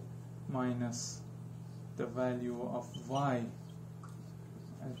v minus the value of y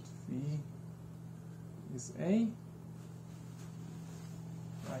at v is a,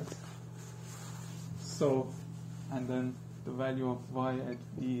 right? So, and then the value of y at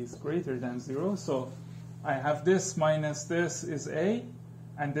v is greater than 0. So I have this minus this is a,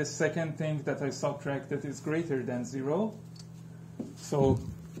 and this second thing that I subtracted is greater than 0. So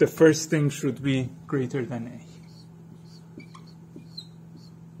the first thing should be greater than a.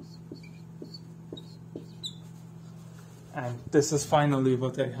 And this is finally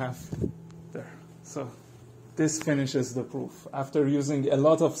what I have there. So this finishes the proof. After using a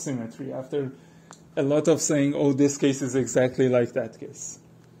lot of symmetry, after a lot of saying, oh, this case is exactly like that case.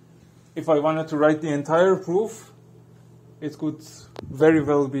 If I wanted to write the entire proof, it could very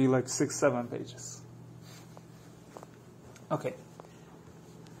well be like 6-7 pages. Okay.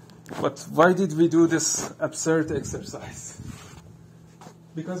 But why did we do this absurd exercise?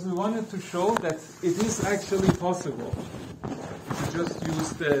 Because we wanted to show that it is actually possible to just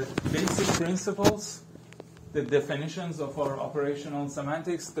use the basic principles, the definitions of our operational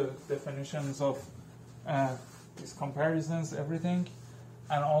semantics, the definitions of these comparisons, everything,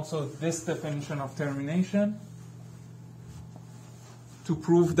 and also this definition of termination to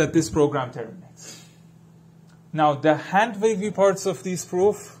prove that this program terminates. Now, the hand-wavy parts of this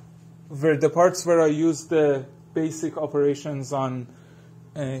proof were the parts where I used the basic operations on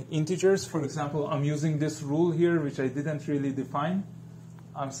integers. For example, I'm using this rule here, which I didn't really define.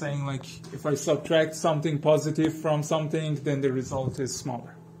 I'm saying, like, if I subtract something positive from something, then the result is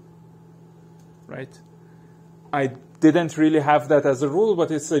smaller. Right? I didn't really have that as a rule,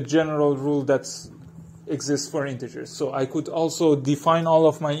 but it's a general rule that exists for integers. So I could also define all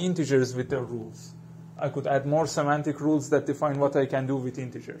of my integers with the rules. I could add more semantic rules that define what I can do with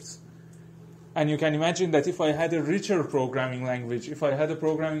integers. And you can imagine that if I had a richer programming language, if I had a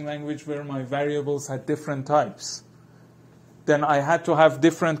programming language where my variables had different types, then I had to have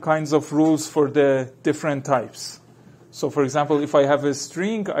different kinds of rules for the different types. So for example, if I have a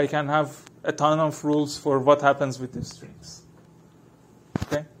string, I can have a ton of rules for what happens with the strings.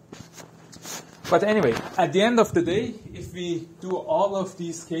 Okay? But anyway, at the end of the day, if we do all of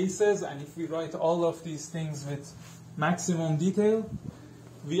these cases and if we write all of these things with maximum detail,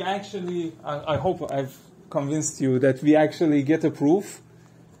 we actually, I hope I've convinced you that we actually get a proof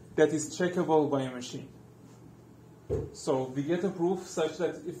that is checkable by a machine. So we get a proof such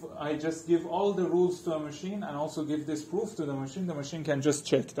that if I just give all the rules to a machine and also give this proof to the machine can just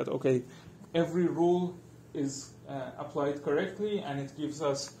check that, okay, every rule is applied correctly and it gives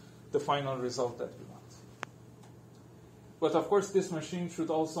us the final result that we want. But of course, this machine should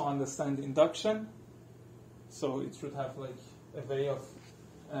also understand induction. So it should have like a way of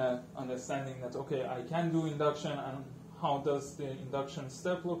understanding that, okay, I can do induction and how does the induction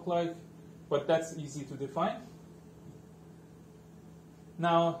step look like? But that's easy to define.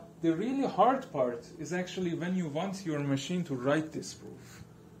 Now, the really hard part is actually when you want your machine to write this proof.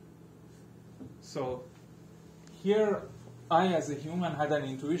 So here, I as a human had an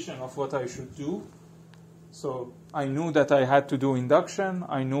intuition of what I should do. So I knew that I had to do induction.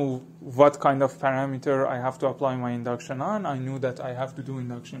 I knew what kind of parameter I have to apply my induction on. I knew that I have to do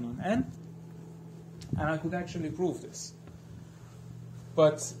induction on n. And I could actually prove this.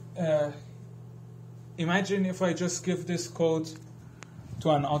 But imagine if I just give this code to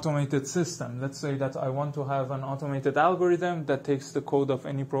an automated system. Let's say that I want to have an automated algorithm that takes the code of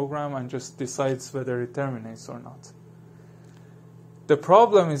any program and just decides whether it terminates or not. The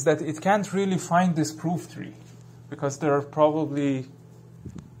problem is that it can't really find this proof tree because there are probably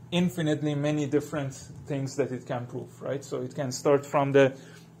infinitely many different things that it can prove, right? So it can start from the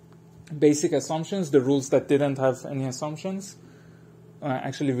basic assumptions, the rules that didn't have any assumptions.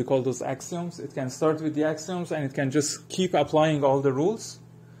 Actually, we call those axioms. It can start with the axioms and it can just keep applying all the rules.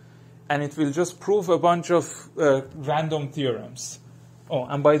 And it will just prove a bunch of random theorems. Oh,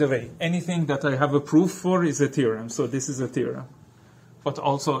 and by the way, anything that I have a proof for is a theorem. So this is a theorem. But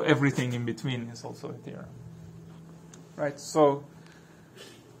also everything in between is also a theorem. Right? So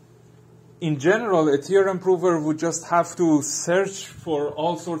in general, a theorem prover would just have to search for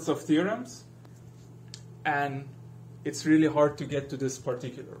all sorts of theorems. And it's really hard to get to this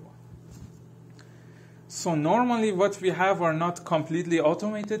particular one. So normally what we have are not completely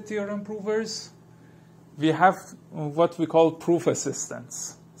automated theorem provers. We have what we call proof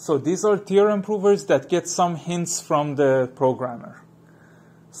assistants. So these are theorem provers that get some hints from the programmer.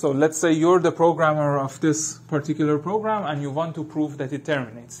 So let's say you're the programmer of this particular program and you want to prove that it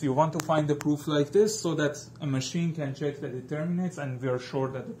terminates. You want to find a proof like this so that a machine can check that it terminates and we are sure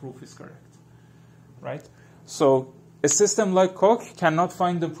that the proof is correct. Right? So a system like Coq cannot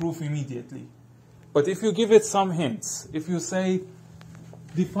find the proof immediately. But if you give it some hints, if you say,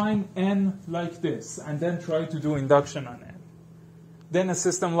 define n like this, and then try to do induction on n, then a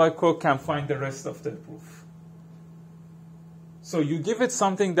system like Coq can find the rest of the proof. So you give it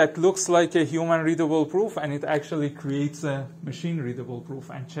something that looks like a human-readable proof, and it actually creates a machine-readable proof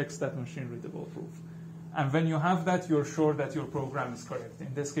and checks that machine-readable proof. And when you have that, you're sure that your program is correct.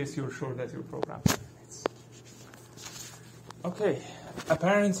 In this case, you're sure that your program terminates. Okay,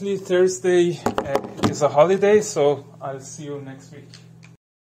 apparently Thursday is a holiday, so I'll see you next week.